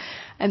off.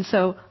 And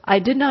so I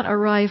did not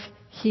arrive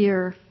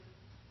here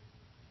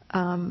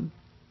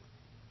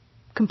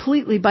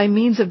completely by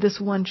means of this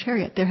one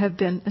chariot. There have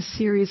been a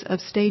series of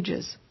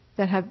stages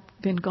that have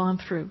been gone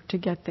through to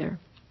get there.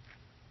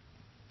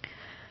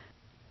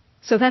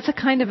 So that's a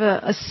kind of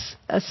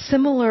a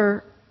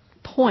similar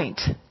point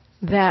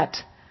that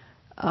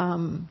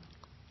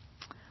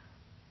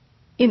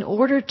in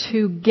order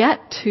to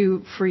get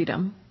to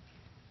freedom,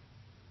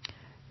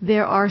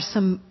 there are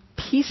some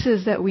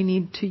pieces that we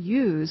need to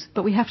use,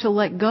 but we have to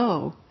let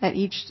go at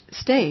each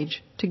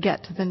stage to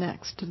get to the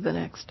next, to the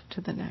next,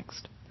 to the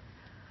next.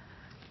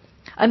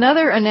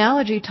 Another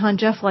analogy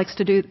Tanjef likes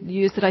to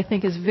use that I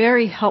think is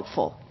very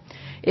helpful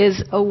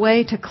is a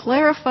way to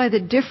clarify the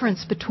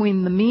difference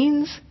between the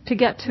means to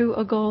get to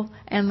a goal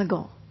and the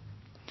goal.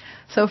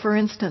 So, for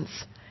instance,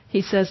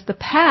 he says the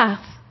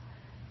path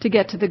to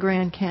get to the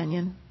Grand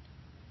Canyon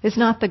is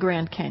not the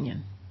Grand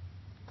Canyon.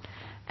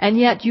 And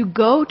yet you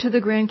go to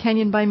the Grand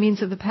Canyon by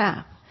means of the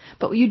path.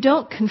 But you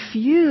don't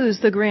confuse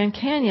the Grand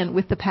Canyon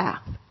with the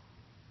path.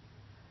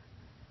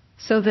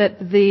 So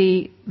that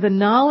the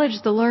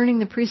knowledge, the learning,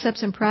 the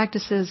precepts and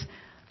practices,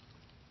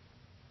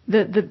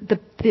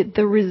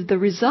 the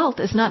result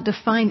is not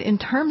defined in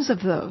terms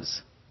of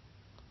those.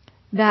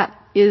 That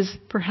is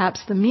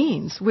perhaps the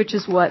means, which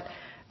is what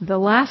the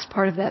last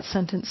part of that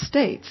sentence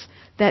states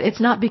that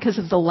it's not because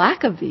of the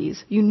lack of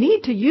these. You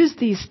need to use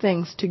these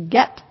things to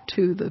get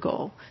to the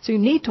goal. So you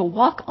need to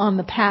walk on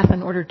the path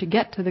in order to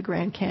get to the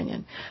Grand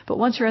Canyon. But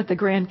once you're at the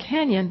Grand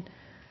Canyon,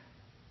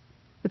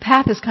 the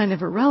path is kind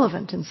of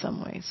irrelevant in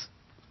some ways.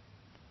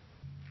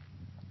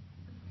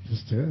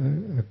 Just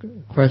a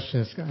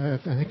question. I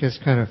think it's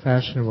kind of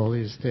fashionable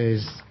these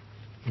days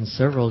in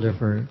several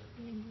different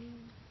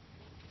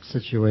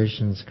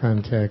situations,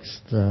 contexts,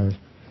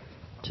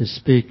 to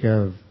speak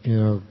of,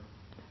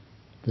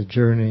 the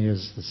journey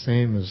is the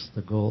same as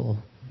the goal.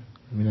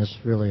 I mean, that's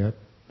really a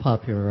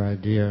popular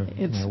idea.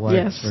 My wife,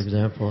 yes. for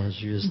example,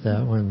 has used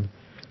that one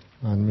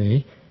on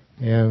me.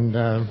 And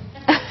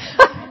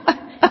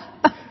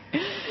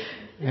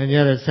and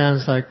yet it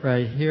sounds like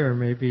right here,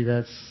 maybe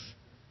that's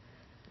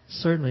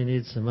certainly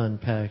needs some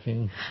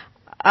unpacking.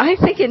 I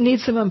think it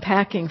needs some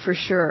unpacking for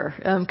sure,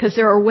 because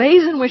there are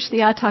ways in which the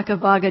Atthaka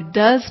Vagga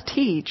does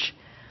teach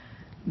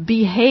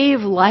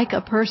behave like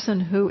a person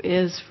who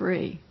is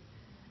free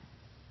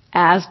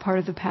as part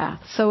of the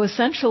path. So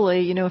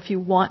essentially, if you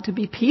want to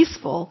be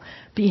peaceful,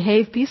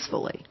 behave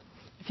peacefully.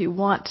 If you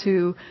want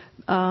to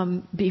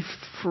be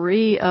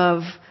free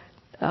of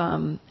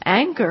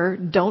anger,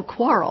 don't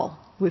quarrel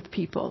with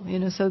people.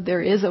 So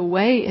there is a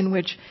way in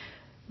which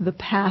the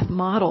path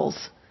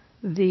models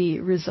the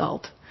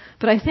result.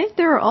 But I think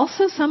there are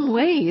also some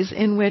ways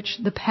in which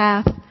the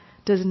path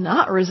does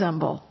not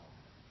resemble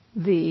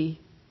the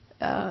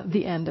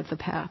end of the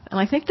path. And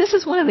I think this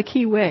is one of the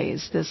key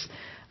ways, this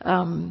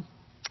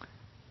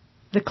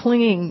the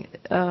clinging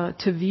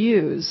to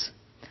views,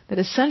 that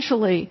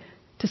essentially,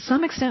 to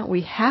some extent,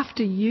 we have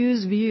to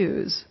use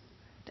views.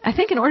 I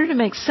think in order to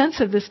make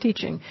sense of this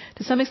teaching,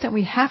 to some extent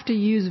we have to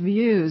use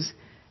views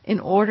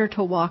in order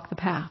to walk the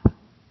path.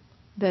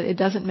 That it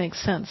doesn't make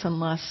sense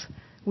unless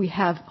we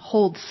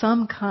hold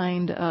some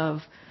kind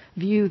of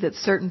view that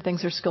certain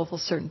things are skillful,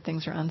 certain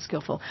things are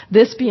unskillful.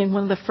 This being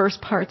one of the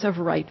first parts of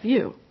right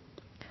view.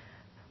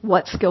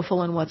 What's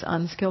skillful and what's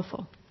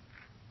unskillful.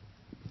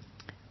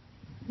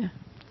 Yeah.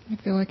 I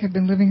feel like I've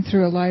been living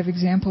through a live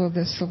example of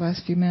this the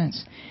last few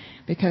minutes,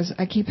 because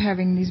I keep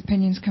having these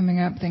opinions coming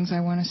up, things I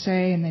want to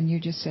say, and then you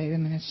just say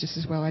them, and it's just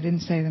as well I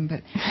didn't say them,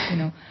 but,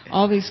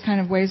 all these kind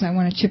of ways I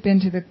want to chip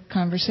into the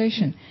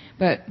conversation.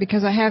 But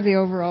because I have the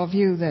overall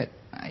view that,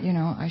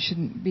 I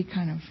shouldn't be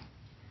kind of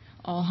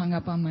all hung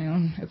up on my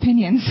own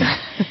opinions,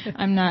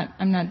 I'm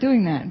not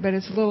doing that, but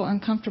it's a little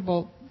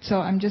uncomfortable. So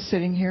I'm just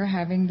sitting here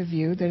having the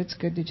view that it's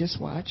good to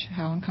just watch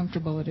how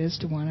uncomfortable it is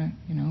to want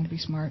to, be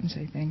smart and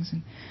say things.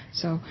 And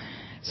so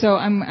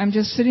I'm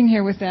just sitting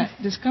here with that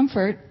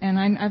discomfort, and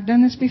I've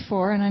done this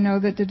before, and I know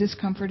that the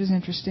discomfort is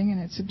interesting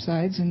and it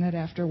subsides, and that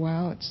after a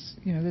while it's,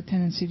 the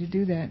tendency to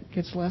do that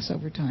gets less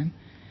over time.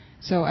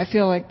 So I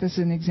feel like this is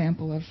an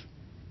example of,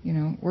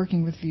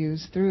 working with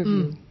views through a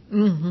view.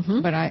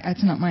 Mm-hmm. But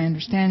it's not my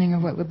understanding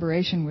of what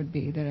liberation would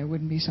be, that I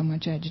wouldn't be so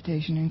much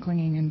agitation and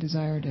clinging and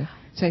desire to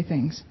say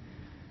things.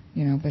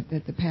 But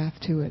that the path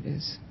to it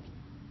is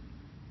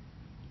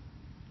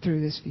through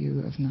this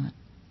view of not.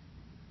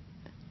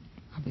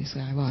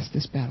 Obviously, I lost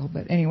this battle,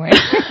 but anyway.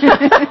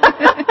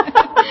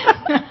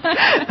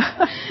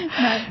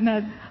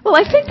 Well,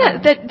 I think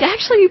that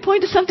actually you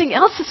point to something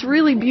else that's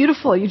really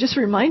beautiful. You just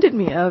reminded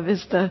me of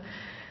that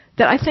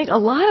I think a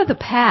lot of the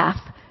path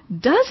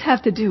does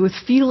have to do with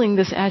feeling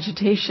this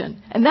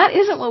agitation, and that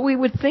isn't what we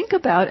would think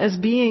about as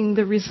being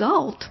the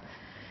result.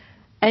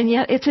 And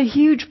yet it's a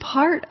huge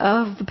part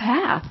of the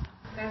path.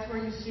 That's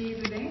where you see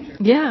the danger.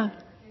 Yeah.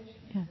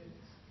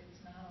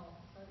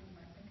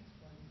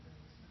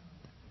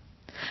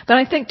 But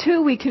I think,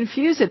 too, we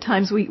confuse at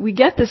times. We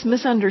get this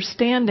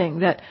misunderstanding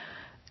that,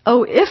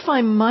 if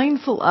I'm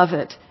mindful of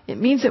it, it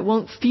means it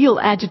won't feel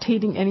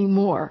agitating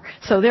anymore.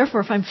 So therefore,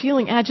 if I'm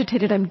feeling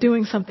agitated, I'm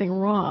doing something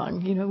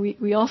wrong.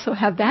 We also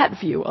have that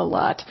view a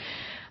lot.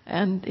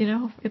 And,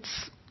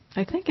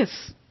 I think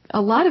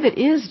a lot of it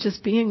is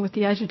just being with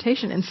the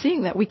agitation and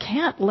seeing that we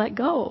can't let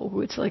go.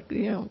 It's like,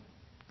 we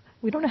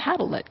don't know how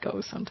to let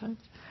go sometimes.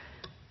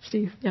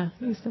 Steve,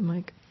 use the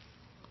mic.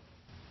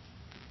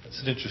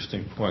 That's an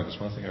interesting point,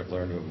 because one thing I've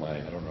learned with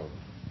my,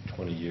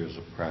 20 years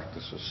of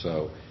practice or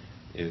so,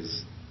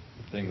 is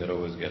the thing that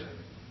always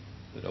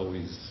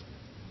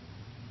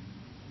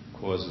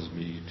causes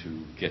me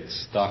to get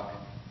stuck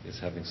is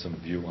having some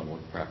view on what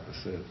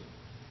practice is.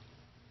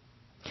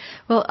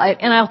 Well,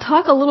 I'll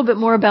talk a little bit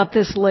more about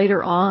this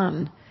later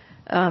on,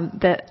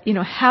 that,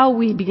 how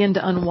we begin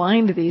to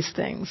unwind these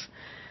things,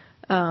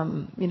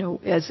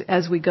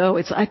 as we go.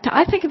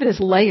 I think of it as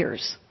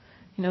layers,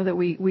 that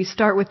we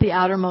start with the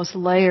outermost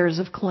layers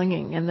of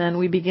clinging, and then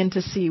we begin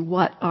to see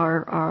what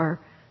are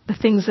the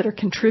things that are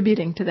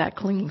contributing to that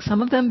clinging,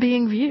 some of them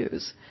being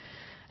views.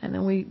 And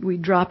then we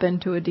drop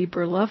into a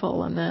deeper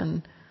level, and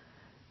then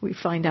we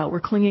find out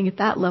we're clinging at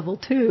that level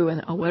too,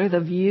 and what are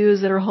the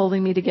views that are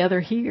holding me together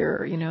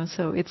here?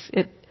 So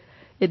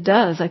it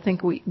does. I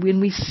think when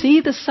we see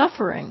the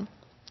suffering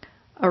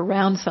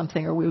around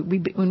something, or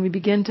when we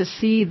begin to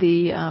see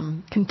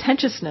the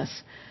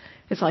contentiousness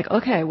It's like,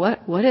 okay,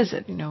 what is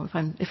it?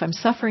 If I'm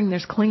suffering,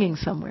 there's clinging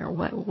somewhere.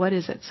 What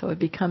is it? So it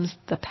becomes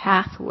the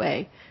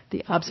pathway.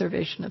 The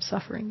observation of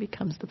suffering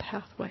becomes the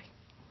pathway.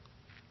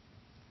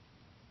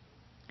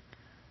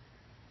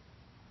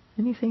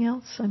 Anything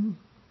else?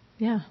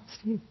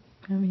 Steve.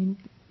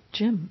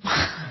 Jim.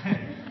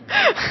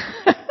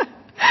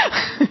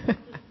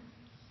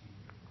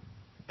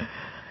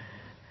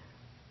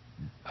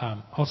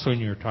 Also, when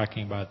you were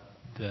talking about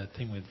the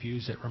thing with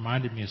views, it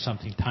reminded me of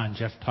something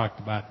Jeff talked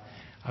about,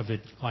 of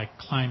it like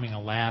climbing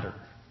a ladder,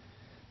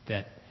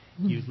 that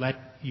you let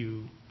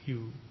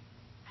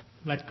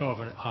go of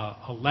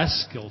a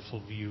less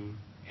skillful view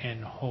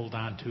and hold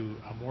on to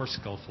a more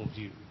skillful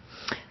view.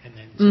 And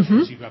then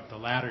as you go up the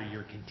ladder,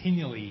 you're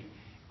continually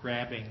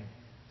grabbing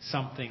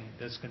something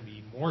that's going to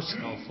be more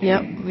skillful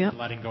and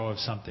letting go of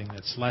something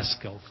that's less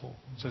skillful.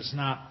 So it's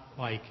not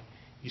like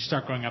you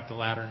start going up the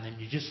ladder and then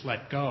you just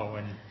let go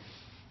and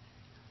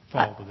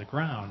fall to the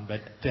ground,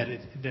 but that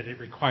it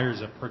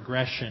requires a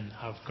progression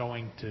of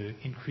going to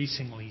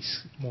increasingly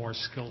more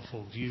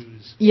skillful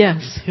views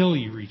until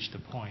you reach the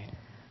point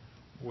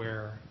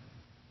where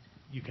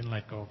you can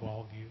let go of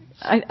all views.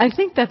 I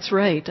think that's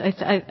right.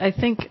 I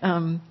think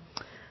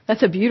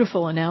that's a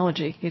beautiful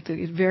analogy. It's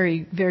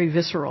very, very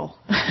visceral.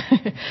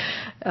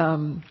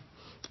 So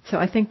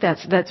I think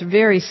that's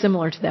very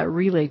similar to that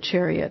relay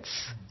chariots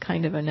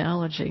kind of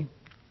analogy.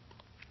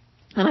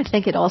 And I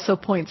think it also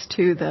points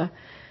to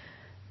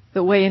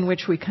the way in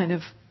which we kind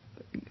of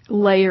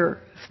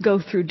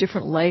go through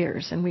different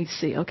layers, and we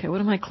see, okay,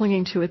 what am I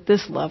clinging to at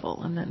this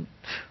level, and then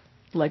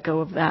let go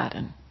of that,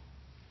 and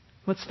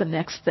what's the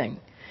next thing?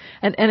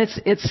 And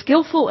it's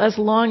skillful as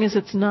long as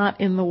it's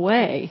not in the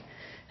way.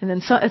 And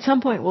then at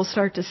some point we'll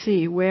start to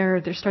see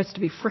where there starts to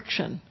be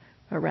friction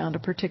around a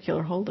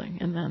particular holding,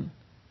 and then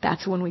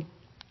that's when we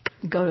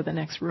go to the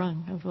next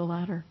rung of the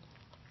ladder.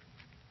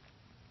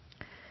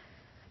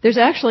 There's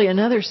actually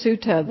another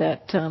sutta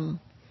that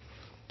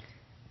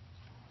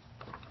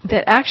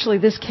actually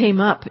this came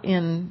up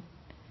in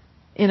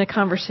a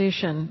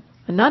conversation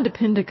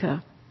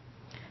Anandapindika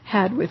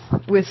had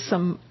with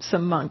some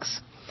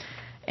monks.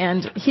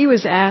 And he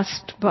was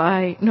asked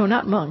by, no,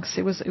 not monks,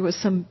 it was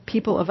some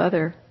people of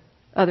other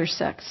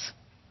sects.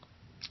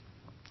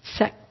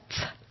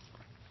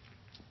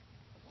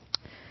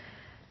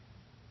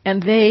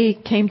 And they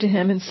came to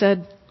him and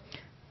said,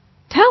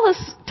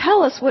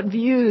 Tell us what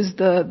views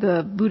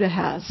the Buddha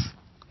has.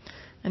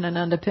 And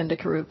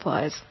Anandapindika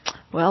replies,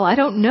 well, I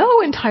don't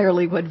know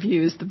entirely what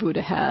views the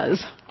Buddha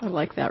has. I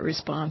like that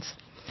response.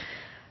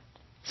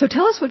 So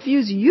tell us what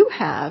views you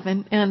have.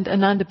 And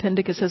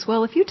Anandapindika says,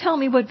 well, if you tell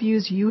me what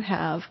views you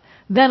have,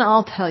 then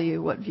I'll tell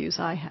you what views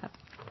I have.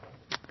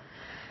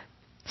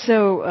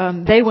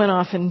 So they went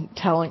off and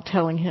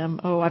telling him,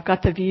 I've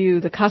got the view,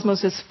 the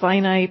cosmos is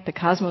finite, the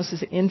cosmos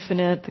is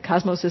infinite, the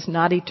cosmos is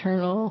not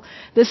eternal.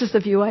 This is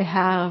the view I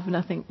have,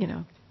 nothing,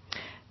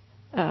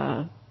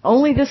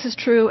 only this is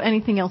true,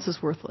 anything else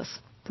is worthless.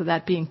 So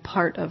that being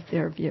part of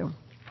their view.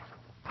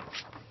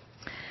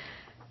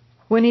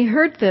 When he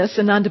heard this,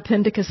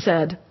 Anandapindika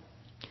said,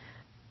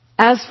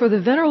 as for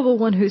the Venerable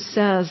One who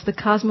says the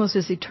cosmos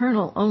is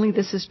eternal, only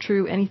this is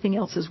true, anything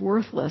else is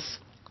worthless,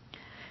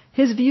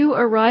 his view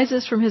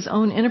arises from his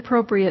own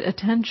inappropriate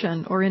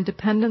attention or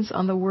independence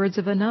on the words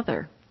of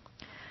another.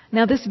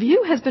 Now this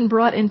view has been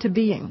brought into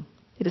being.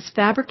 It is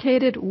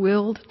fabricated,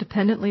 willed,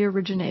 dependently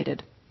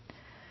originated.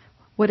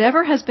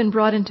 Whatever has been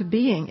brought into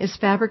being is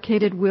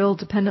fabricated, willed,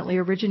 dependently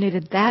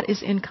originated. That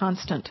is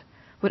inconstant.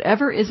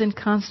 Whatever is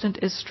inconstant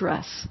is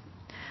stress.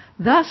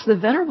 Thus, the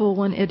Venerable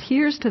One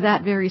adheres to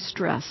that very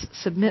stress,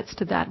 submits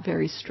to that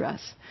very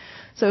stress.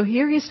 So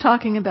here he's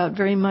talking about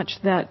very much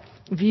that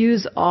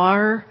views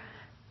are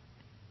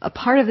a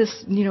part of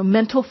this,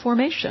 mental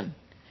formation.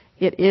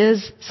 It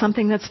is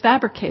something that's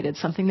fabricated,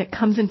 something that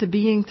comes into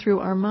being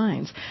through our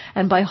minds.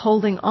 And by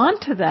holding on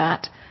to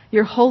that,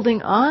 you're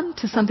holding on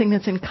to something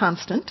that's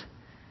inconstant,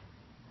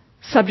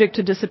 subject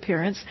to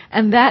disappearance,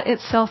 and that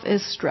itself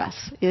is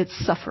stress.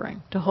 It's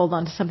suffering to hold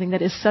on to something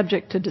that is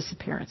subject to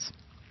disappearance.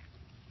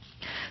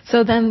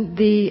 So then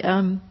the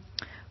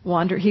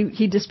wanderer,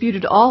 he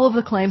disputed all of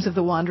the claims of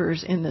the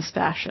wanderers in this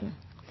fashion.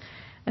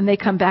 And they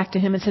come back to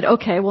him and said,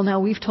 okay, well now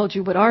we've told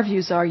you what our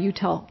views are, you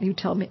tell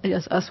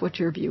us what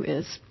your view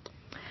is.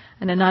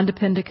 And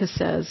Anandapindika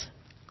says,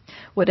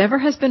 whatever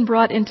has been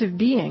brought into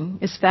being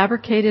is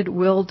fabricated,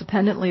 willed,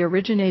 dependently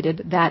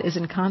originated, that is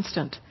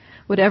inconstant.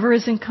 Whatever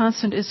is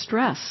inconstant is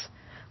stress.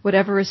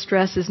 Whatever is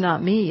stress is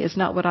not me, is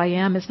not what I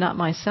am, is not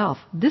myself.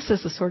 This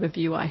is the sort of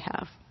view I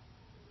have.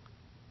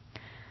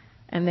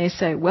 And they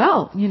say,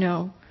 well,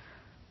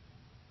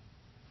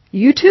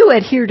 you too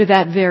adhere to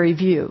that very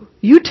view.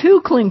 You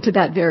too cling to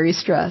that very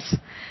stress.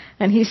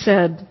 And he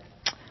said,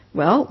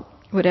 well,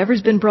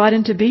 whatever's been brought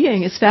into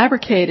being is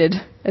fabricated,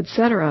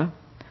 etc.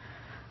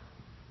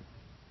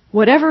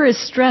 Whatever is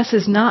stress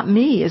is not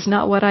me, is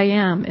not what I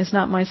am, is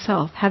not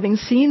myself. Having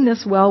seen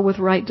this well with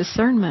right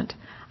discernment,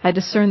 I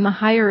discern the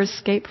higher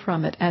escape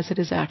from it as it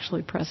is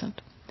actually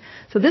present.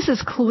 So this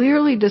is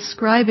clearly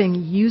describing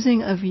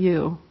using a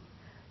view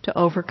to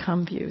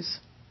overcome views.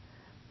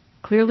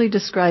 clearly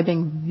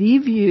describing the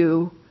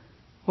view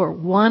or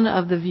one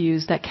of the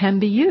views that can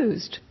be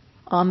used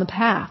on the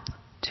path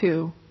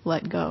to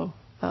let go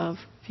of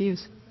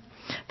views.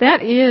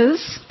 That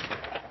is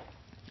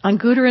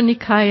Anguttara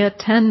Nikaya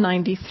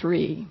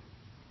 1093,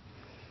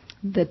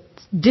 the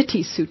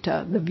Ditti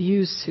Sutta, the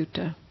Views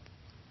Sutta.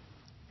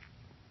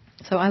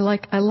 So I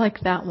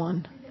like that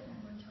one.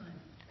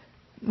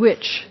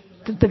 Which?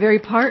 The very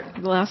part?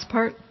 The last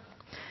part?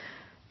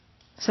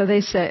 So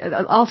they say,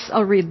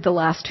 I'll read the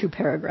last two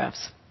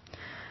paragraphs.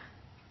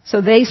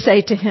 So they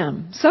say to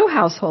him, so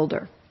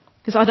householder,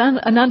 because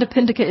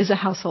Anandapindika is a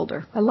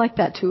householder. I like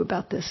that too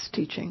about this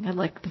teaching. I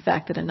like the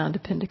fact that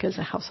Anandapindika is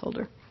a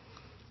householder.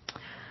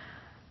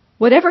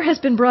 Whatever has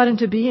been brought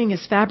into being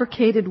is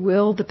fabricated,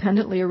 will,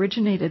 dependently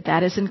originated.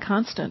 That is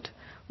inconstant.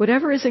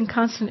 Whatever is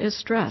inconstant is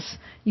stress.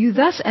 You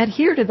thus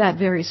adhere to that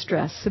very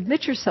stress.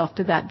 Submit yourself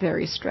to that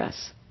very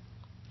stress.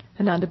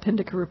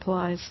 Anandapindika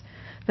replies,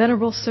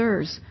 Venerable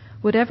Sirs,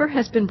 whatever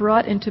has been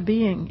brought into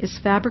being is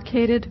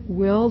fabricated,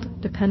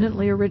 willed,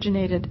 dependently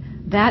originated.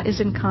 That is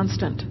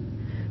inconstant.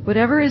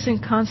 Whatever is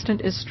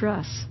inconstant is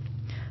stress.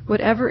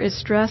 Whatever is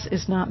stress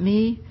is not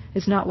me,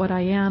 is not what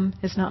I am,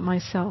 is not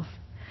myself.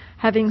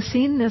 Having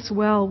seen this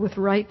well with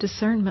right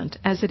discernment,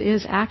 as it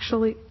is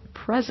actually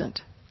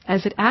present, I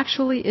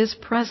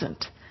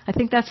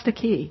think that's the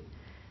key.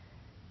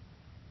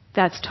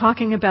 That's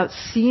talking about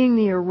seeing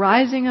the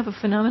arising of a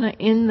phenomena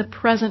in the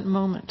present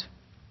moment.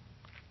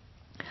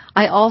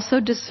 I also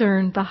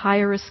discern the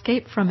higher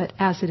escape from it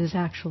as it is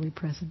actually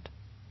present.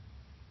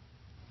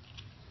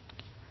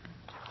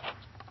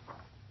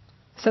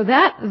 So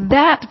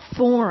that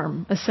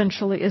form,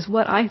 essentially, is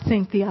what I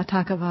think the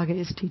Atthaka Vagga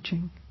is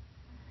teaching.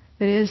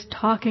 It is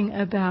talking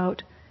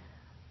about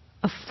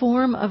a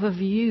form of a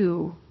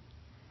view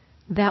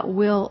that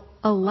will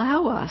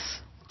allow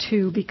us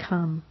to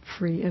become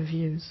free of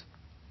views.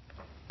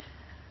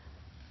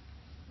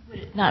 Would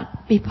it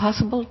not be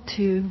possible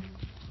to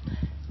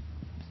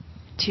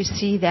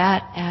see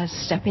that as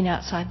stepping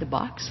outside the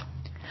box?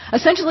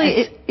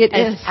 Essentially, it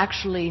is.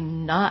 Actually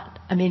not.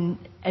 I mean,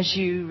 as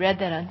you read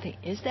that, I'm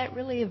thinking, is that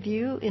really a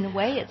view? In a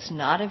way, it's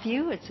not a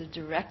view. It's a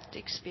direct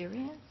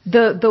experience.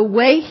 The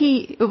way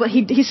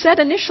he said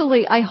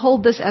initially, I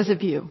hold this as a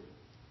view.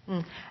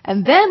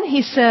 And then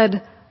he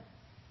said,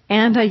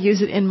 and I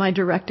use it in my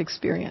direct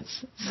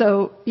experience.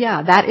 So,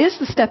 yeah, that is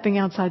the stepping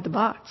outside the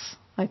box,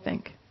 I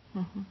think.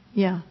 Mm-hmm.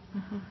 Yeah.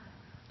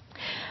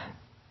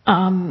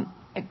 Mm-hmm.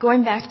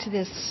 Going back to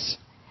this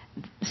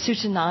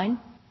Sutta 9,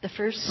 the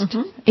first,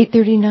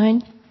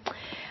 839,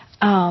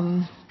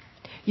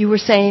 you were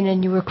saying,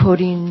 and you were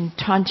quoting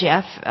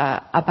Tanjef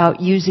about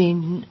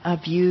using a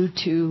view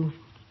to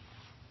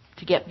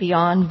get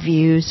beyond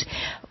views,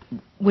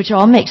 which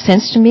all makes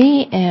sense to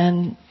me,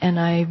 and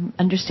I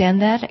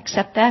understand that,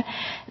 accept that.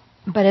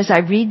 But as I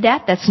read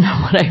that, that's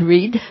not what I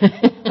read.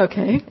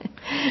 Okay.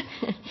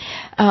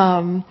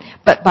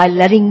 But by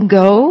letting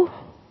go,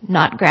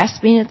 not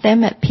grasping at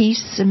them, at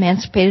peace,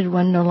 emancipated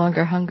one no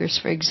longer hungers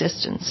for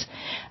existence.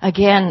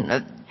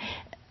 Again,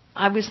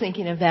 I was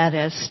thinking of that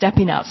as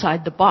stepping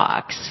outside the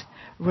box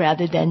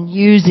rather than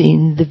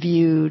using the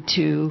view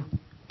to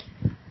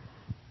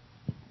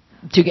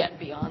get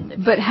beyond the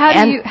view. But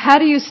how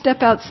do you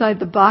step outside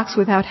the box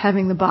without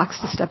having the box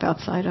to step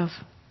outside of?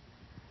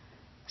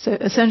 So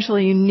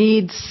essentially you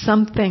need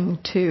something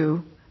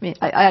to,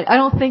 I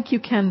don't think you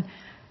can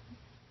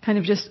kind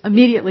of just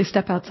immediately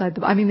step outside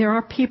the box. I mean, there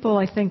are people,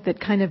 I think,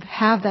 that kind of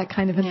have that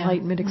kind of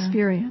enlightenment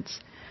experience.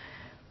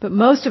 But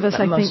most of us,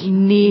 I think,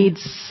 need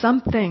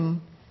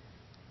something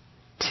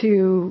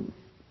to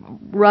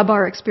rub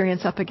our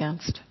experience up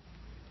against.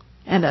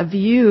 And a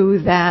view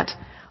that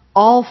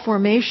all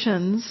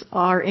formations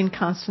are in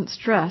constant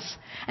stress.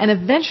 And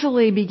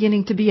eventually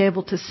beginning to be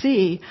able to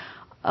see,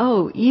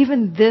 oh,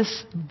 even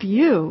this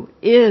view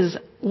is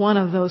one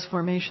of those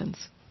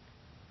formations.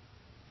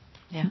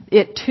 Yeah.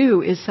 It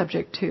too is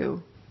subject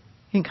to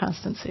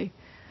inconstancy.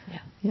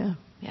 Yeah,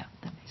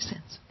 that makes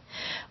sense.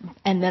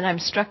 And then I'm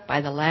struck by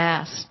the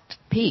last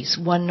piece,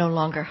 one no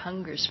longer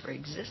hungers for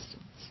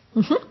existence.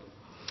 Mm-hmm.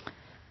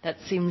 That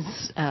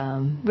seems...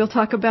 We'll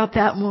talk about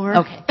that more.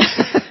 Okay.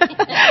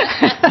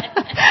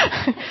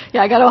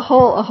 Yeah, I got a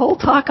whole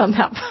talk on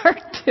that part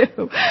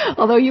too.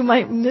 Although you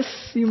might miss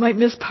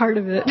part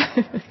of it.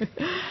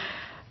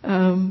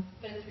 But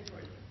it's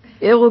recorded.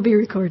 It will be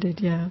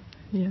recorded. Yeah.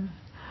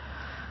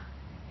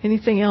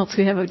 Anything else?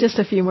 We have just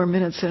a few more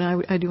minutes, and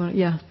I do want to.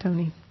 Yeah,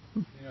 Tony.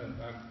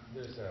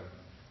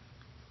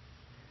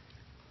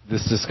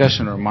 This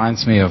discussion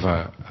reminds me of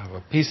a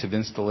piece of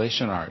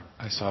installation art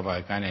I saw by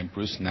a guy named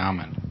Bruce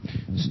Nauman.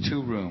 It's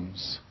 2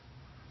 rooms,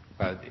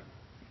 but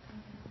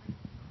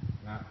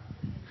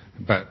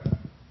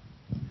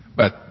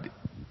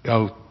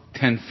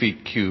 10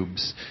 feet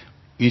cubes,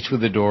 each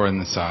with a door in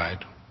the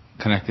side,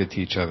 connected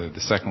to each other. The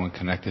second one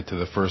connected to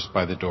the first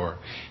by the door.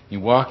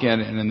 You walk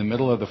in, and in the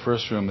middle of the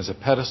first room is a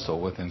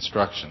pedestal with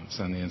instructions,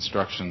 and the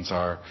instructions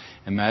are: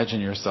 imagine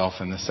yourself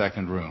in the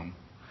second room.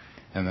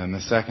 And then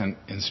the second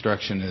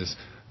instruction is,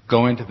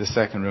 go into the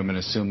second room and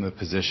assume the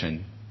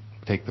position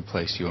take the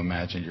place you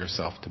imagined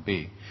yourself to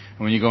be. And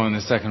when you go in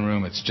the second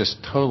room, it's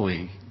just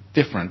totally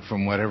different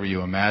from whatever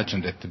you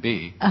imagined it to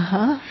be.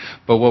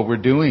 But what we're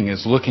doing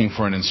is looking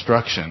for an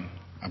instruction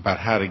about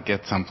how to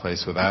get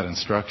someplace without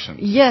instructions.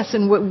 Yes,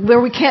 and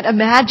where we can't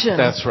imagine.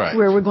 That's right.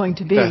 Where we're going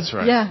to be. That's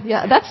right.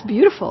 Yeah, that's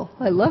beautiful.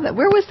 I love that.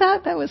 Where was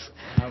that? That was.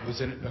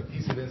 Was it a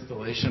piece of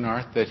installation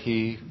art that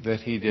he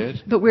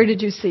did? But where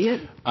did you see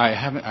it? I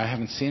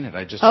haven't seen it.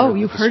 I just Oh, heard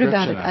you've heard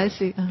about it. of I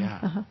see.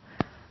 Yeah.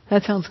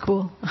 That sounds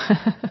cool.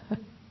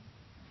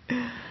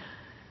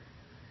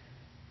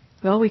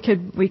 Well, we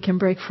can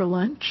break for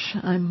lunch.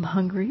 I'm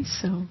hungry,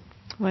 so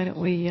why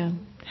don't we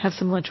have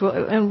some lunch?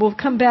 We'll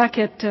come back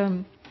at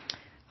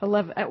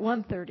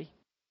 1:30.